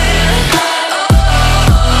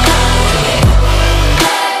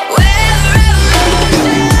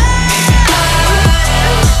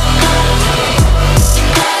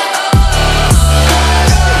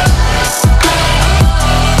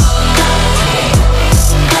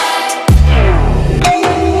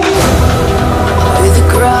With the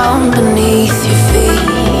ground beneath your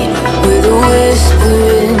feet, with a whisper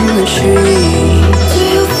in the tree. Do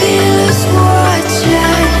you feel us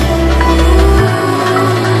watching?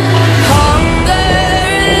 Hunger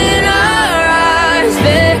in our eyes,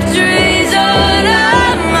 victories on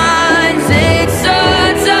our minds. It's our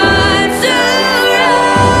time to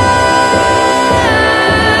rise.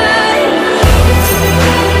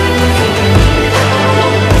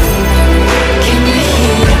 Can you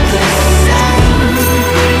hear the sound?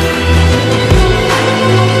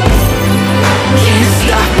 Can't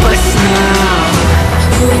stop us now.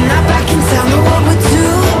 We're not back in town, know what we're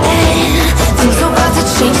doing. Things are about to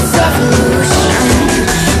change, it's evolution.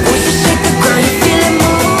 Won't you shake the ground, you feel it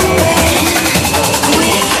moving?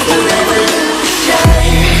 With the revolution.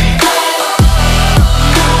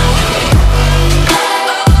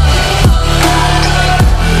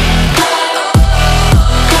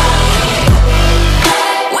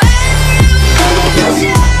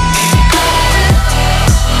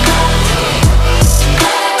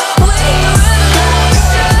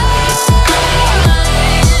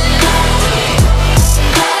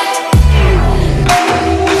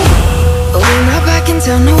 We're not back in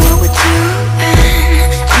town, know what we're doing.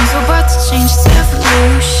 Things are about to change, it's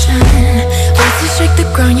evolution. Once you shake the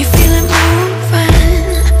ground, you feel it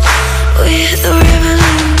moving. With the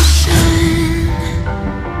revolution.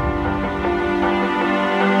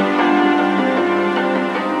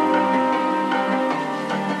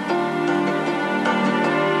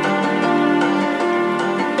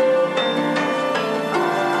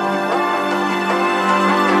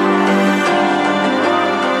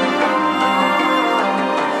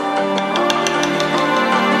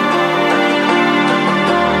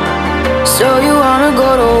 So you wanna go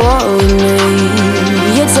to war with me?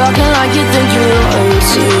 You're talking like you think you're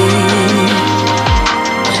royalty.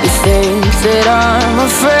 You think that I'm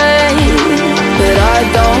afraid, but I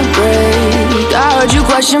don't break. I heard you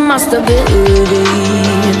question my stability.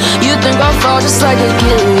 You think I'll fall just like a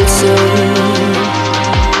guillotine,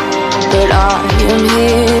 but I am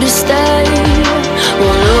here to stay.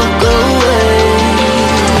 Won't look away.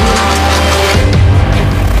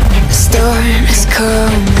 The storm is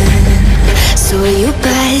coming, so you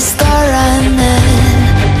better start running.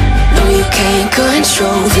 No, you can't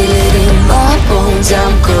control, feel it in my bones.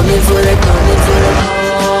 I'm coming for the, coming for the.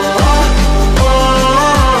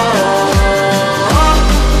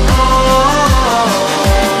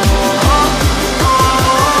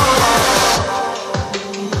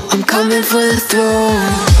 I'm coming for the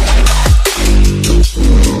throne.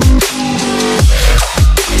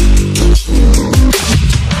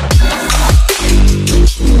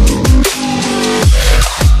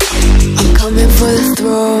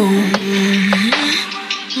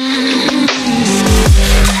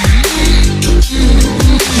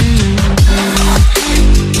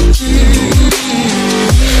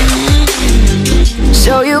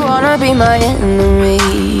 my enemy.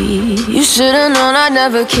 You should've known I'd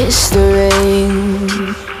never kiss the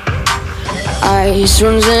rain. Ice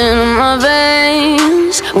runs in my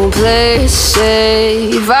veins, won't play it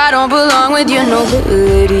safe. I don't belong with your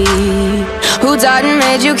nobility. Who died and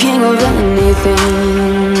made you king of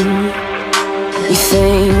anything? You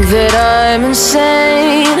think that I'm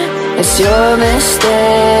insane, it's your mistake.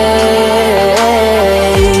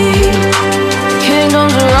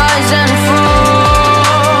 Kingdoms rise and fall,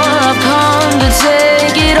 I've come to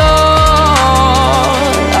take it all.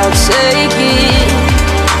 I'll take it,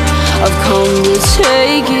 I've come to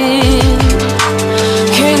take it.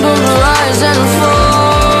 Kingdoms rise and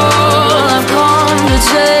fall, I've come to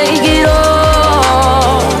take it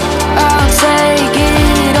all. I'll take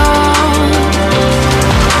it all.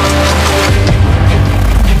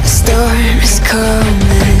 The storm is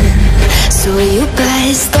coming, so you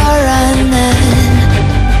better start running.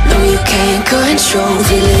 No, you can't control,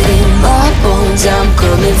 feel it in my bones. I'm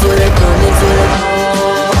coming for the, coming for the.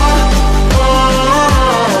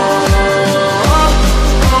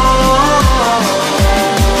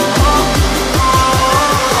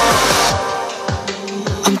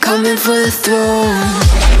 Coming for the throne.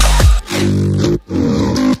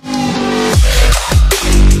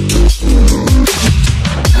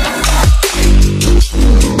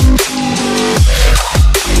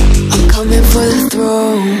 I'm coming for the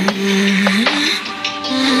throne.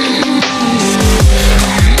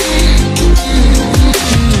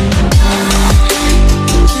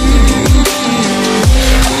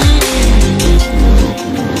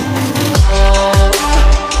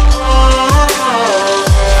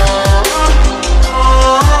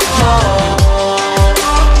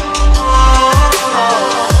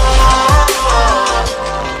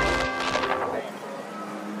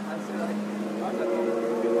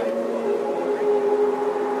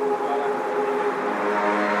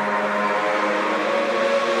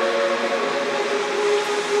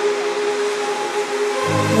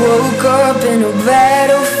 Woke up in a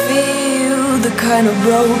battlefield, the kind of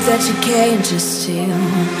rope that you can't just steal.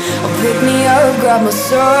 Oh, pick me up, grab my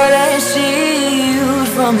sword and shield.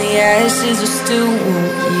 From the ashes I still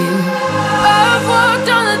want you. I've walked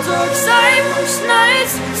on the dark side most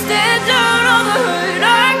nights, stared down on the hurt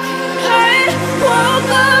I can't hide. Woke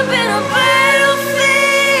up in a battlefield.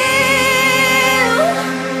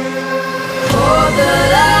 Oh,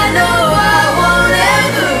 that I know I won't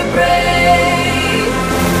ever break.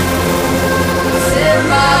 In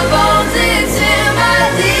my bones, it's in my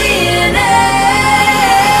DNA.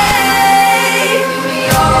 Give me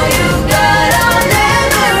all you got, I'll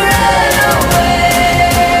never run away.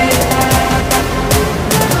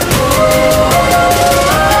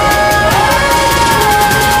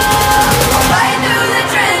 I'll fight through the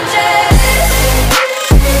trenches.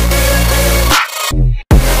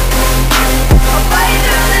 I'll fight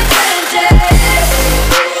through the trenches.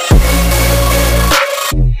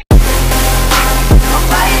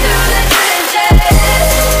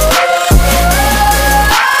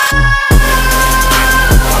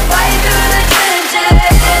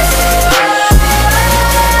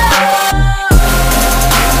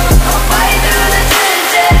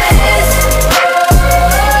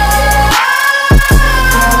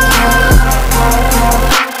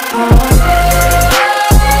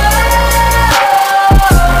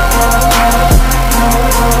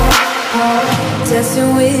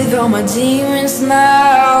 Dancing with all my demons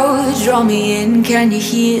now. Draw me in, can you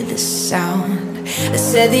hear the sound? They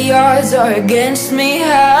said the odds are against me,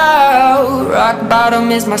 how? Rock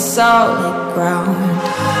bottom is my solid ground.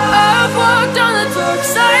 I've walked on the dark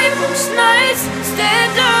side most nights,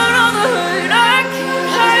 stared down on the hurt I can't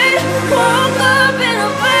hide. Woke up in a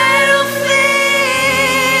battlefield.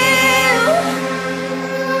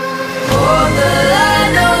 Oh, that I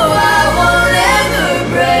know I won't ever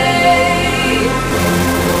break.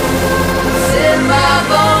 In my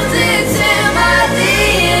bones, it's in my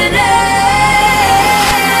DNA.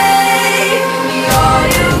 Give me all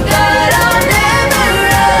you got, I'll never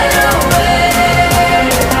run away.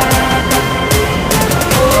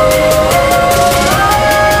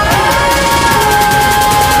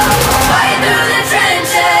 I'll fight through the trenches.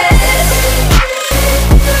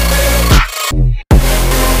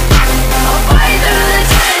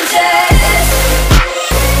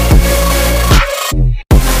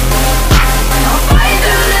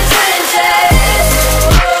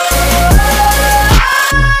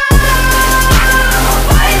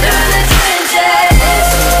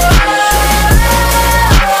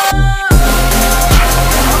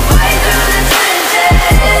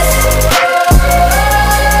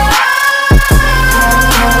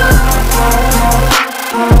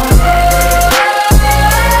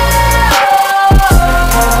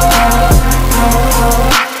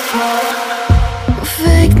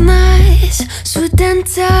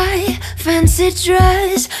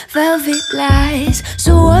 dress, velvet lies,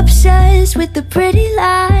 so obsessed with the pretty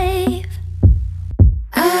life.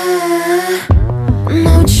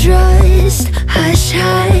 No trust, hush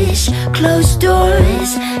hush, closed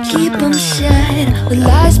doors, keep them shut, with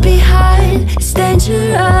lies behind, it's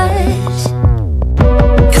dangerous.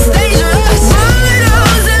 It's dangerous.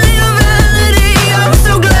 Photos in your vanity, I'm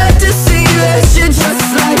so glad to see that you're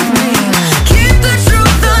just like me. Keep the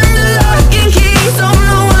truth under lock and key, so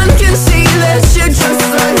no one can see that you're just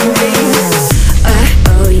like me.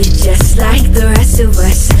 Oh, you're just like the rest of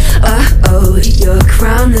us. Oh, your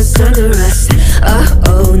crown that's under us.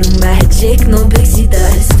 Oh, no magic, no pixie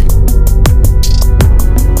dust.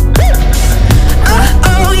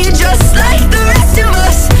 Oh, you're just like the rest of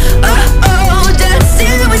us. Oh,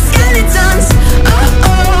 dancing with skeletons.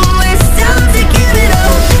 Oh, it's time to give it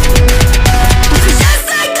up. Just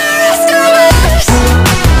like the rest of us.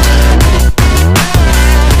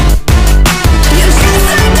 You're just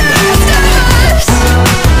like the rest of us.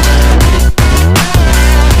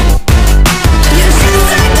 You're just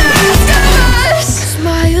like the rest of us.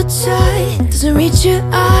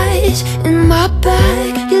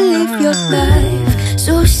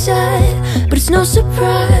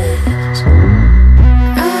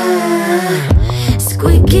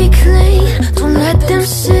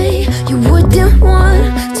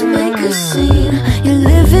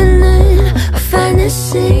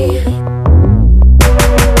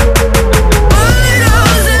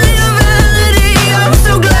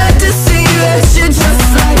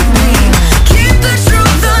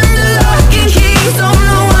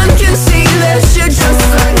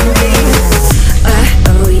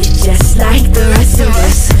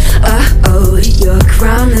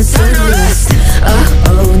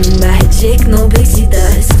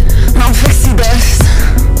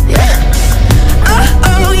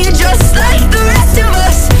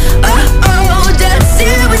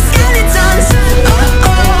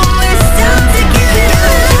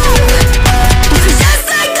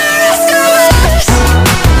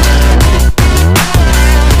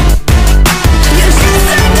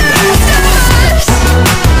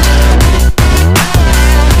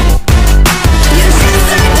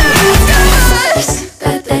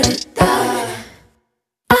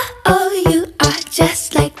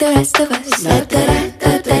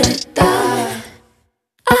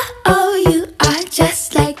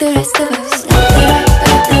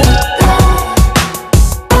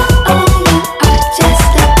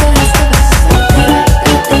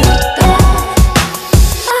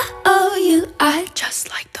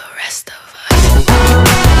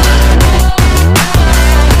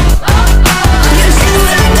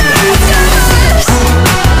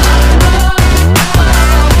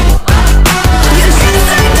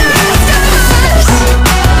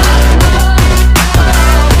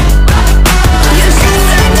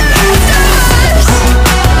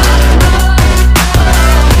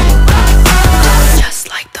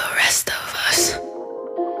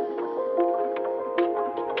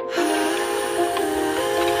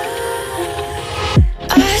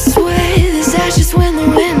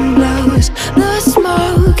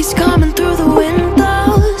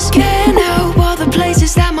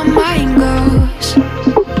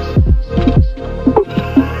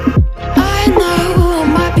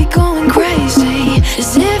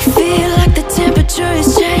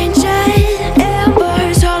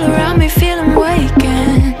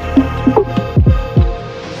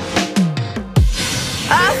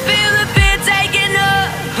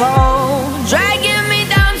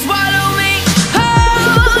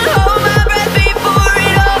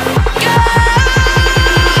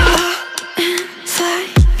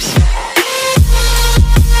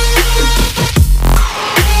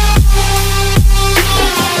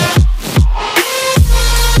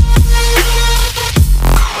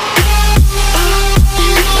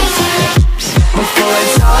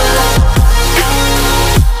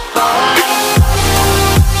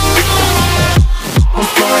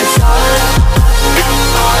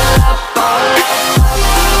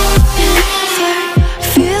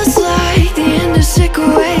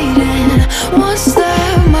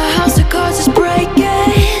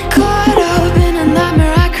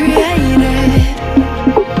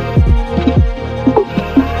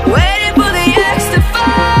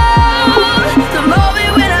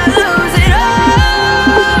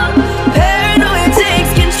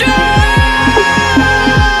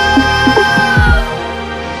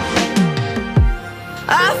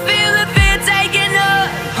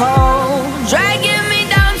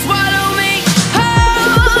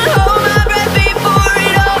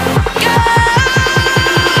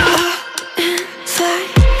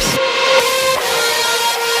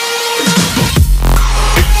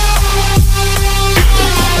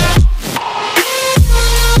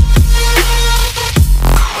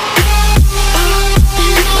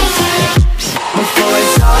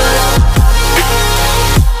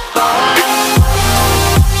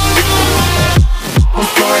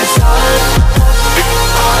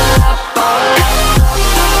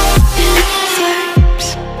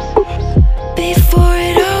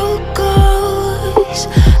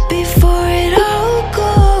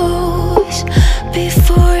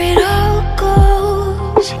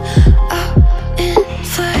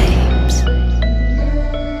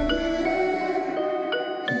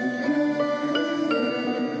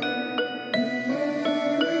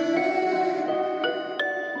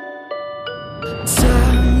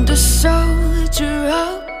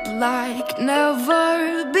 like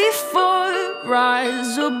never before.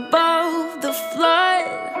 Rise above the flood.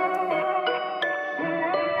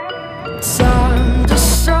 Time to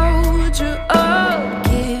soldier up,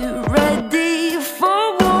 get ready for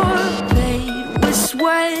war. Paid with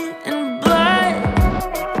sweat and blood.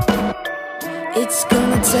 It's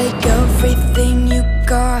gonna take everything you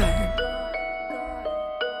got.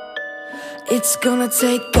 It's gonna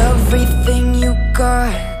take everything you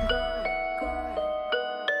got.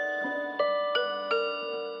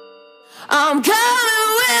 I'm coming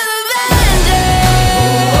with a vengeance.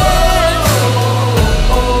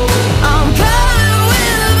 I'm coming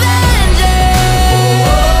with a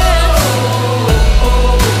vengeance.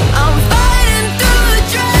 I'm fighting through the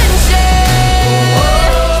trenches.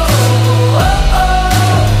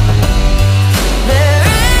 There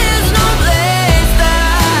is no place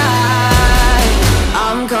that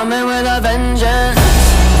I'm coming with a vengeance.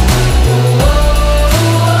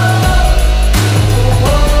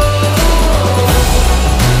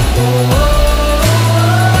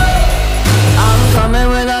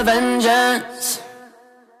 Vengeance.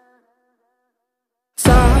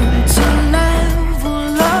 Time to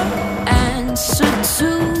level up, answer to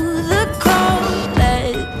the call,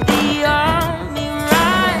 let the army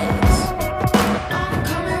rise. I'm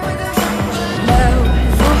coming with a vengeance.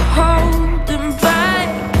 Never holding back.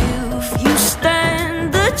 If you stand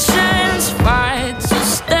the chance, fight to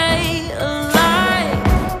stay alive.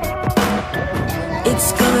 It's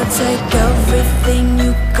gonna take everything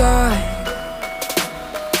you got.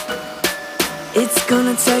 It's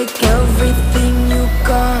gonna take everything you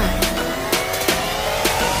got.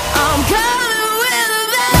 I'm coming with a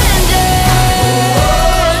vengeance.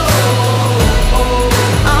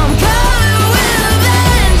 I'm coming with a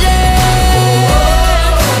vengeance.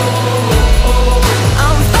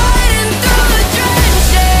 I'm fighting through the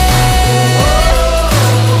trenches.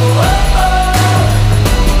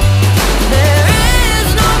 There is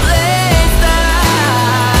no place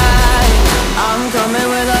that I'm coming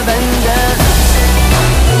with a vengeance.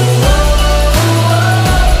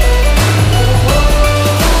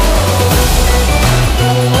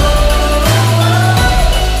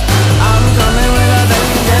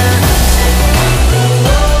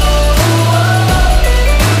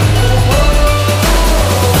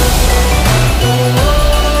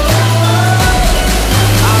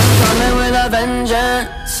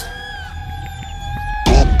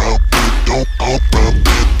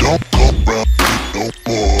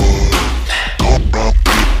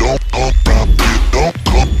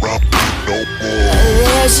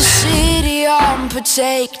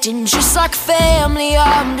 Protecting, just like family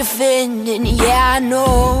I'm defending. Yeah, I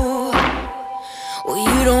know what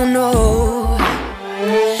you don't know,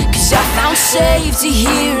 'cause I found safety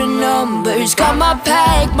here in numbers. Got my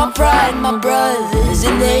pack, my pride, my brothers,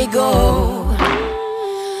 and they go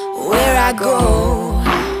where I go.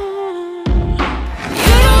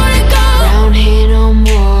 You don't wanna go round here no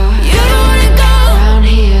more. You don't wanna go round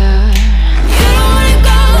here. You don't wanna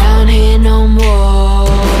go round here no more.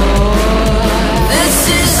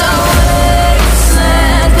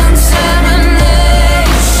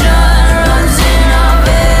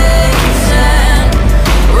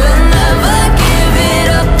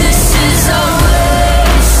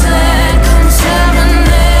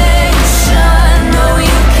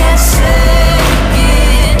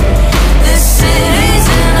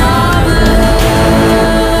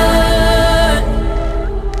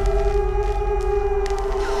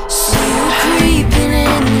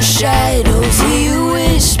 Shadows, hear you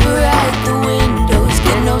whisper at the windows.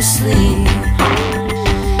 Get no sleep,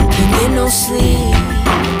 can get no sleep.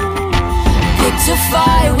 Picked a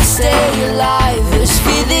fire, we stay alive. Let's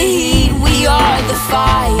feel the heat, we are the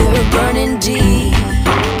fire. Burning deep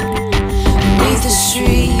beneath the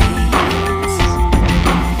streets.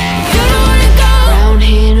 You don't wanna go round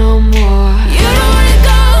here no more. You don't wanna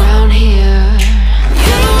go round here.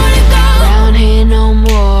 You don't wanna go round here no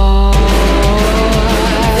more.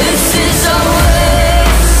 This is a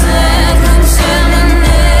wasteland,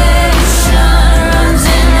 contamination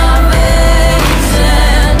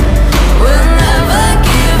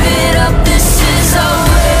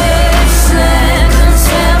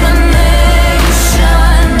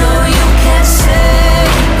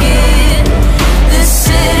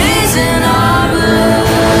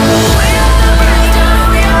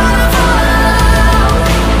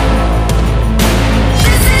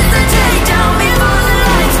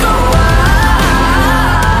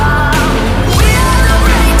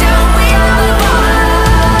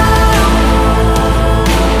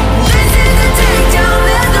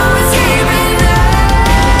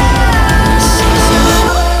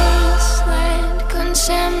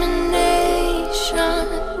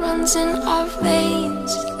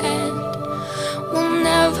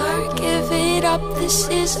this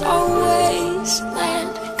is our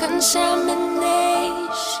wasteland.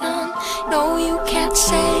 Contamination, no, you can't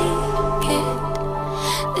take it.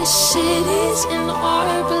 This city's in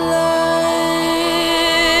our blood.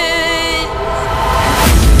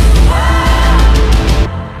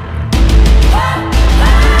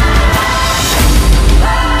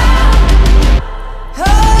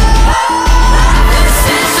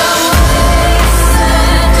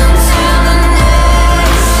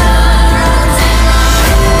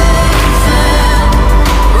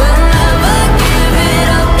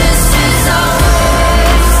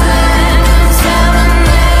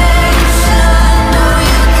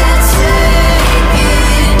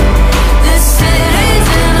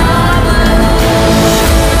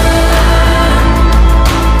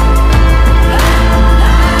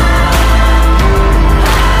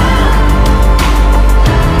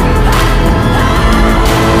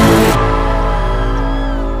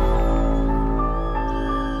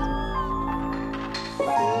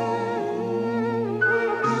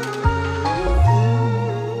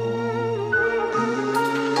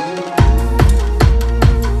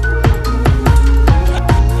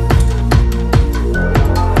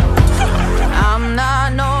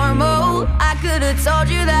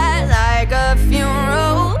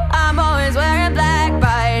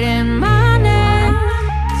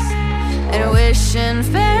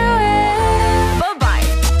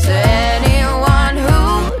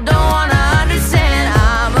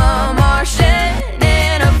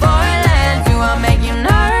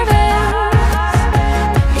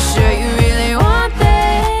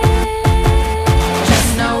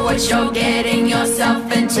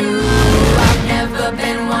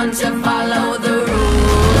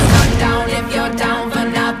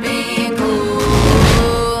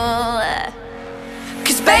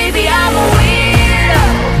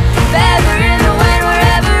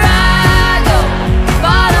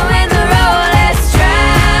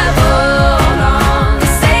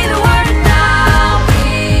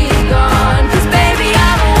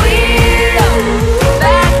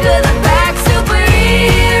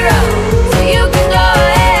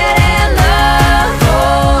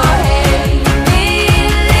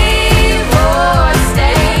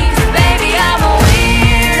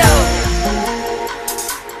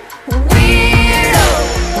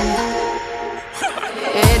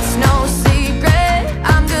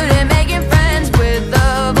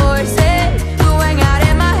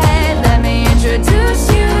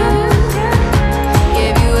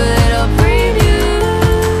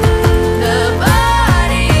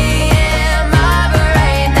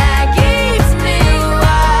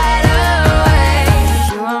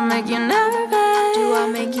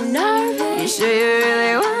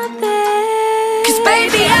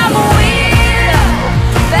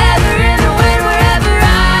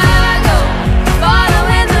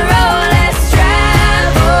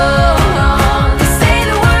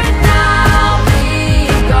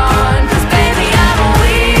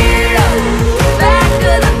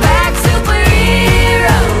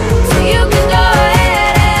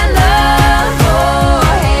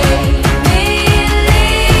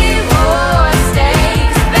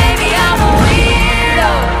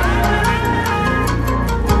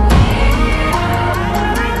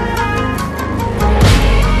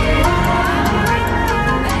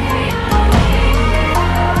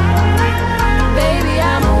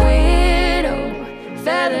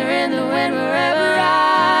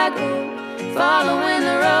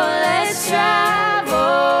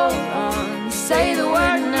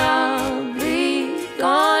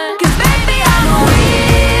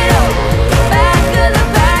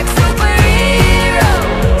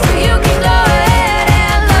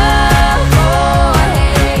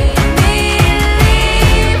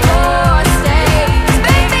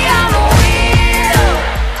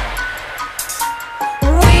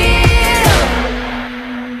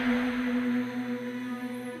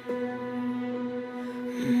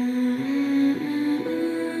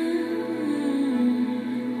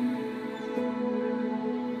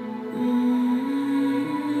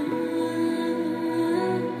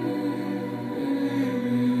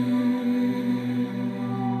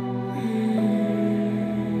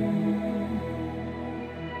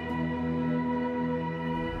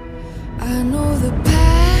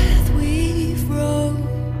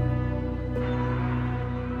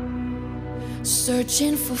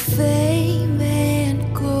 Searching for fame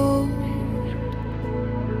and gold,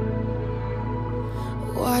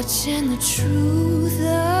 watching the truth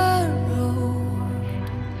erode.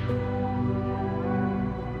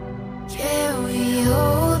 Can we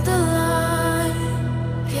hold the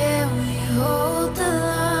line? Can we hold the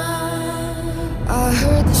line? I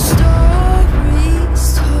heard the story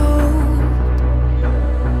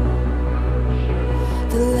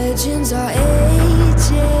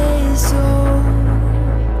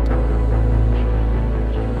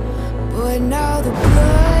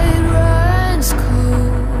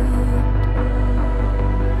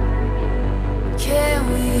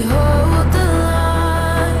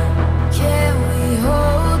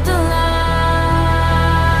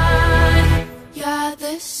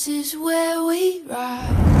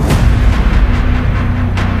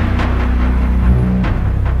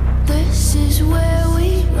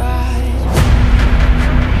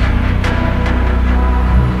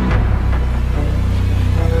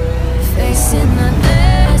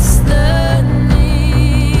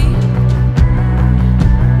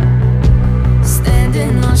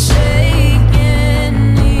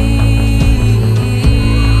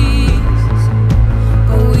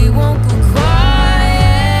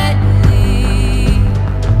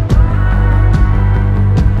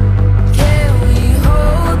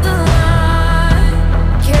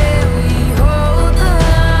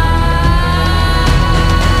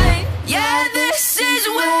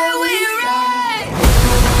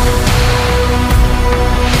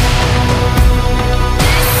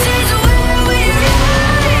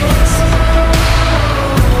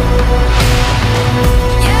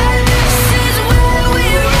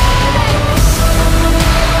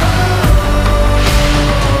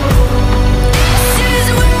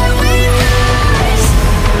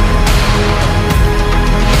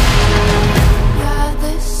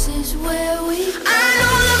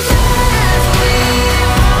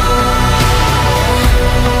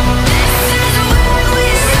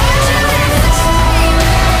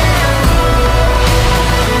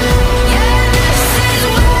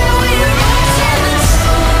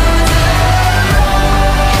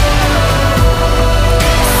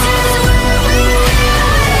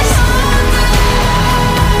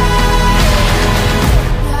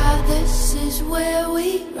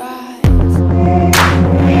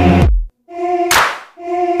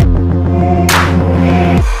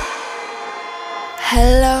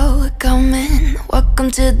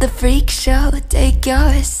Welcome to the freak show. Take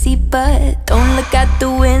your seat, but don't look at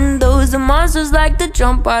the windows. The monsters like to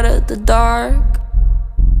jump out of the dark.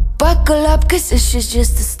 Buckle up, cause this is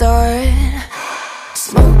just the start.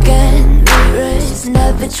 Smoke and mirrors,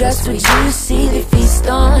 never trust what you see. They feast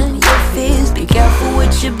on your fears. Be careful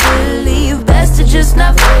what you believe. Best to just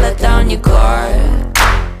never let down your guard.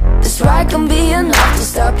 This ride can be enough to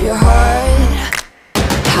stop your heart.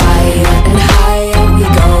 Higher and higher we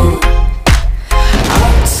go.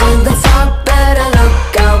 Up to the top, better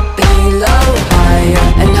look out below. Higher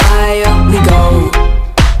and higher we go.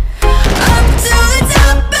 Up to the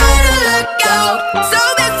top, better look out. So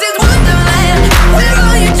this is Wonderland, where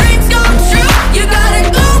all your dreams come true. You gotta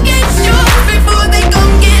go get yours before they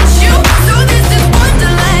come get you. So this is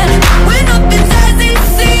Wonderland, where nothing's as it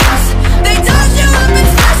seems. They toss you up and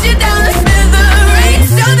smash you down to smithereens.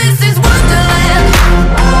 So this is Wonderland.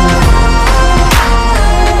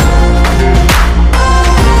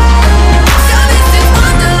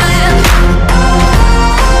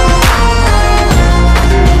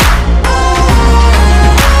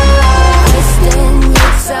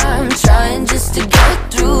 Trying just to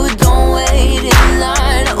get through, don't wait in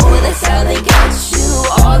line. Oh, that's how they get you.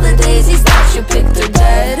 All the daisies that you picked are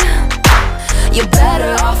dead. You're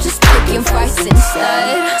better off just picking fights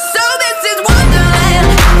instead. So this is Wonderland,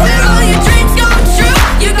 where all your dreams come true.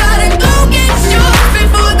 You gotta go get yours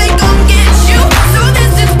before they come get you. So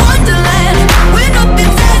this is Wonderland, where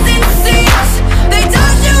nothing's as it seems. They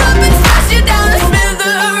toss you up and smash you down to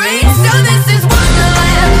smithereens. So this is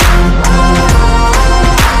Wonderland.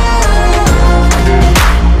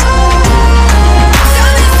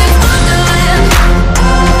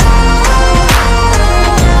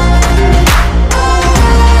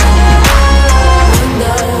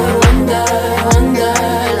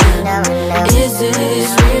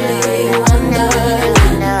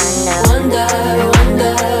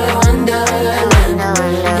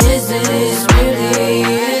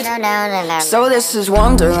 So this is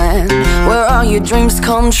Wonderland, where all your dreams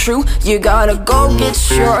come true. You gotta go get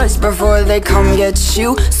yours before they come get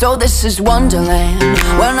you. So this is Wonderland,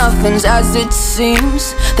 where nothing's as it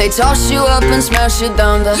seems. They toss you up and smash you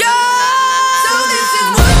down to So this is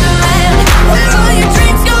Wonderland, where all your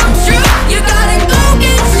dreams come true. You gotta go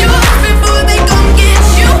get yours before they come get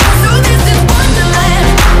you. So this is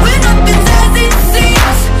Wonderland, where nothing's as it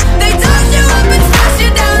seems. They toss you up and smash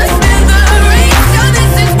you down to smithereens. So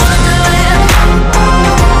this is Wonderland.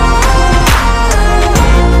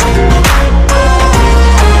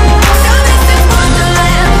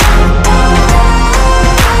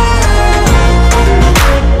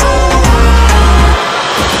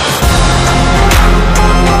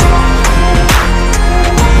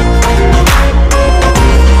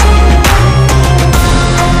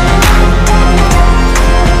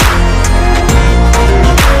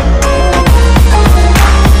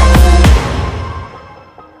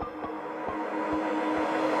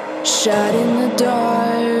 Shot in the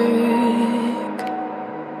dark,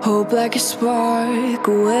 hope like a spark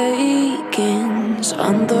awakens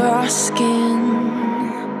under our skin.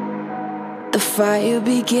 The fire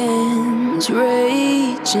begins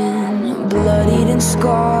raging, bloodied and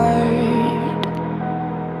scarred.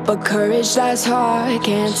 But courage that's hard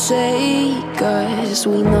can't take us,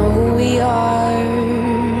 we know who we are.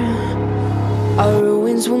 Our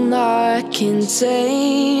ruins will not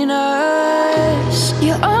contain us.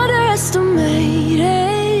 You're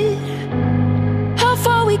underestimated how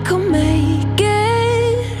far we can make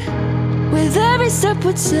it. With every step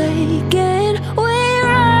we're taking, we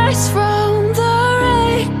rise from the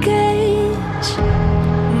wreckage.